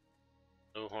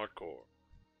 No hardcore.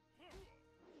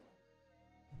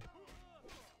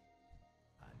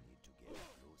 I need to get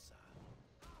closer.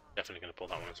 Definitely gonna pull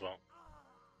that one as well.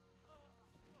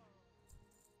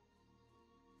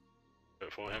 Do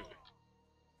it for him.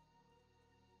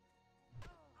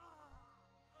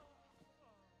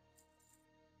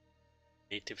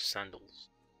 Native sandals.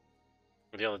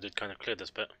 The other dude kind of cleared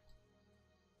this bit.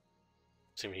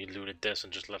 Seemed he looted this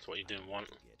and just left what he didn't want.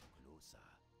 Get closer.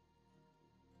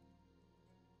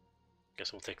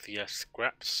 Guess we'll take the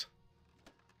scraps.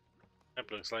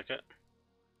 Yep, looks like it.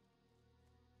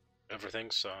 Everything,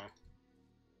 so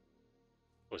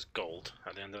it was gold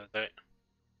at the end of the day.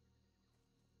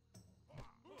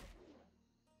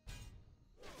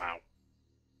 Wow.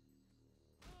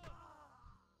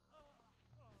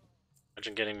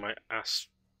 Imagine getting my ass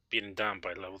beaten down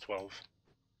by level 12.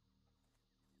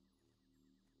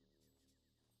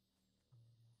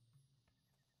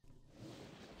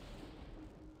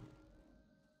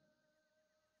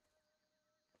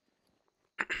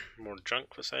 More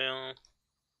junk for sale.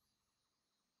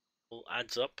 All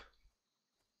adds up.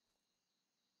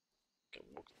 Can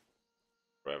walk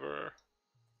forever.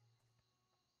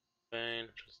 Vein,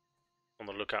 just on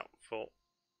the lookout for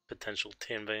potential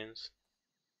tin veins.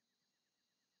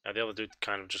 Now the other dude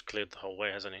kind of just cleared the whole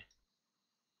way, hasn't he?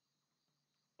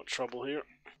 No trouble here.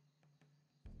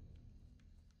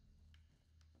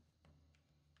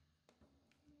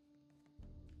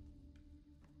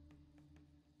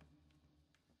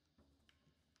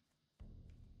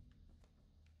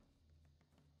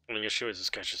 Only issue is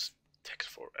this guy just takes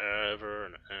forever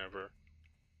and ever to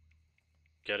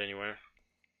get anywhere.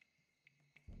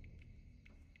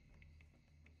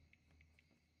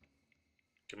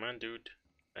 Come on, dude.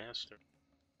 Faster.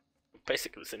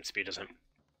 Basically the same speed as him.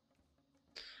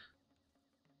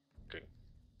 Okay.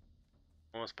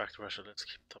 Almost back to Russia. Let's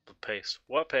keep up the pace.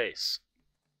 What pace?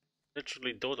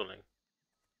 Literally dawdling.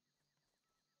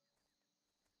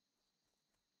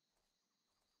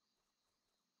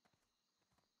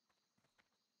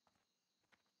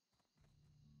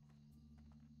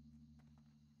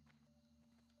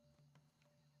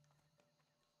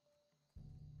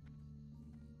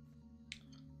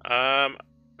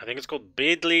 I think it's called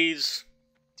Beardley's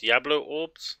Diablo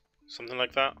Orbs, something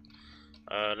like that.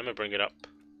 Let me bring it up.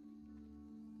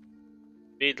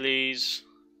 Beardley's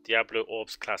Diablo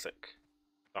Orbs Classic.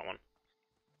 That one.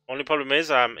 Only problem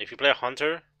is, if you play a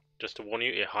hunter, just to warn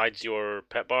you, it hides your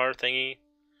pet bar thingy.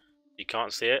 You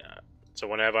can't see it. So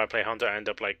whenever I play hunter, I end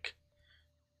up like,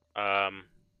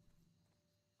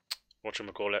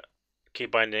 whatchamacallit,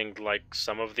 keep binding like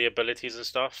some of the abilities and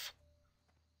stuff.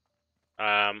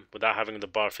 Without having the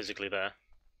bar physically there.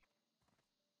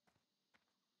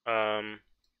 So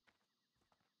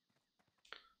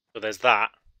there's that.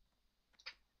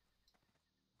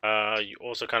 You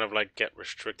also kind of like get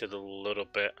restricted a little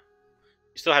bit.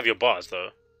 You still have your bars though.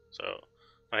 So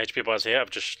my HP bars here,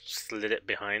 I've just slid it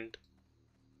behind.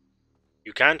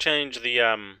 You can change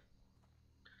the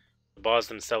bars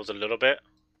themselves a little bit.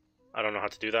 I don't know how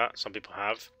to do that. Some people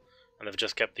have, and they've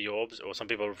just kept the orbs, or some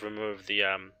people have removed the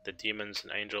demons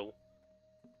and angel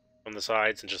from the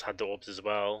sides and just had the orbs as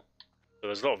well. So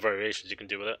there's a lot of variations you can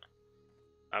do with it.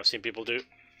 I've seen people do.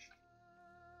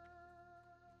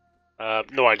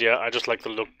 No idea. I just like the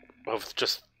look of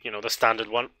just, you know, the standard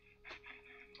one,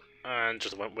 and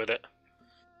just went with it.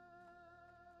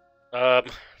 I'm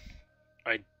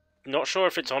not sure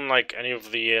if it's on like any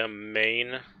of the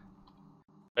main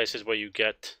places where you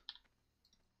get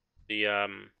the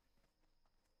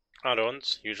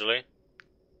add-ons usually,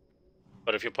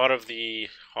 but if you're part of the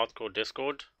hardcore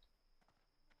Discord,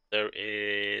 there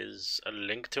is a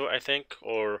link to it, I think,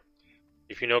 or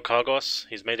if you know Cargos,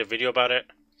 he's made a video about it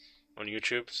on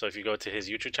YouTube. So if you go to his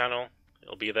YouTube channel,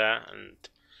 it'll be there and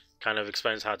kind of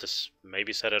explains how to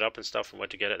maybe set it up and stuff and where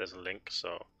to get it. There's a link,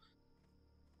 so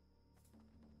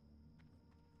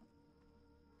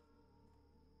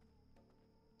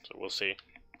we'll see.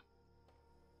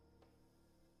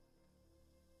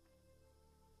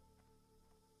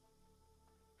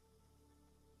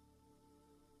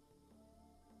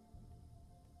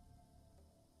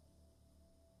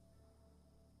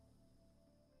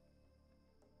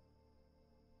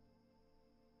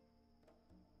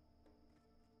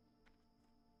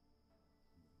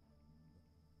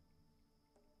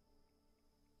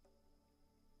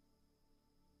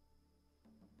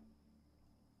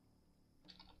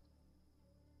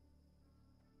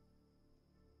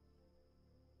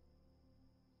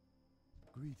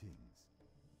 Greetings.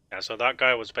 Yeah, so that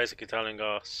guy was basically telling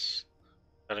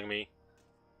me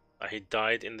that he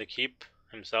died in the keep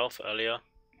himself earlier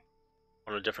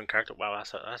on a different character. Wow,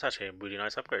 that's actually a really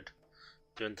nice upgrade.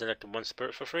 You intellect one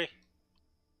spirit for free,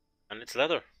 and it's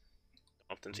leather.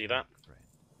 Often see that. Friend.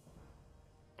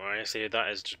 I see that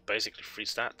is just basically free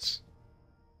stats.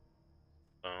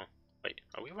 Oh, wait,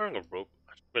 are we wearing a robe?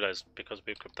 I just realized because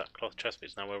we equipped that cloth chest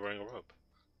piece, now we're wearing a robe.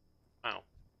 Wow.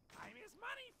 Time is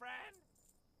money, friend.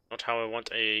 Not how I want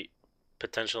a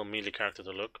potential melee character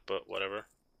to look, but whatever.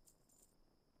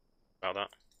 About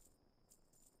that.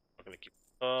 Not gonna keep.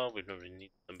 Oh, we've never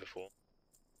needed them before.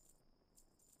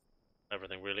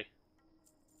 Everything really.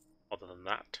 Other than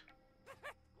that.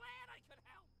 Glad I could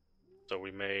help. So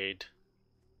we made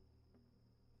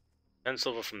 10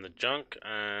 silver from the junk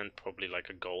and probably like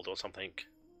a gold or something.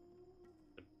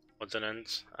 Odds and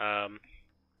ends. That's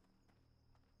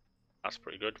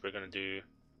pretty good. We're gonna do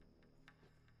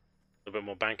a little bit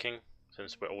more banking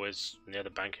since we're always near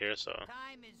the bank here, so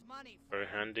Time is money, very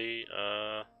friend. handy.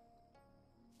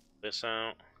 This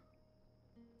out.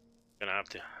 Gonna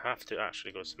have to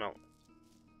actually go smelt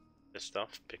this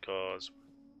stuff because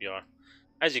we are,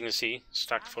 as you can see,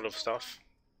 stacked full of stuff.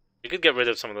 You could get rid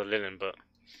of some of the linen, but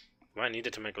we might need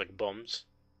it to make like bombs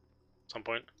at some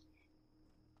point.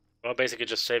 We're basically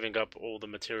just saving up all the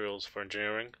materials for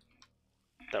engineering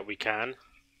that we can.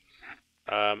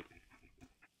 And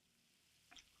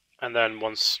then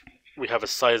once we have a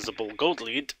sizable gold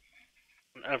lead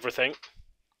and everything,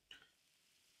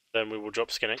 then we will drop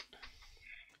skinning.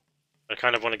 I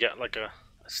kind of want to get like a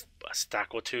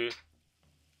stack or two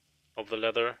of the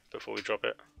leather before we drop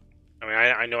it. I mean,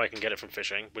 I know I can get it from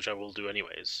fishing, which I will do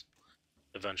anyways,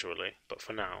 eventually. But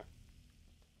for now,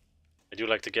 I do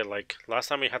like to get like, last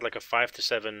time we had like a 5 to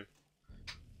 7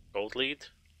 gold lead.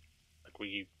 Like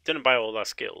we didn't buy all our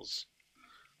skills,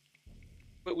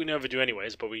 but we never do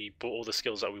anyways. But we bought all the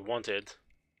skills that we wanted,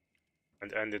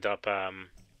 and ended up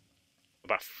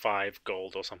about 5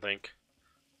 gold or something.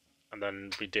 And then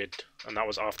we did, and that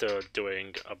was after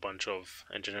doing a bunch of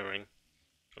engineering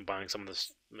and buying some of the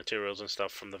materials and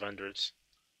stuff from the vendors,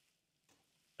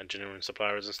 engineering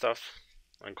suppliers and stuff,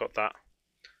 and got that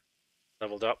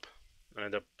leveled up, and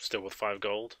ended up still with 5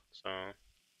 gold, so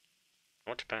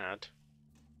not bad.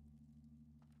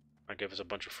 That gave us a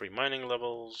bunch of free mining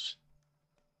levels.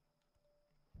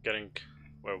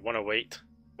 We're 108,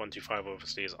 125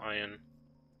 obviously is iron,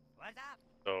 What's up?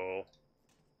 so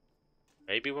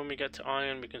maybe when we get to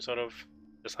iron we can sort of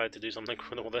decide to do something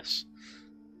with all this.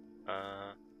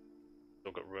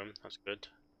 Still got room, that's good.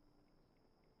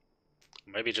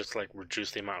 Maybe just like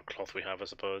reduce the amount of cloth we have, I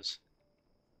suppose.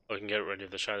 Or we can get rid of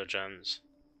the shadow gems.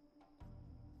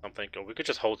 Something, or we could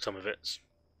just hold some of it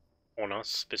on us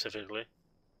specifically.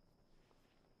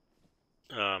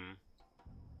 And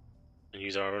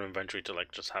use our own inventory to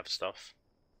like just have stuff.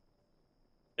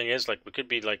 Thing is, like we could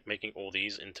be like making all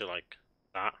these into like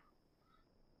that,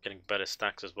 getting better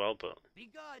stacks as well, but Be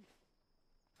good.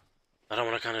 I don't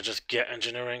want to kind of just get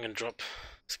engineering and drop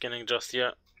skinning just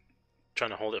yet.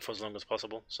 Trying to hold it for as long as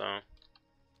possible, so I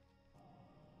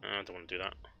don't want to do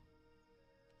that.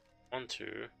 1, 2.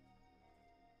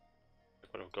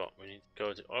 Look what I've got. We need to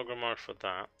go to Orgrimmar for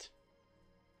that.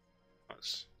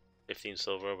 That's 15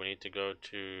 silver. We need to go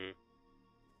to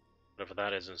whatever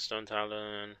that is in Stone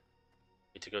Talon.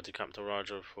 We need to go to Camp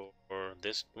Roger for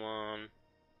this one.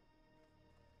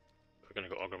 We're gonna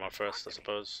go Orgrimmar first, I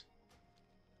suppose.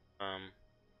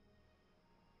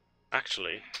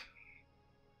 Actually,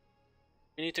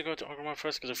 we need to go to Orgrimmar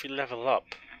first because if we level up,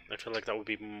 I feel like that would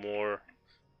be more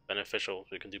beneficial.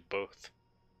 We can do both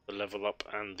the level up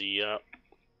and the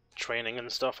training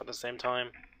and stuff at the same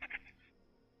time.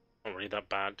 Not really that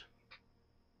bad.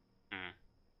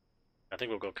 I think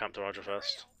we'll go Camp Roger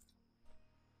first.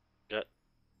 Get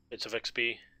bits of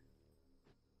XP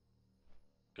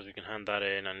because we can hand that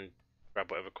in and grab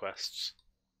whatever quests.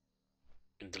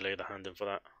 We can delay the handing for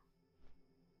that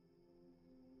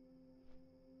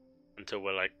until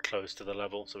we're like close to the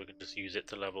level, so we can just use it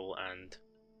to level, and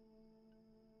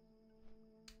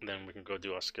then we can go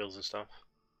do our skills and stuff.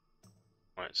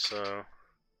 Right, so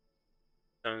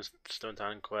Stone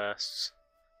Town quests,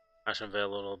 Ashen Vale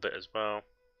a little bit as well.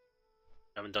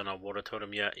 Haven't done our water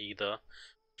totem yet either.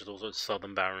 Just also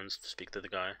Southern Barrens to speak to the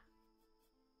guy.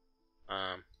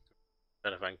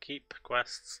 Van Keep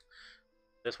quests.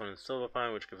 This one in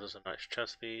Silverpine, which gives us a nice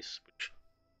chest piece, which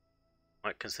I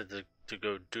might consider to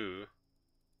go do.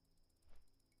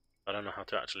 I don't know how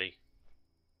to actually.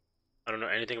 I don't know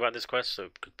anything about this quest, so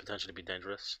it could potentially be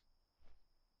dangerous.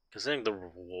 Considering the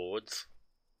rewards,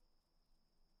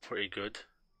 pretty good.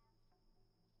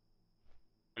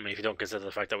 I mean, if you don't consider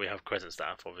the fact that we have Crescent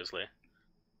Staff, obviously,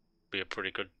 be a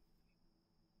pretty good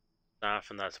staff,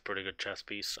 and that's a pretty good chest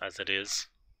piece as it is.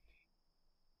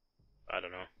 I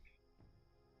don't know.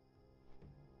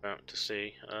 About to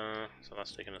see. So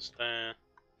that's taking us there.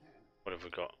 What have we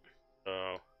got?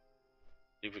 So,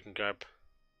 see if we can grab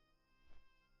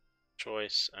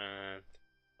choice and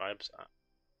vibes.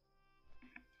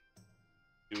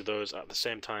 Do those at the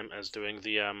same time as doing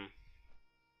the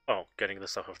oh, getting the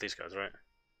stuff off these guys, right?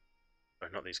 Or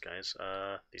not these guys.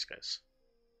 These guys.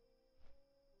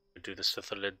 We do the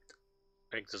Sithilid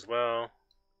eggs as well.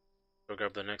 Go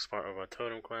grab the next part of our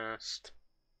totem quest.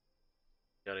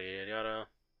 Yada yada yada.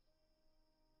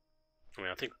 I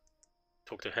mean, I think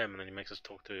talk to him, and then he makes us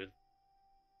talk to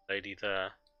the lady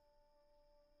there.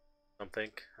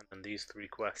 Something, and then these 3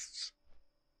 quests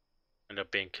end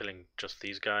up being killing just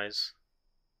these guys.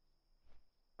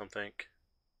 Something.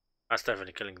 That's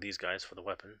definitely killing these guys for the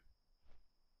weapon.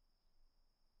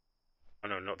 Oh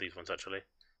no, not these ones actually.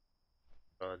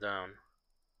 Further down.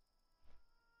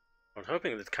 I'm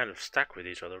hoping they kind of stack with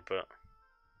each other, but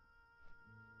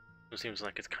it seems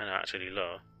like it's kind of actually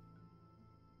low.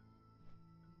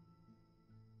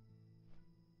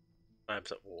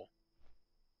 Vibes at war.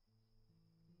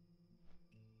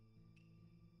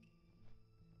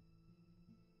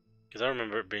 Because I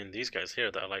remember it being these guys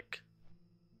here that are like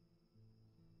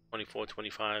 24,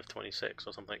 25, 26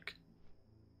 or something.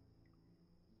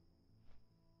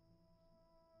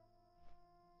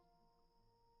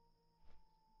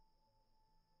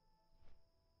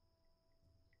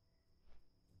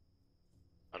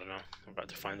 I don't know. I'm about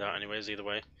to find out anyways, either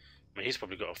way. I mean, he's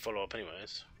probably got a follow-up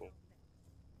anyways. For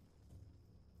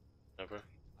whatever.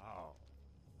 I'll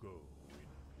go in peace.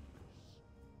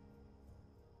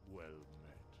 Well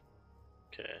met.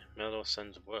 Okay, Melor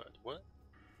sends word. What?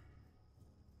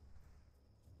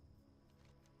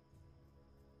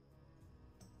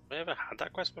 Have I ever had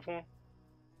that quest before?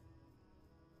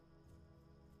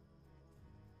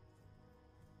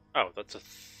 Oh, that's a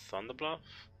Thunder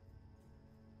Bluff?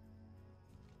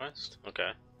 quest.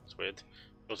 Okay, that's weird.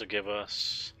 It'll also give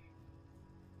us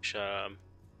Mahul,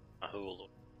 or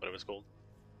whatever it's called.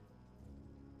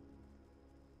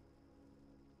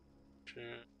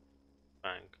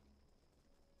 Bang.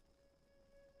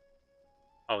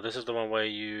 Oh, this is the one where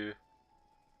you...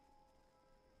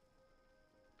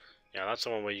 Yeah, that's the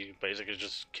one where you basically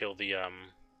just kill the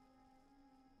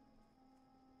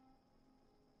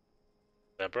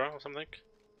zebra or something.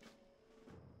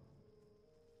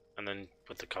 And then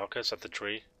put the carcass at the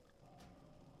tree.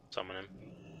 Summon him.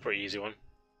 Pretty easy one.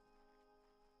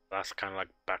 That's kind of like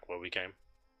back where we came.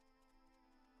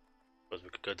 But we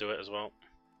could go do it as well.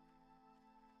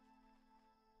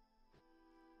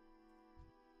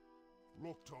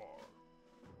 Loktar.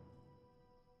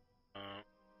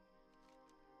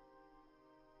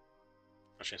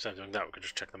 Actually, instead of doing that, we could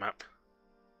just check the map.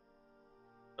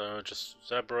 So, just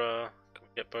zebra. Can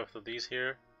we get both of these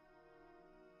here?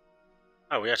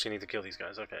 Oh, we actually need to kill these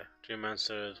guys. Okay.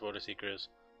 Geomancers, Water Seekers.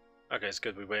 Okay, it's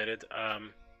good we waited. How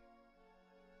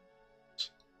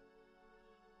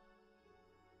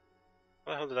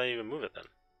the hell did I even move it then?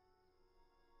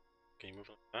 Can you move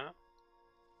it like that?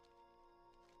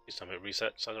 Each time it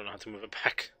resets, I don't know how to move it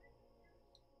back.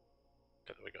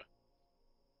 Okay, there we go.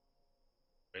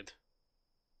 Good.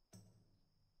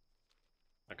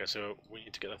 Okay, so we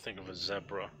need to get a thing of a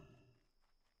zebra.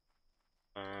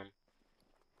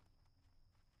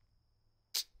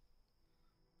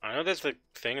 I know there's the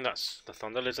thing that's the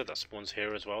thunder lizard that spawns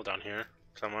here as well, down here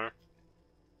somewhere.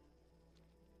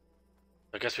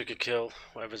 I guess we could kill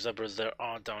whatever zebras there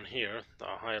are down here that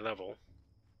are higher level.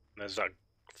 And there's that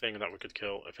thing that we could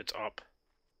kill if it's up.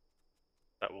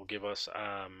 That will give us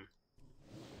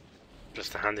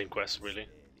just a handing quest really.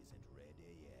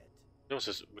 We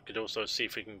could also see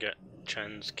if we can get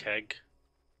Chen's keg.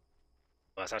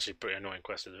 Well, that's actually a pretty annoying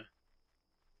quest to do.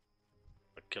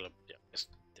 Like kill a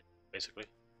basically.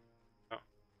 Oh.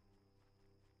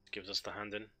 It gives us the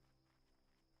hand in.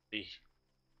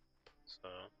 So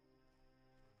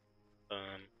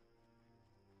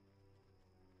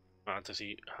I have to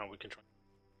see how we can try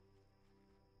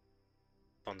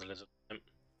on the lizard. I'm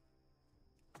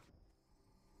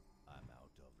out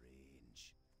of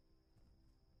range.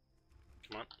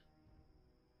 Come on.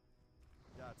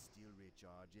 That's still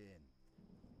recharging.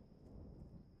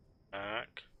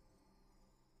 Back.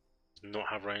 Does not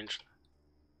have range.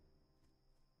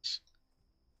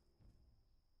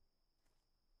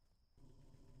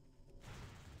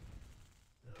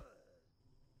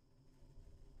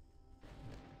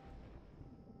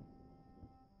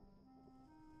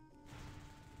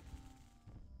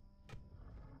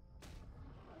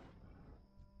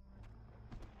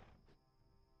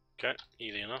 Okay,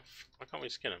 easy enough. Why can't we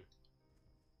skin him?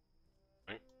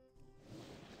 Okay.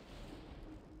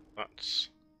 That's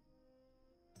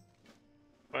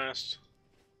quest.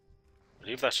 I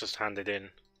believe that's just handed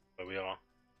in where we are.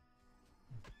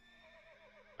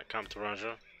 At Camp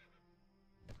Taraja.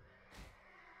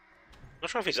 Not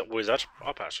sure if he's always up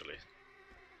actually.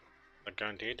 Like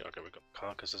guaranteed. Okay, we've got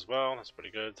carcass as well. That's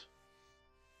pretty good.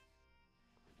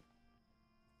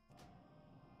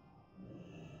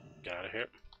 Get out of here.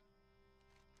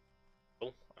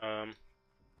 Cool.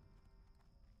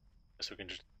 Guess we can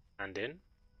just hand in.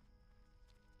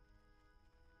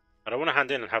 I don't want to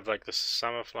hand in and have like the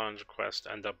summer flange quest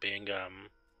end up being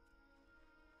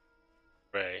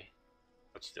Ray.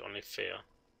 That's the only fear.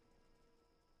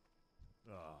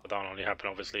 But that'll only happen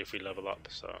obviously if we level up,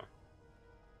 so.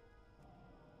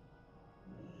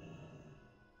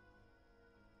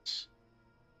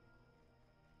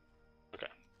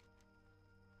 Okay.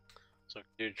 So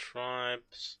do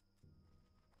tribes.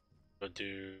 Go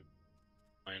do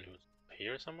mine who's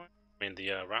here somewhere. I mean the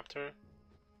raptor.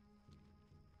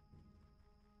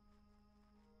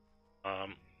 Oh,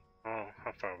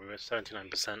 how far are we? We're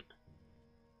 79%.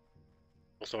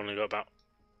 Also only got about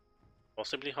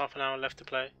possibly half an hour left to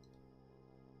play.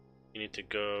 You need to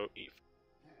go eat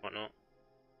whatnot.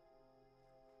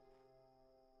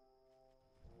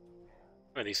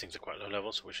 Well, these things are quite low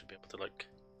level, so we should be able to like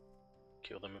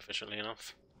kill them efficiently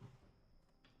enough.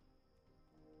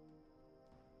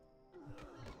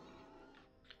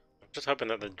 I'm just hoping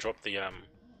that they drop the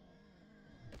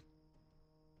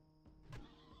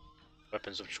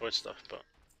weapons of choice stuff, but I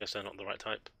guess they're not the right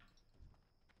type.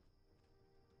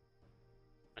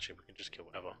 Actually, we can just kill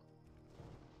whatever.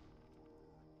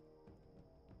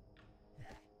 I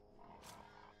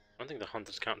don't think the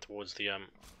hunters count towards the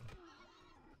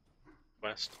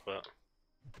quest, but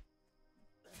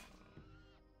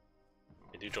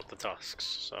they do drop the tusks,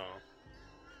 so.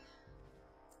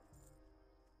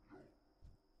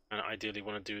 And I ideally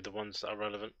want to do the ones that are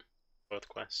relevant, both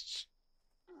quests.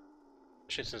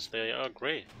 Especially since they are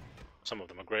great. Some of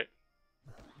them are great.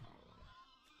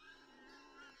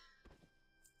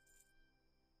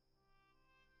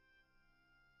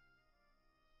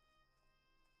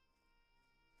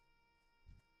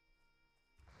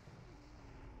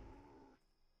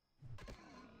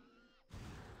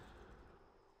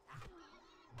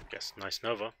 Guess nice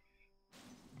Nova.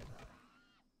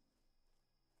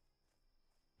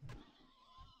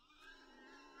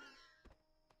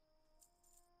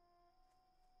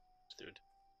 Dude.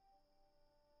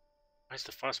 Why is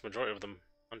the vast majority of them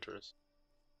hunters?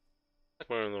 I think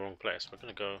we're in the wrong place. We're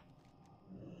gonna go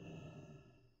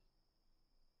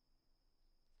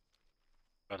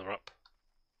further up.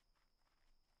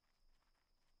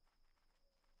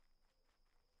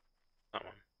 That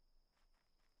one.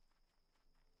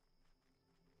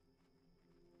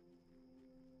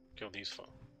 Kill these four.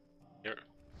 Here.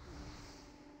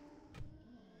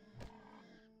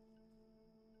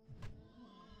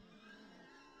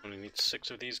 Only need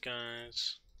 6 of these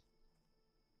guys.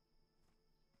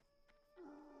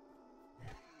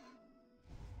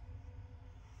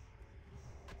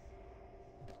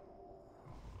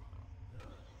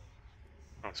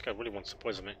 Oh, this guy really wants to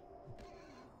poison me.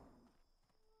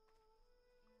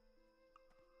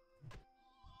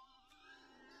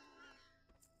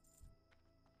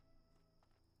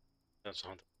 That's a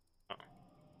hunter. Oh.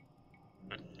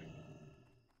 Right.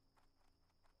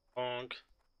 Bonk.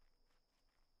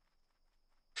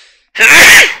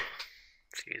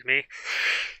 Excuse me.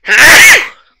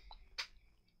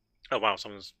 Oh wow,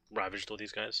 someone's ravaged all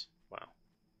these guys. Wow.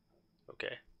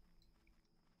 Okay.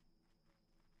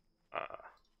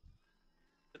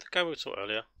 The guy we saw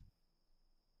earlier?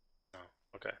 No.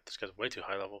 Okay, this guy's way too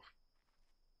high level.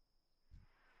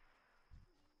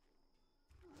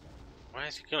 Why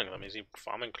is he killing them? Is he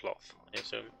farming cloth, I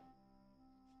assume?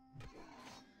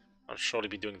 I'll surely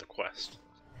be doing the quest.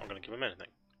 I'm not gonna give him anything.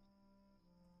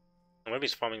 Or maybe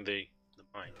he's farming the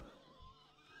mine.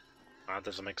 That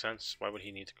doesn't make sense. Why would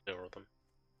he need to clear all of them?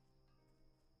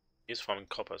 He's farming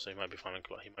copper, so he might be farming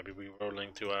cloth. He might be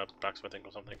re-rolling to blacksmithing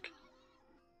or something.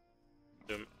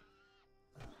 Doom.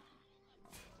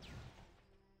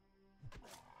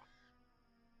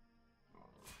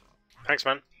 Thanks,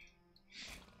 man.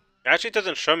 It actually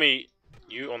doesn't show me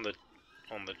you on the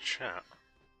chat.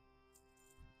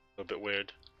 A bit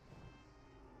weird.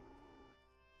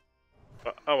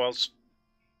 But oh well,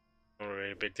 not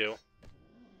really a big deal.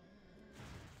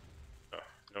 Oh,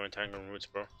 no entangling roots,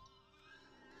 bro.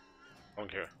 Long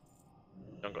here.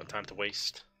 Don't got time to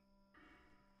waste.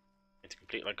 Need to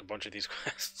complete like a bunch of these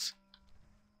quests.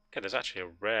 Okay, there's actually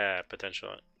a rare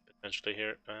potentially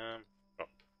here. Oh.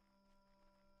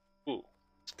 Ooh,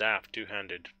 staff,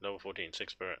 two-handed, level 14,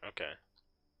 6 spirit. Okay.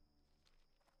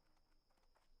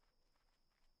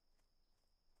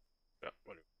 Yeah,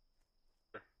 what?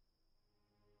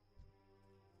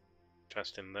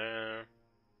 Chest in there.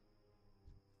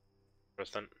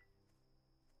 Present.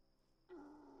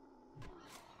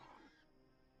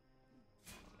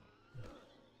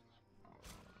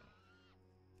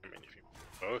 I mean, if you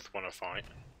both want to fight.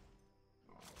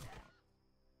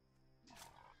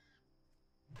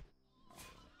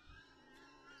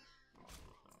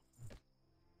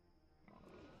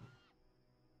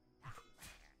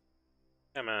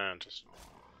 Yeah, man, just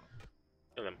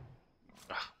kill him.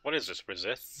 Ugh, what is this?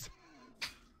 Resists?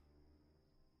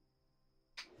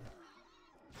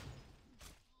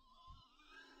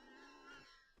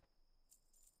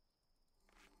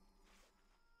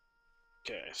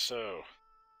 Okay, so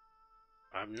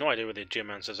I have no idea where the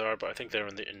geomancers are, but I think they're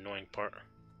in the annoying part.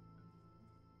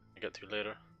 I'll get to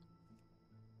later.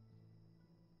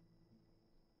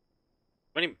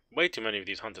 Way too many of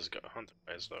these hunter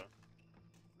guys though.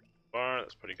 Bar,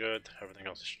 that's pretty good. Everything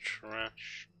else is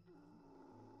trash.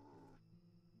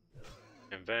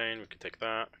 In vain, we can take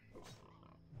that.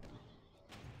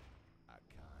 I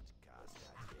can't cast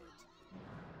that yet.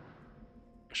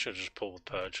 I should just pull the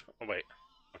purge. Oh wait,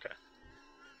 okay.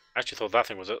 I actually thought that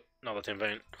thing was it. Not that in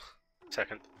vain.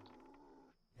 Second.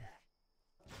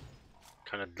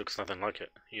 Kind of looks nothing like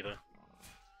it either.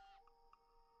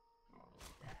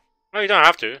 No, you don't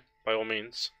have to, by all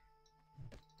means.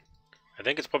 I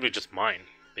think it's probably just mine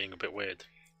being a bit weird.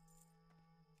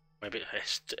 Maybe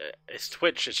it's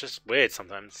Twitch. It's just weird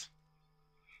sometimes.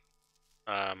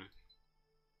 I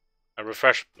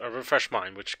refresh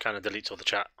mine, which kind of deletes all the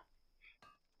chat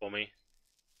for me.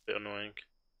 Bit annoying.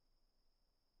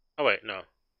 Oh wait, no,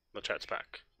 the chat's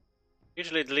back.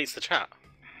 Usually it deletes the chat.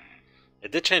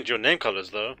 It did change your name colors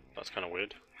though. That's kind of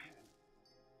weird.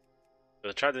 So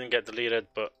the chat didn't get deleted,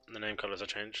 but the name colors are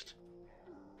changed.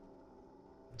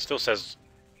 It still says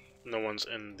no one's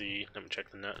in the. Let me check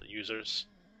the net users.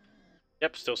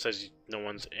 Yep, still says no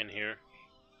one's in here.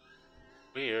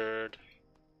 Weird.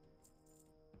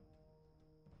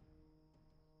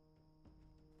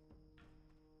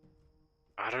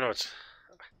 I don't know.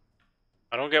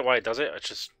 I don't get why it does it. It's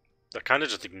just I kind of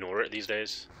just ignore it these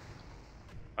days.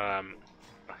 As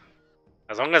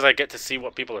long as I get to see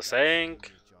what people are saying,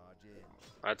 Charge in.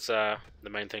 that's the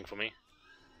main thing for me.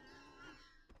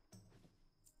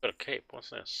 Got a cape. What's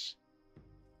this?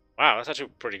 Wow, that's actually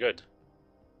pretty good.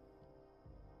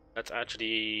 Let's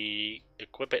actually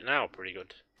equip it now. Pretty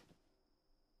good.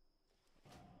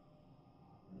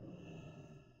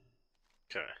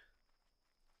 Okay.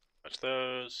 Watch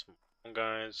those. Come on,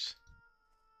 guys.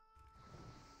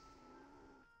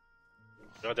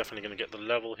 We're definitely gonna get the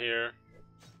level here.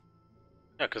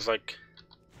 Yeah, because like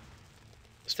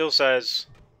it still says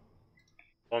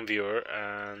one viewer,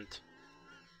 and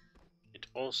it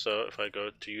also, if I go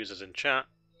to users in chat,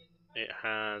 it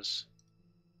has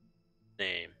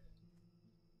name.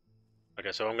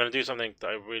 Okay, so I'm gonna do something that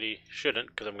I really shouldn't,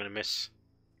 because I'm gonna miss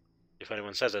if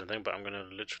anyone says anything. But I'm gonna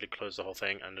literally close the whole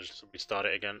thing and just restart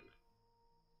it again,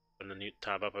 open the new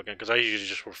tab up again, because I usually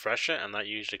just refresh it, and that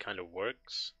usually kind of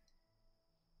works.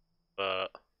 But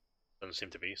doesn't seem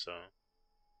to be so.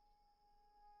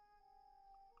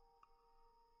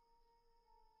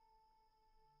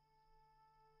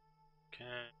 Okay.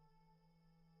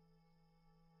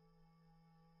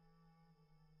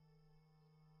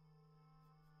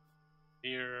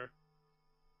 Here.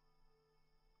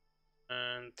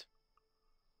 And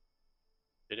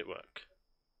did it work?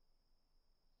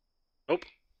 Nope,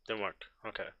 didn't work.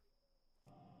 Okay.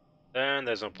 Then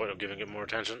there's no point of giving it more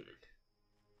attention.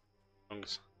 And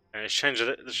it's changed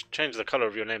the color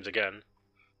of your names again,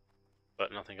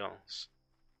 but nothing else.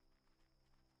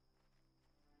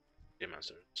 Yeah,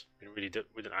 masters. We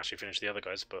didn't actually finish the other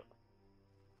guys, but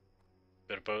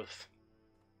bit of both.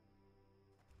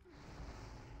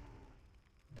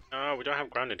 No, we don't have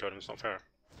grounding totem. It's not fair.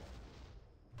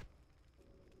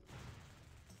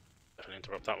 Definitely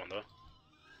interrupt that one though.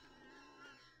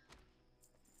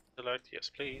 Select, yes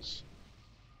please.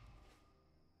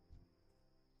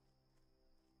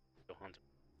 Go hunt.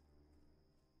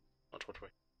 Not what way.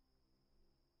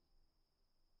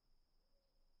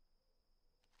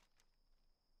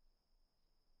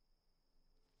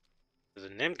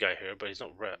 There's a named guy here, but he's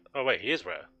not rare. Oh wait, he is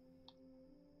rare.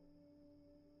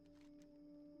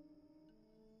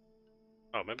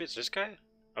 Oh, maybe it's this guy?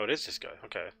 Oh, it is this guy.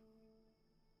 Okay.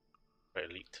 Very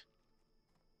elite.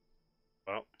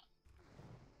 Well,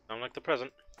 sound like the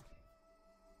present.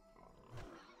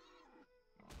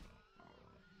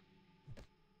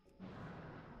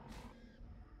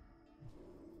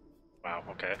 Wow,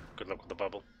 okay. Good luck with the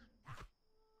bubble.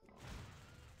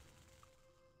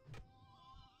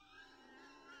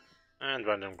 And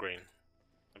random green.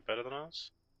 Better than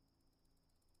us?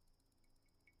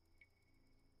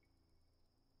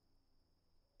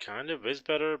 Kind of is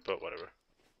better, but whatever.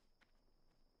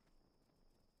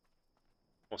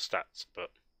 More stats, but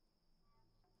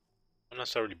not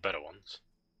necessarily better ones.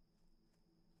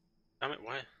 Damn it,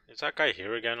 why? Is that guy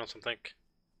here again or something?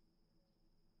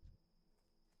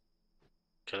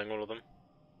 Killing all of them?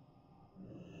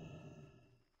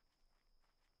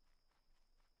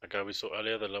 That guy we saw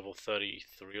earlier, the level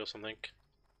 33 or something?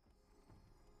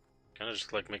 Kinda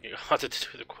just like making it harder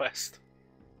to do the quest.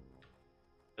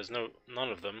 There's none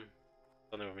of them.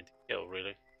 Nothing for me to kill,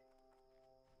 really.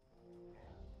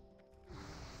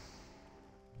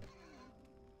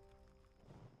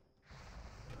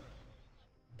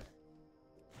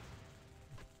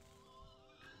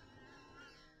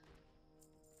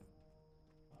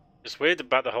 It's weird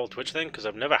about the whole Twitch thing, because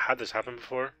I've never had this happen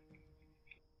before.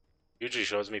 Usually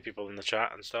shows me people in the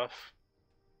chat and stuff.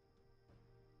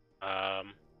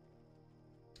 Annoying.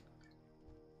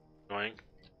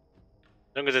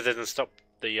 As long as it didn't stop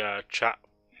the chat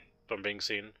from being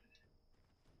seen.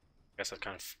 I guess that's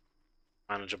kind of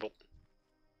manageable.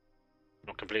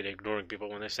 Not completely ignoring people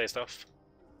when they say stuff.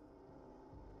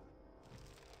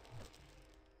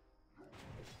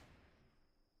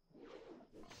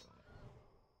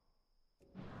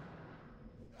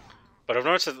 But I've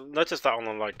noticed that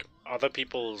on like other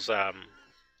people's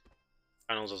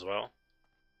channels as well.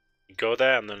 You go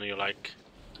there and then you're like,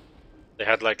 they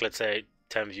had like, let's say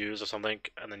 10 views or something,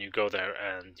 and then you go there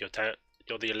and you're the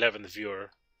 11th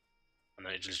viewer, and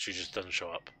then it just doesn't show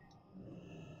up.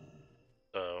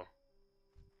 So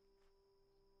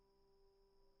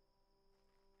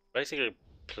basically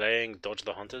playing Dodge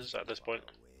the Hunters at this point.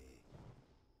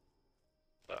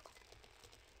 But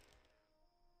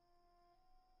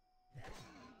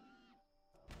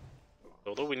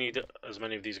Although we need as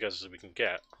many of these guys as we can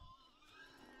get,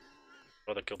 I'd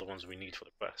rather kill the ones we need for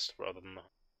the quest rather than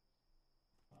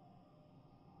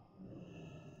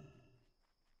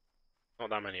not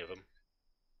that many of them.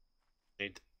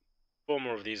 Need 4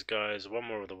 more of these guys, 1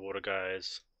 more of the water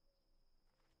guys.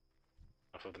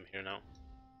 Enough of them here now.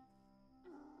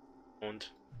 And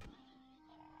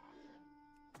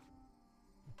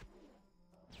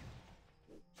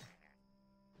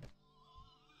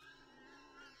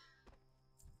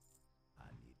I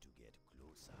need to get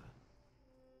closer.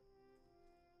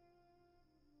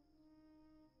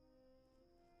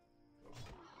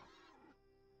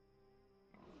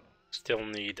 still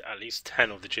need at least 10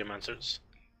 of the geomancers.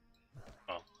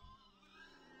 Well,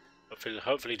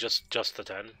 hopefully just the 10.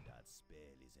 That spell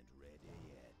isn't ready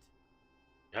yet.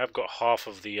 We have got half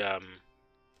of the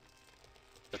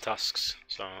tasks,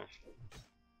 so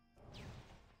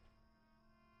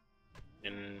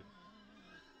in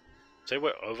say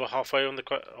we're over halfway on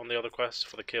the other quest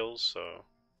for the kills, so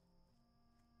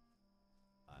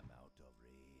I'm out of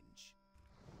range.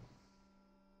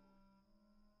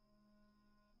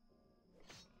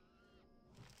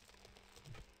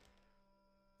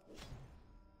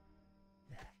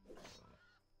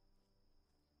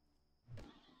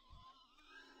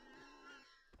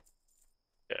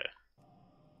 okay.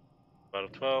 About a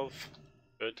 12,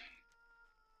 good.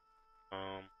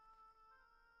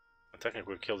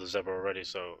 Technically we killed the zebra already,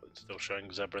 so it's still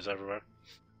showing zebras everywhere.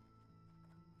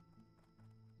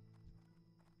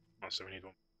 Oh, so we need one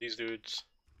of these dudes.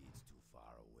 It's too far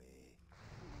away.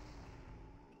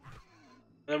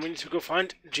 And then we need to go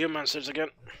find geomancers again.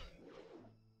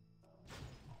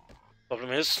 Problem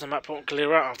is, the map won't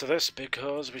clear out after this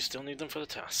because we still need them for the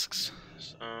tasks.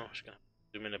 So, I'm just gonna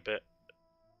zoom in a bit.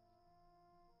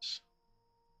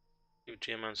 Two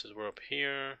geomancers were up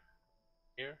here.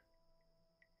 Here.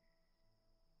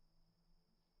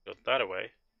 Got that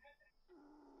away.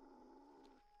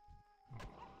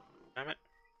 Damn it.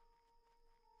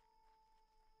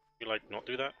 You like not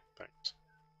do that? Thanks.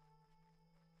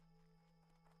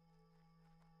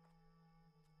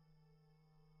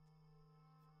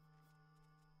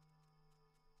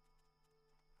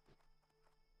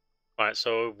 Alright,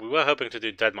 so we were hoping to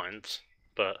do Dead Mines,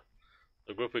 but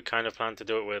the group we kind of planned to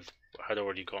do it with had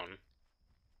already gone.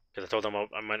 Because I told them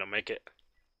I might not make it.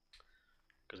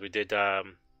 Because we did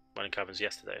Running Caverns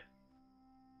yesterday.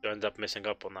 So I ended up missing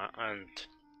up on that, and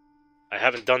I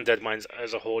haven't done Dead Mines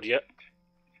as a horde yet.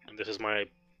 And this is my,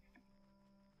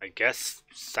 I guess,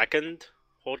 second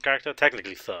horde character.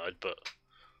 Technically third, but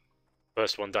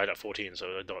first one died at 14,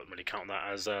 so I don't really count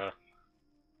that as you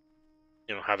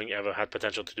know, having ever had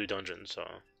potential to do dungeons. So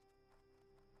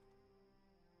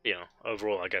you know,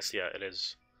 overall, I guess yeah, it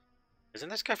is. Isn't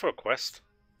this guy for a quest?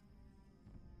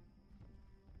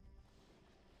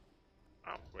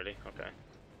 Oh, really? Okay.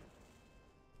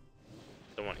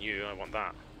 Don't want you. I want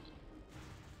that.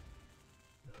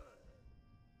 I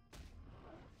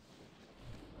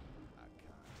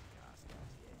can't cast that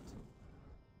yet.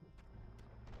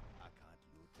 I can't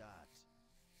loot that.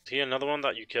 Is he another one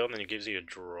that you kill and then he gives you a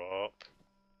drop?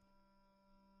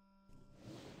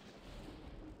 I'm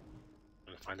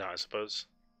gonna find out, I suppose.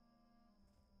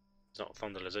 He's not a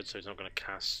Thunder Lizard, so he's not gonna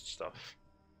cast stuff.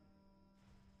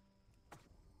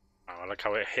 Oh, I like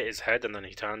how it hit his head and then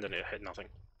he turned and it hit nothing.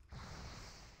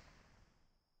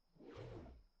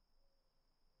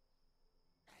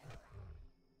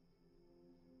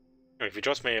 If he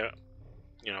drops me a,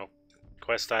 you know,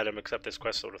 quest item, accept this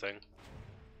quest sort of thing.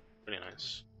 Really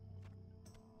nice.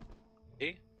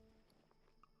 He?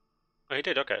 Oh, he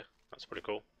did, okay. That's pretty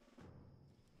cool.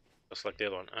 Just like the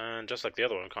other one. And just like the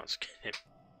other one, can't skip.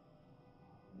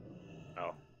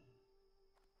 Oh.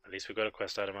 At least we got a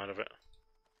quest item out of it.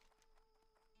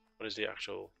 What is the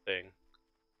actual thing?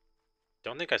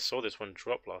 Don't think I saw this one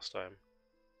drop last time.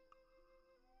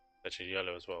 Actually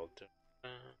yellow as well.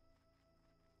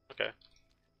 Okay.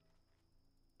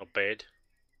 Not bad.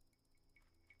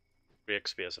 3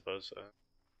 XP I suppose.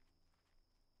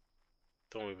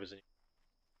 Thorn Weavers and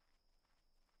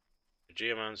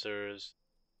Geomancers.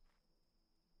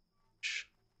 Shh.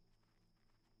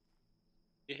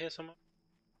 You hear someone?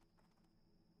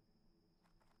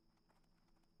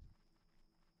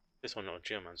 This one not a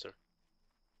Geomancer.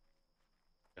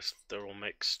 Guess they're all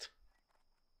mixed.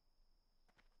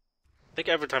 I think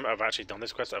every time I've actually done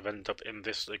this quest, I've ended up in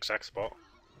this exact spot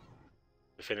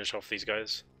to finish off these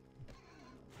guys.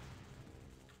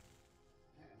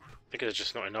 I think there's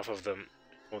just not enough of them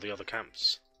for the other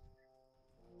camps.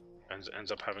 And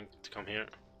ends up having to come here.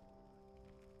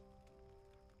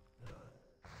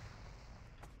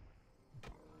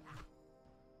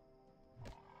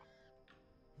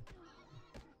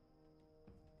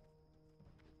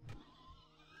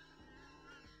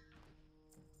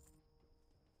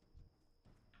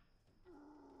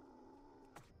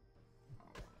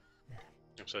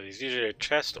 So there's usually a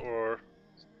chest or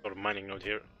sort of mining node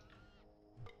here.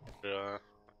 I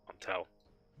can't tell.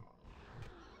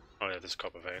 Oh yeah, there's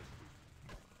copper vein.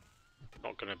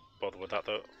 Not gonna bother with that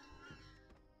though.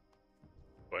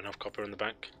 Got enough copper in the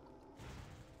bank.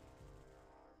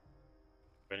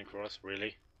 Waiting for us,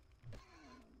 really?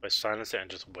 I silence it and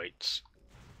just waits.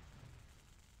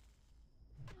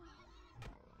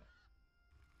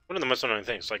 One of the most annoying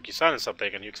things, like you silence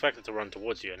something and you expect it to run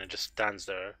towards you and it just stands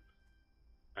there.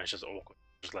 And it's just awkward.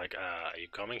 Just like, are you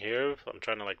coming here? I'm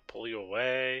trying to like pull you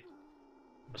away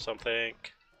or something.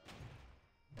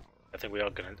 I think we are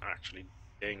gonna actually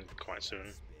ding quite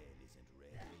soon.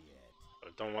 But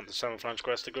I don't want the 7 flange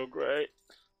quest to go great.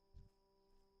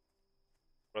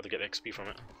 Rather get XP from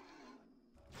it.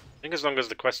 I think as long as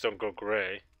the quests don't go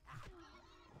grey,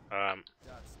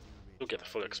 we'll get the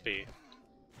full XP.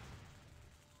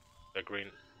 They're green.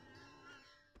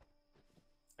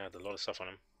 Yeah, there's a lot of stuff on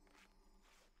him.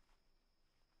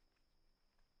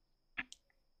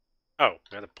 Oh,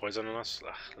 we had a poison on us?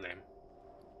 Ah, lame.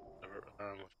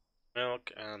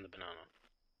 Milk and the banana.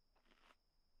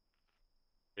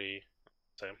 3,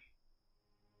 same.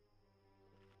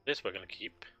 This we're gonna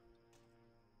keep.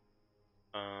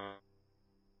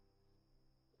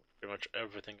 Pretty much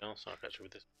everything else. I'll catch you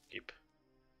with this. Keep.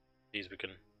 These we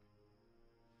can.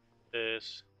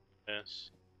 This. Okay.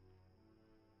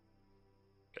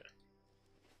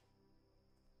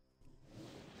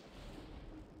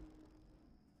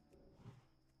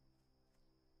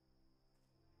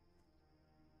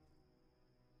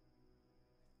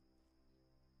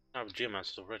 I have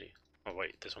geomancers already. Oh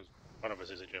wait, this one of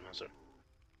us is a geomancer.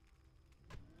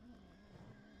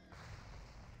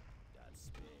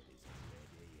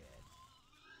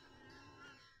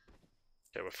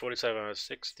 Okay, we're 47 out of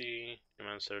 60.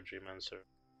 Geomancer.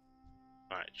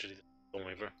 Alright, actually,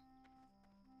 Stoneweaver.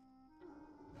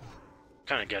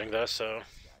 Kind of getting there, so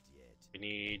we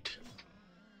need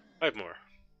 5 more.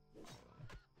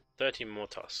 30 more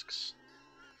tusks.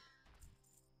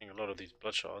 Getting a lot of these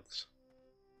bloodshards.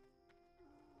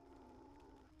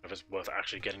 If it's worth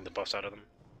actually getting the buffs out of them.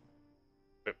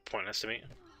 A bit pointless to me.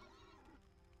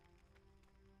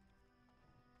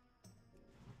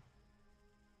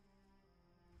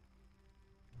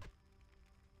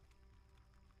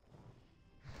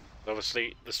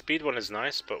 Obviously, the speed one is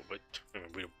nice, but we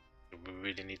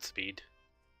really need speed.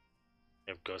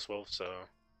 We have Ghost Wolf, so.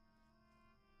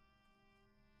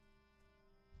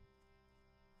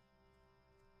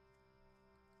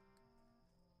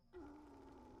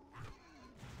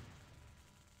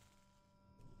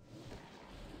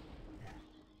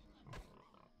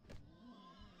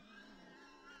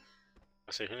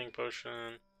 I say healing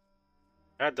potion.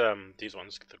 I had these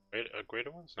ones, the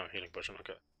greater ones? No, healing potion,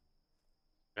 okay.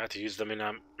 I had to use them in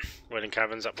wailing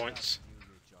caverns at points.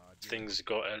 Things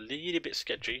got a little bit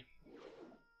sketchy.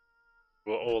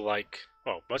 We're all like,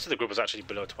 well, most of the group was actually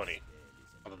below 20,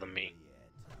 other than me.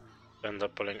 Ended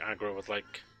up pulling aggro with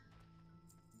like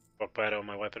rock bite on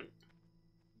my weapon.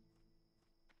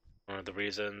 One of the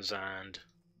reasons, and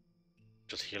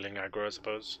just healing aggro, I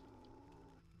suppose.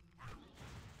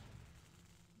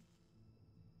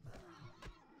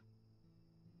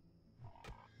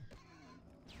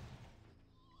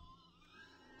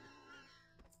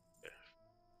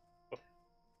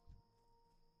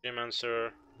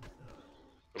 Geomancer.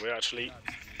 We actually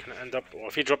gonna end up. Well,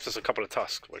 if he drops us a couple of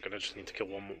tusks, we're gonna just need to kill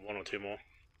one or two more,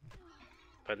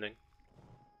 depending.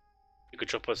 You could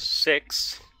drop us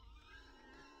 6.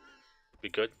 Be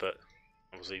good, but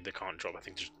obviously they can't drop. I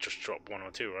think just drop 1 or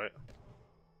 2, right?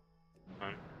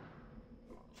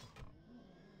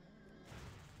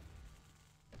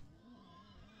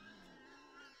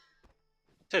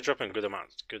 They're dropping good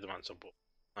amounts of ball.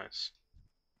 Nice.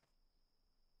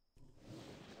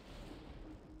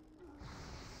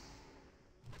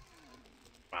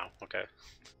 Wow, okay.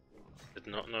 Did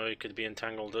not know it could be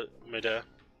entangled at mid-air.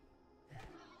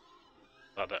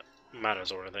 Not that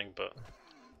matters or anything, but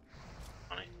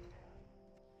funny.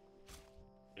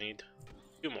 We need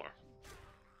 2 more.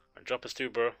 And drop us 2,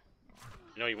 bro.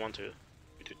 You know you want to.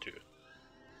 You do too.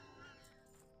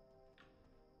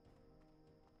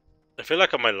 I feel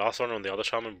like on my last one on the other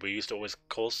shaman, we used to always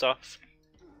call stuff,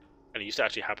 and it used to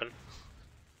actually happen.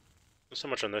 Not so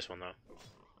much on this one though.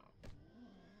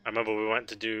 I remember we went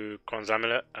to do Kron's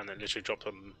Amulet, and it literally dropped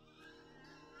on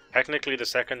technically the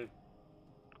second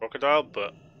crocodile,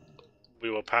 but we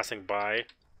were passing by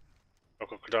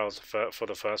crocodiles for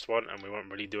the first one, and we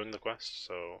weren't really doing the quest,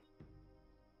 so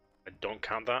I don't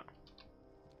count that.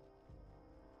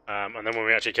 And then when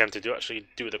we actually came to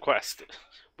do the quest,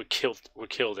 we killed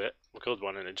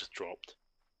one, and it just dropped.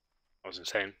 That was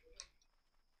insane.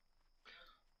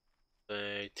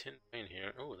 A tin vein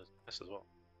here. Oh, there's a chest as well.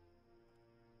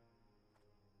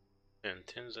 And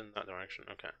tins in that direction.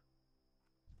 Okay.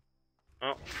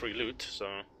 Oh, free loot, so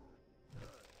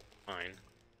fine.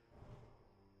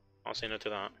 I'll say no to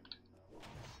that.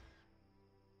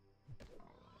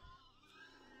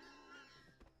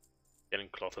 Getting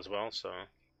cloth as well, so.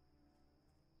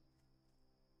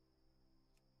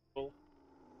 Cool.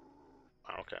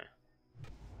 Wow, okay.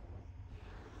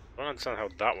 I don't understand how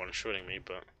that one's shooting me,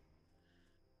 but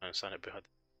I understand it behind.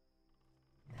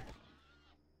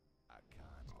 I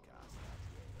can't cast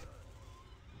that yet.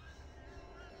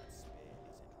 That spade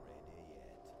isn't ready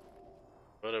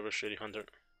yet. Whatever, shitty hunter.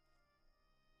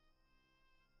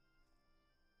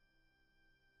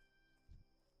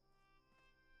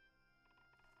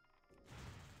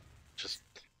 Just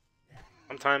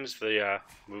sometimes the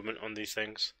movement on these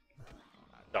things.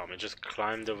 Damn, it just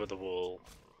climbed over the wall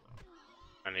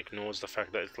and ignores the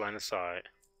fact that it's line of sight.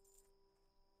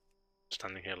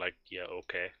 Standing here like, yeah,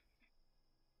 okay.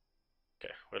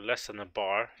 Okay, we're less than a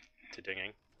bar to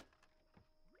digging.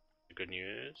 Good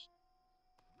news.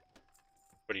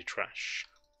 Pretty trash.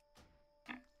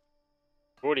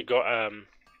 We've already got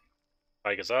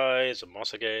Tiger's Eyes and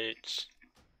Mossa Gates,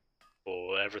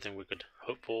 or everything we could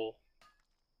hope for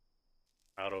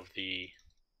out of the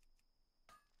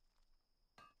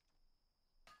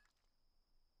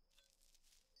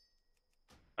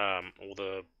all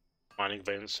the mining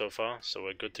veins so far, so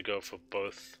we're good to go for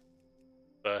both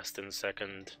first and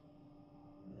second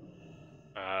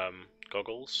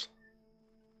goggles.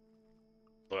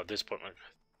 Well, at this point, I'm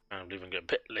kind of leaving it a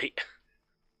bit late.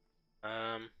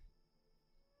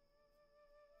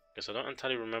 Guess I don't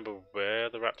entirely remember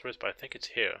where the raptor is, but I think it's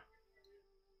here.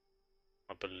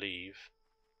 I believe.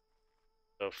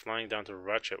 So flying down to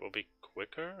Ratchet will be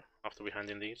quicker after we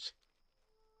hand in these.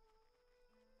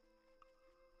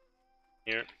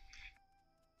 Here.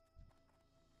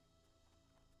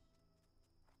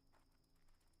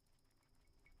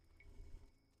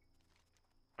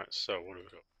 Right, so what do we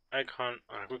got? Egg hunt.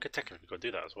 We could technically go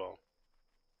do that as well.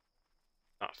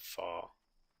 Not far.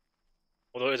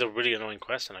 Although it's a really annoying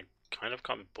quest and I kind of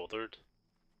can't be bothered.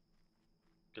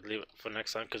 Could leave it for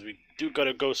next time because we do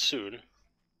gotta go soon.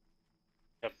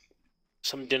 Have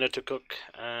some dinner to cook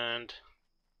and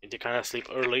need to kind of sleep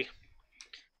early.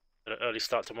 At an early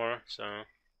start tomorrow, so.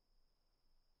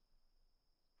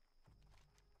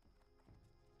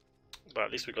 But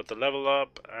at least we got the level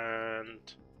up and.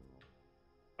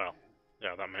 Well,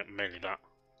 yeah, that mainly that.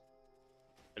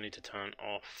 I need to turn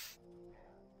off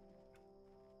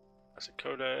Acid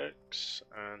Codex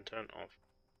and turn off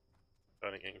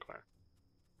Burning Inquest.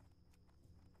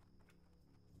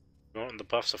 We want the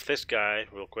buffs of this guy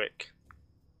real quick.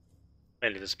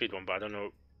 Mainly the speed one, but I don't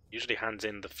know. Usually hands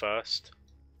in the first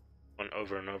one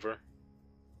over and over.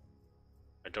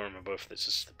 I don't remember if this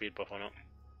is the speed buff or not.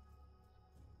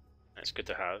 It's good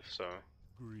to have, so.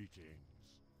 Greetings.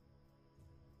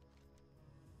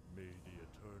 May the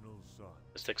eternal sun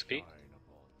Just XP. shine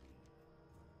upon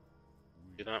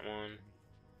thee. Do that one.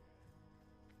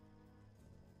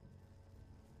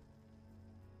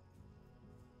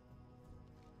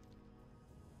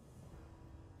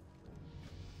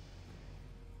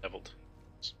 Leveled.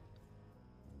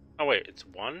 Oh wait, it's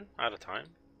one at a time?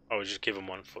 Oh, we just give him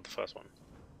one for the first one.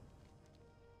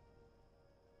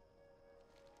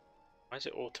 Why is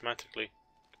it automatically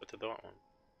go to that one?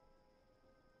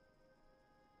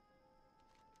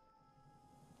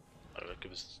 I don't know,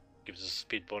 gives us a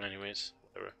speed bond anyways.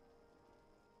 Whatever.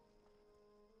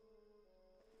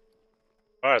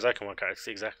 As far as I can work out, it's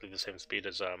exactly the same speed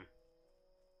as oh,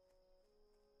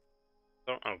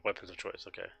 weapons of choice,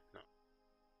 okay. No.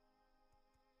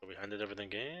 So we handed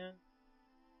everything in.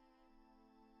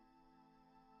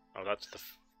 Oh, that's the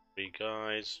three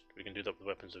guys. We can do that with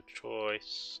weapons of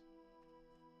choice.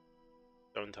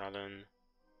 Stone Talon.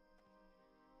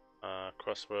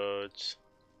 Crossroads.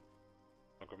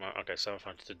 Okay,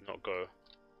 700 did not go.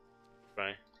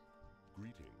 Right.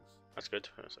 Greetings. That's good.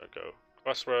 So go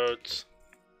Crossroads.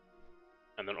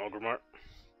 And then Orgrimmar.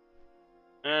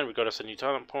 And we got us a new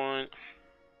talent point.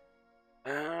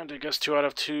 And I guess 2 out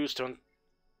of 2 Stone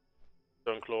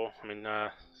Claw.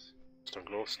 Stone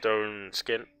Claw. Stone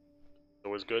Skin.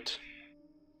 Always good.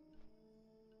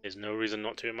 There's no reason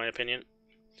not to, in my opinion.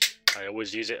 I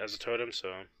always use it as a totem,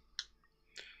 so.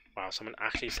 Wow, someone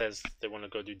actually says they want to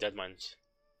go do Dead Mines.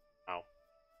 Wow.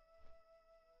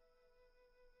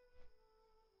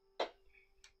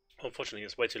 Unfortunately,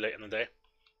 it's way too late in the day.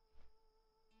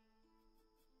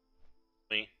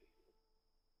 Me.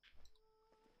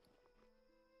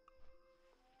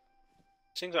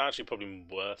 Things are actually probably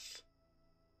worth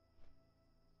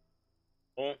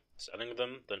more selling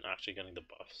them than actually getting the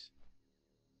buffs.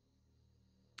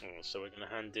 Oh, so we're gonna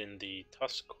hand in the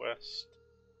Tusk quest.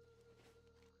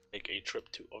 Take a trip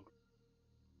to Og.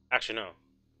 Actually, no.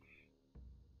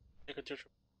 Take a trip.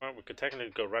 Well, we could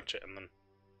technically go Ratchet and then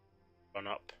run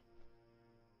up.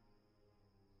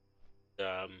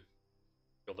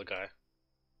 Kill the guy.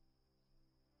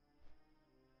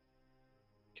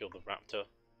 Kill the raptor.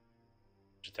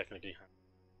 Which is technically.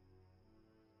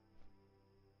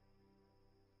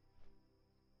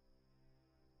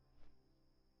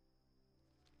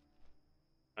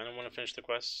 I don't want to finish the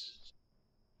quest.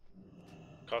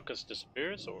 Carcass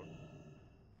disappears, or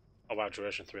oh wow,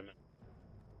 duration 3 minutes.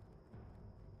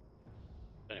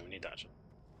 Don't even need that. Actually.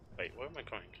 Wait, where am I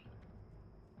going?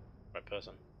 Right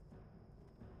person.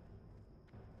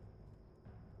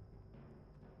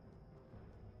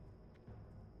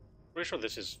 Pretty sure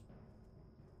this is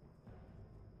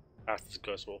fast as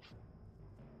Ghost Wolf.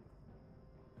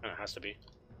 And it has to be.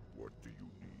 What do you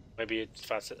need? Maybe it's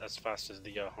as fast as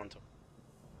the Hunter.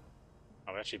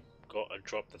 I've actually got a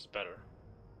drop that's better.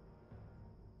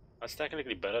 That's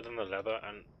technically better than the leather,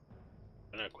 and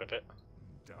I'm gonna equip it.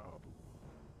 Dabu.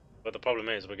 But the problem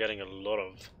is, we're getting a lot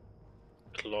of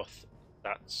cloth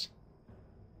stats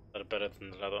that are better than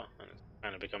the leather, and it's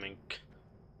kind of becoming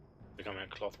a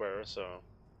cloth wearer. So,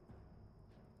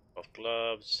 cloth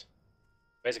gloves.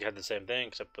 Basically, had the same thing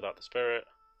except without the spirit.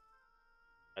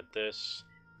 Had this.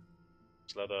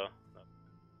 It's leather.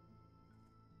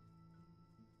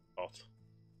 Cloth.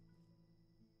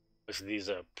 Obviously, these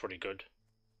are pretty good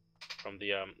from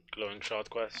the glowing shard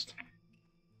quest.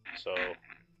 So, there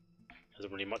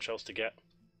isn't really much else to get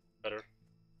better.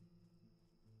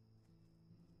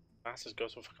 Fastest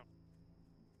Ghost Wolf.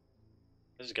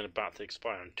 This is about to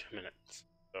expire in 2 minutes,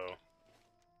 so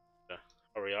yeah,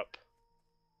 hurry up.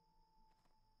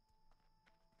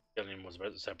 Killing was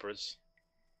about Zebras.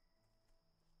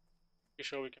 You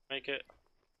sure we can make it?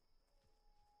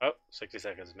 Oh, 60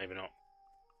 seconds, maybe not.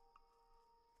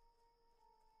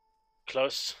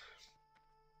 Close.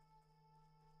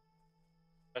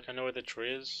 Like I know where the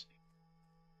tree is.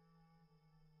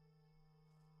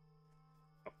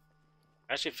 Oh.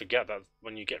 I actually forget that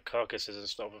when you get carcasses and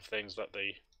stuff of things that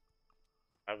they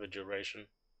have a duration.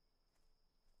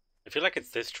 I feel like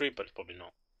it's this tree, but it's probably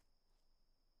not.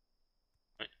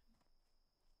 Right.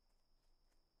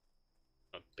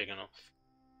 Not big enough.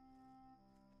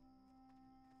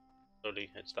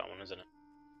 Slowly, it's that one, isn't it?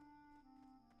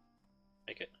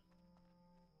 Make it.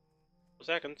 4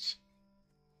 seconds.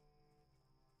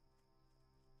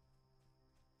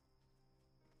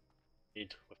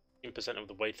 Need 15% of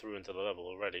the way through into the level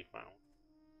already. Wow.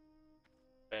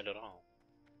 Bad at all.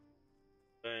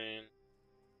 Then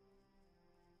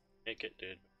make it,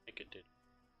 dude. Make it, dude.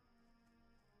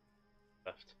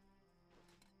 Left.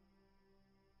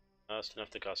 Just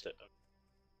enough to cast it.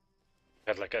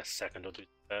 Had like a second or two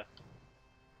there.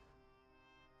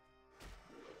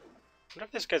 I wonder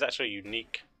if this guy's actually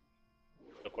unique.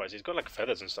 Look-wise, he's got like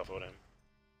feathers and stuff on him.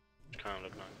 Which kind of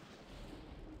look nice.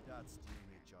 That's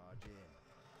steamy charge in.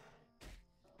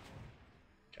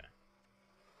 Okay.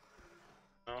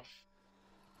 Enough.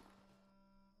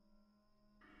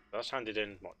 That's handed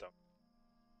in what down?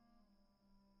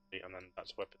 And then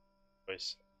that's weapon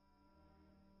choice.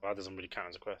 Well, that doesn't really count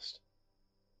as a quest.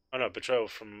 Oh no, betrayal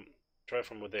from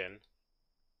within.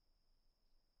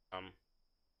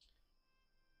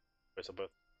 Choice of both.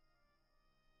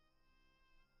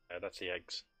 Yeah, that's the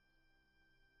eggs.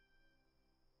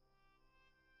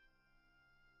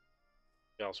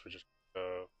 What else we just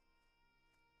go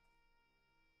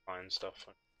find stuff.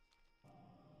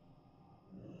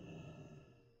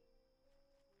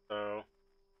 So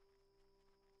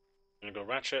I'm gonna go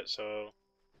Ratchet, so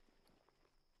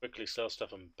quickly sell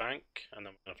stuff and bank, and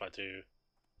then we're gonna fly to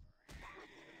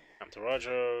Camp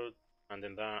Tarajo, and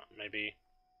in that maybe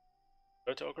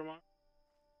go to Ogrimmar?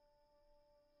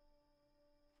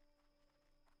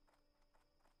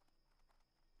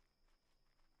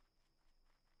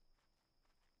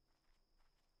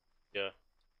 Yeah.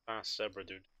 Fast Zebra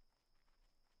dude.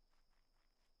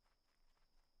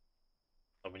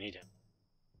 Oh, we need him.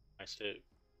 Nice to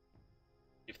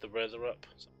if the rares are up.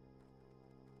 So.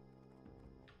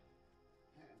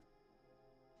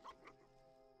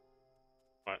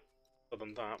 Right. Other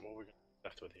than that, what are we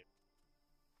left with here?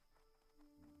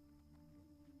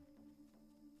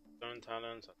 Stone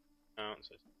talents, counts.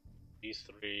 So these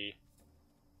three.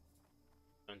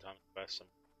 Stone talent quest, some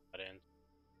that in.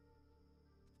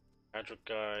 Adric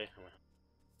guy.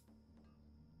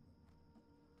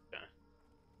 Okay.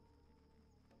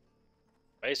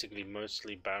 Basically, most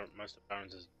of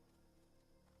Barons is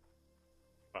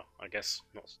Well, I guess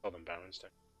not Southern Barons,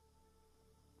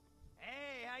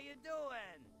 Hey, how you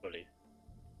doing? fully.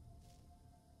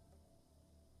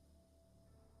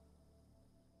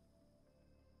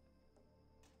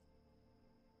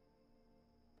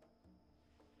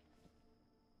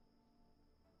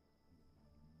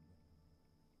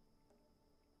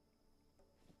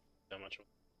 So much.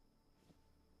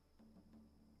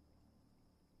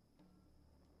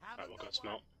 Have Right, a we'll good go one.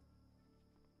 smelt.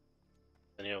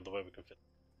 Any other way we can fit.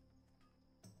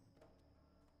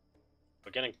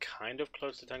 We're getting kind of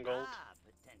close to 10 gold. Ah,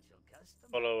 potential customer.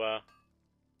 Follow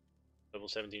level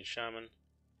 17 Shaman.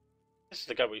 This is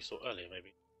the guy we saw earlier,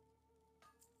 maybe.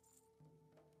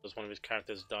 Because one of his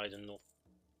characters died in North.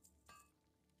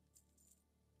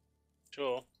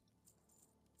 Sure.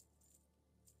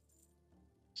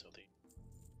 So the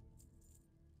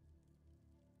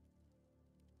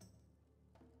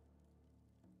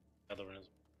leather in his.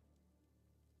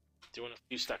 Do you want a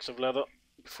few stacks of leather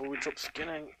before we drop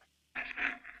skinning?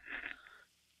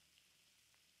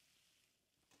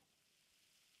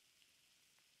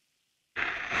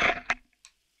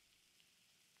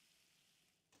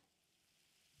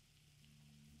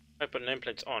 If I put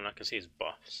nameplates on, I can see his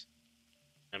buffs.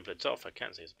 Nameplates off, I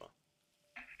can't see his buff.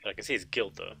 But I can see his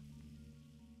guild though.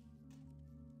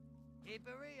 Keep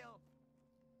it real.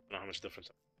 I don't know how much difference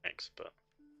it makes, but.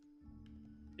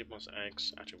 Keep most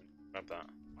eggs. Actually, we can grab that.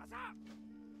 What's up?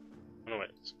 Oh no,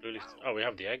 wait. It's blue leaf. Oh, we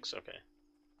have the eggs? Okay.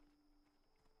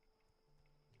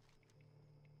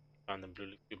 Found them blue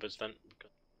leaf cubers then.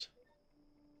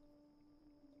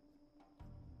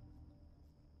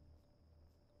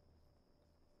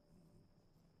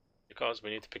 Because we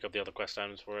need to pick up the other quest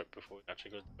items for it before we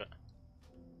actually go to it.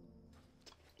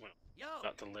 Well, Yo,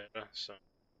 that till later, so.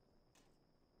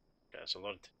 Okay, there's a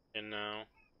lot in now.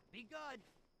 be good.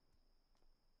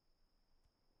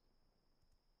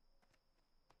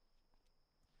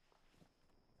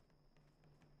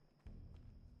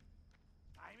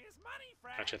 Time is money,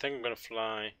 friend. Actually, I think I'm gonna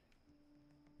fly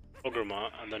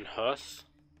Ogremar and then Hearth.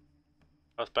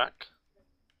 Hearth back.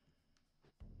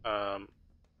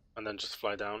 And then just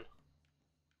fly down.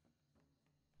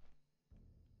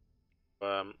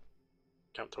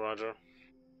 Camp Taraja.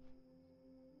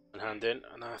 And hand in,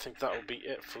 and I think that will be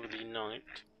it for the night.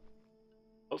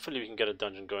 Hopefully we can get a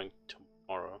dungeon going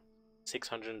tomorrow.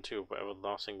 602, whatever the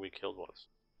last thing we killed was.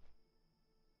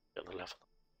 Get the level.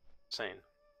 Insane.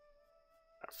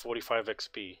 At 45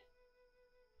 XP.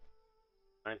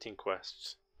 19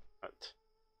 quests. At,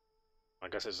 I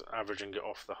guess it's averaging it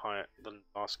off the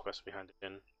last quest we handed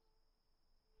in.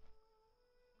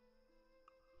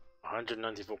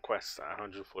 194 quests at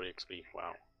 140 XP.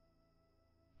 Wow.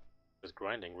 It's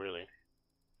grinding, really.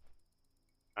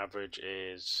 Average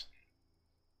is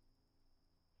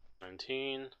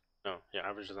 19. No, yeah,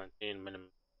 average is 19. Minimum.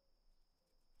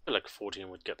 I feel like 14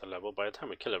 would get the level by the time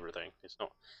we kill everything. It's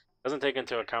not. Doesn't take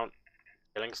into account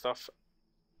killing stuff.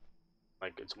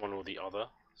 Like it's one or the other.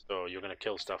 So you're gonna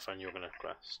kill stuff and you're gonna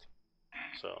quest.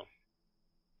 So.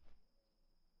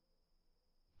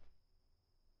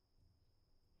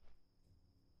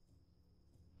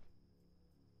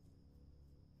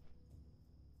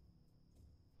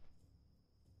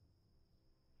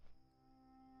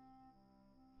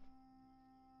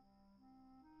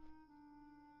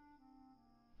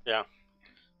 Yeah.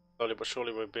 Slowly but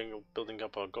surely we're building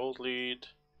up our gold lead.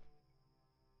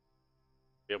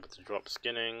 Be able to drop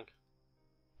skinning.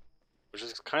 Which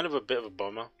is kind of a bit of a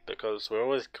bummer because we're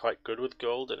always quite good with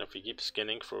gold, and if we keep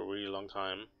skinning for a really long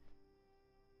time,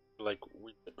 like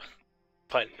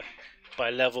by by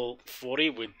level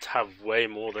 40 we'd have way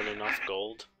more than enough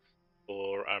gold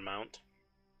for our mount.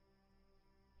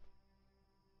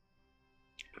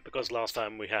 Because last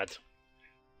time we had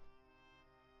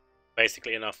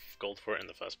basically enough gold for it in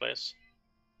the first place.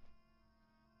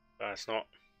 But it's not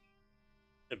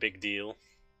a big deal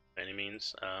by any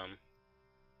means.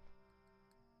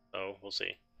 So we'll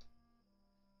see.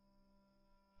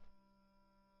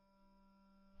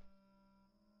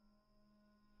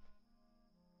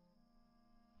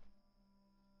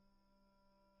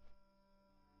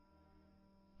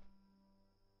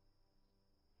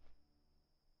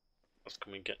 What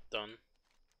can we get done?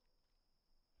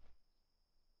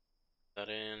 That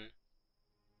in.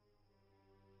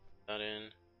 That in.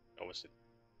 Obviously,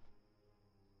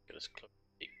 get us close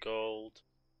to 8 gold.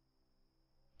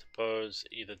 Suppose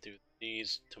either do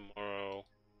these tomorrow.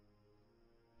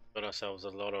 Got ourselves a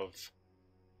lot of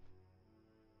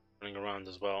running around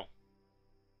as well.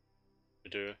 We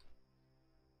do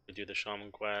the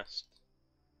Shaman quest,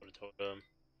 for the totem.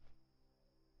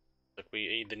 Like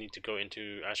we either need to go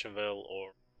into Ashenvale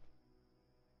or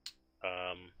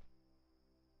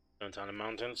Stone Town and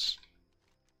Mountains.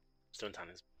 Stone Town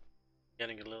is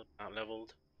getting a little out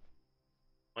leveled.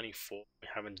 24. We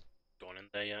haven't gone in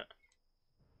there yet.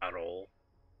 At all.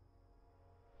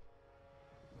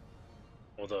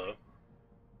 Although,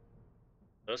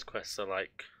 those quests are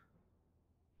like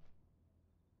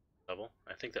double.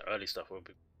 I think the early stuff will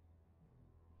be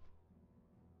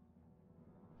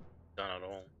done at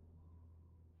all.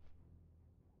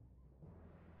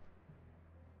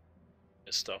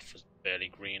 This stuff is barely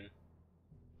green.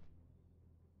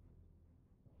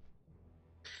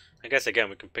 I guess again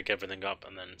we can pick everything up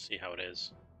and then see how it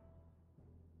is.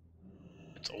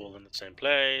 It's all in the same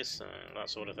place, that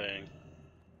sort of thing.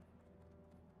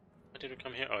 Why did we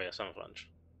come here? Oh yeah, Summer Plunge.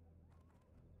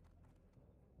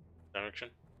 Direction.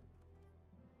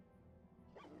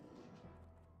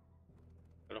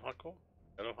 Hello Hardcore?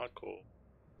 Hello Hardcore.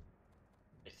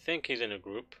 I think he's in a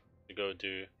group to go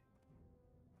do...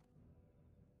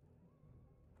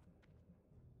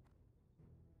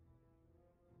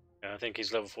 Yeah, I think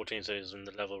he's level 14, so he's in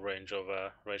the level range of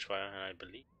Ragefire, and I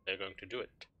believe they're going to do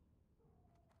it.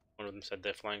 One of them said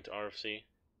they're flying to RFC.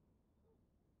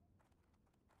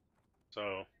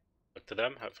 So, look to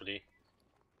them, hopefully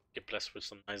get blessed with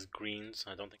some nice greens.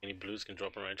 I don't think any blues can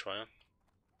drop on Ragefire, as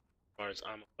far as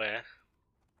I'm aware.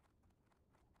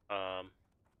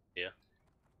 Yeah.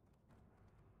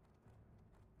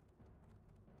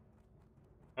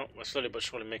 Oh, we're slowly but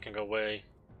surely making our way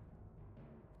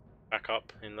back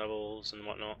up in levels and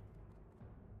whatnot.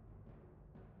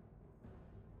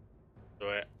 So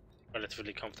we're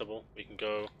relatively comfortable. We can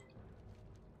go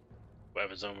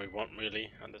whatever zone we want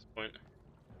really at this point.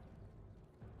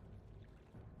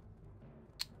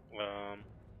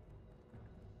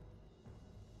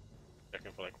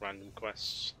 Checking for like random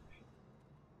quests.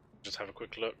 Just have a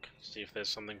quick look, see if there's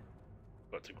something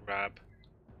we've got to grab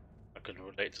that could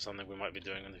relate to something we might be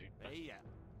doing in the future. Hey, yeah.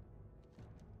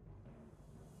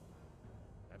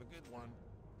 Have a good one.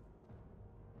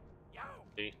 Yo,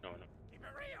 See? No. keep it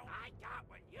real. I got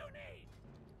what you need.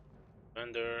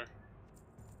 Vendor.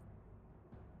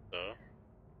 So.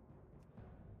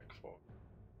 Back four.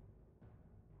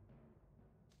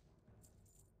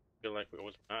 Feel like we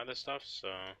always run out of this stuff, so.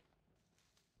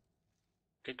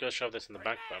 Could go shove this in the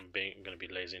back, but I'm gonna be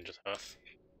lazy and just hearth.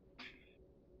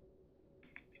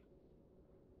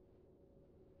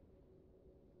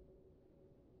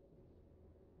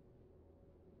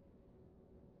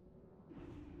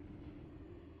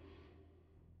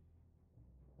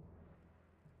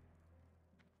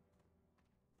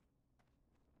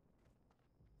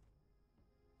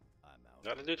 I'm out. Is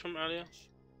that the dude from earlier?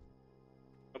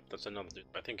 Oh, that's another dude.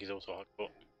 I think he's also hardcore.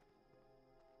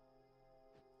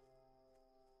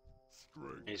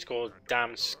 Strength He's called and Damn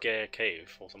honor. Scare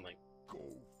Cave or something. Go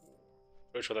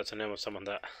for Pretty sure that's the name of someone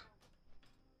that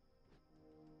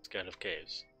scared of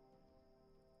caves.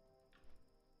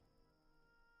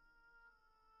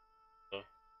 So.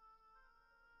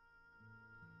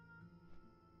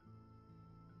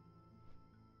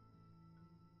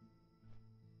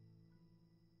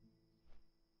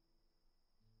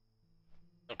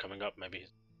 Not coming up, maybe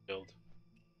he's killed.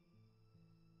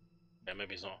 Yeah,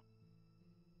 maybe he's not.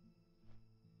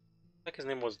 I think his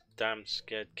name was Damn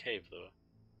Scared Cave though.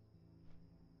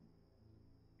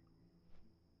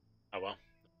 Oh well.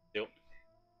 Still.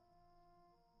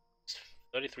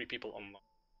 33 people online.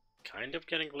 Kind of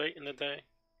getting late in the day.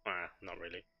 Not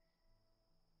really.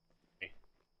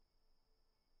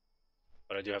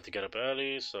 But I do have to get up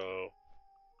early, so...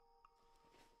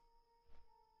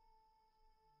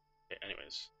 Okay,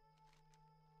 anyways.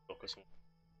 Focus on...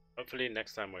 Hopefully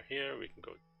next time we're here, we can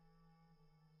go...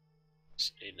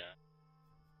 in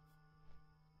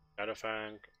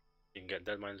Shadowfang. You can get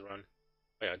Deadmines run.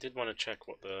 Oh yeah, I did want to check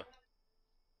what the...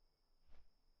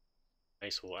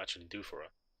 mace will actually do for us.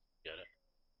 Get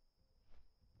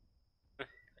it.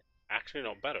 Actually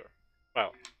not better.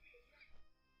 Well...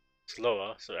 It's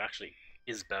lower, so it actually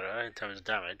is better in terms of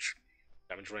damage.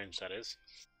 Damage range, that is.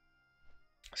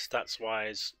 Stats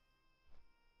wise,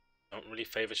 don't really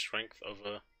favor strength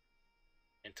over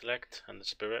intellect and the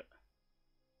spirit.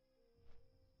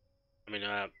 I mean,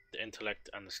 the intellect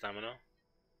and the stamina.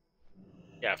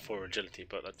 Yeah, for agility,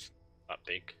 but that's not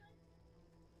big.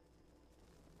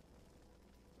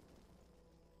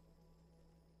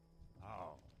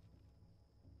 how?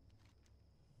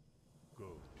 Go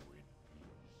in peace.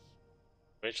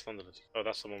 Rage Thunder. Oh,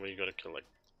 that's the one where you gotta kill, like,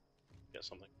 get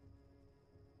something.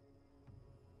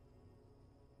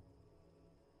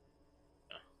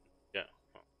 Yeah. Yeah.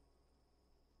 Well,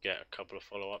 get a couple of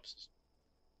follow-ups.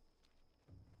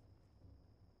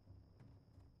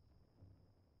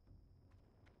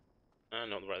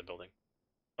 Not the right building.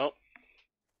 Oh!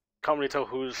 can't really tell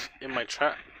who's in my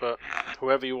chat, but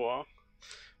whoever you are,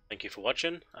 thank you for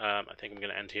watching. I think I'm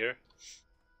going to end here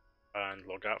and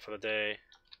log out for the day.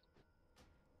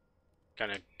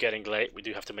 Kind of getting late. We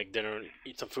do have to make dinner and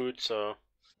eat some food, so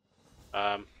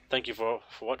thank you for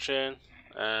watching,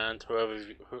 and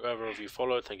whoever of you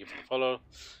followed, thank you for the follow,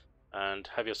 and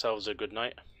have yourselves a good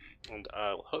night, and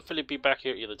I'll hopefully be back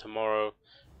here either tomorrow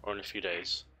or in a few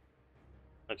days.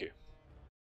 Thank you.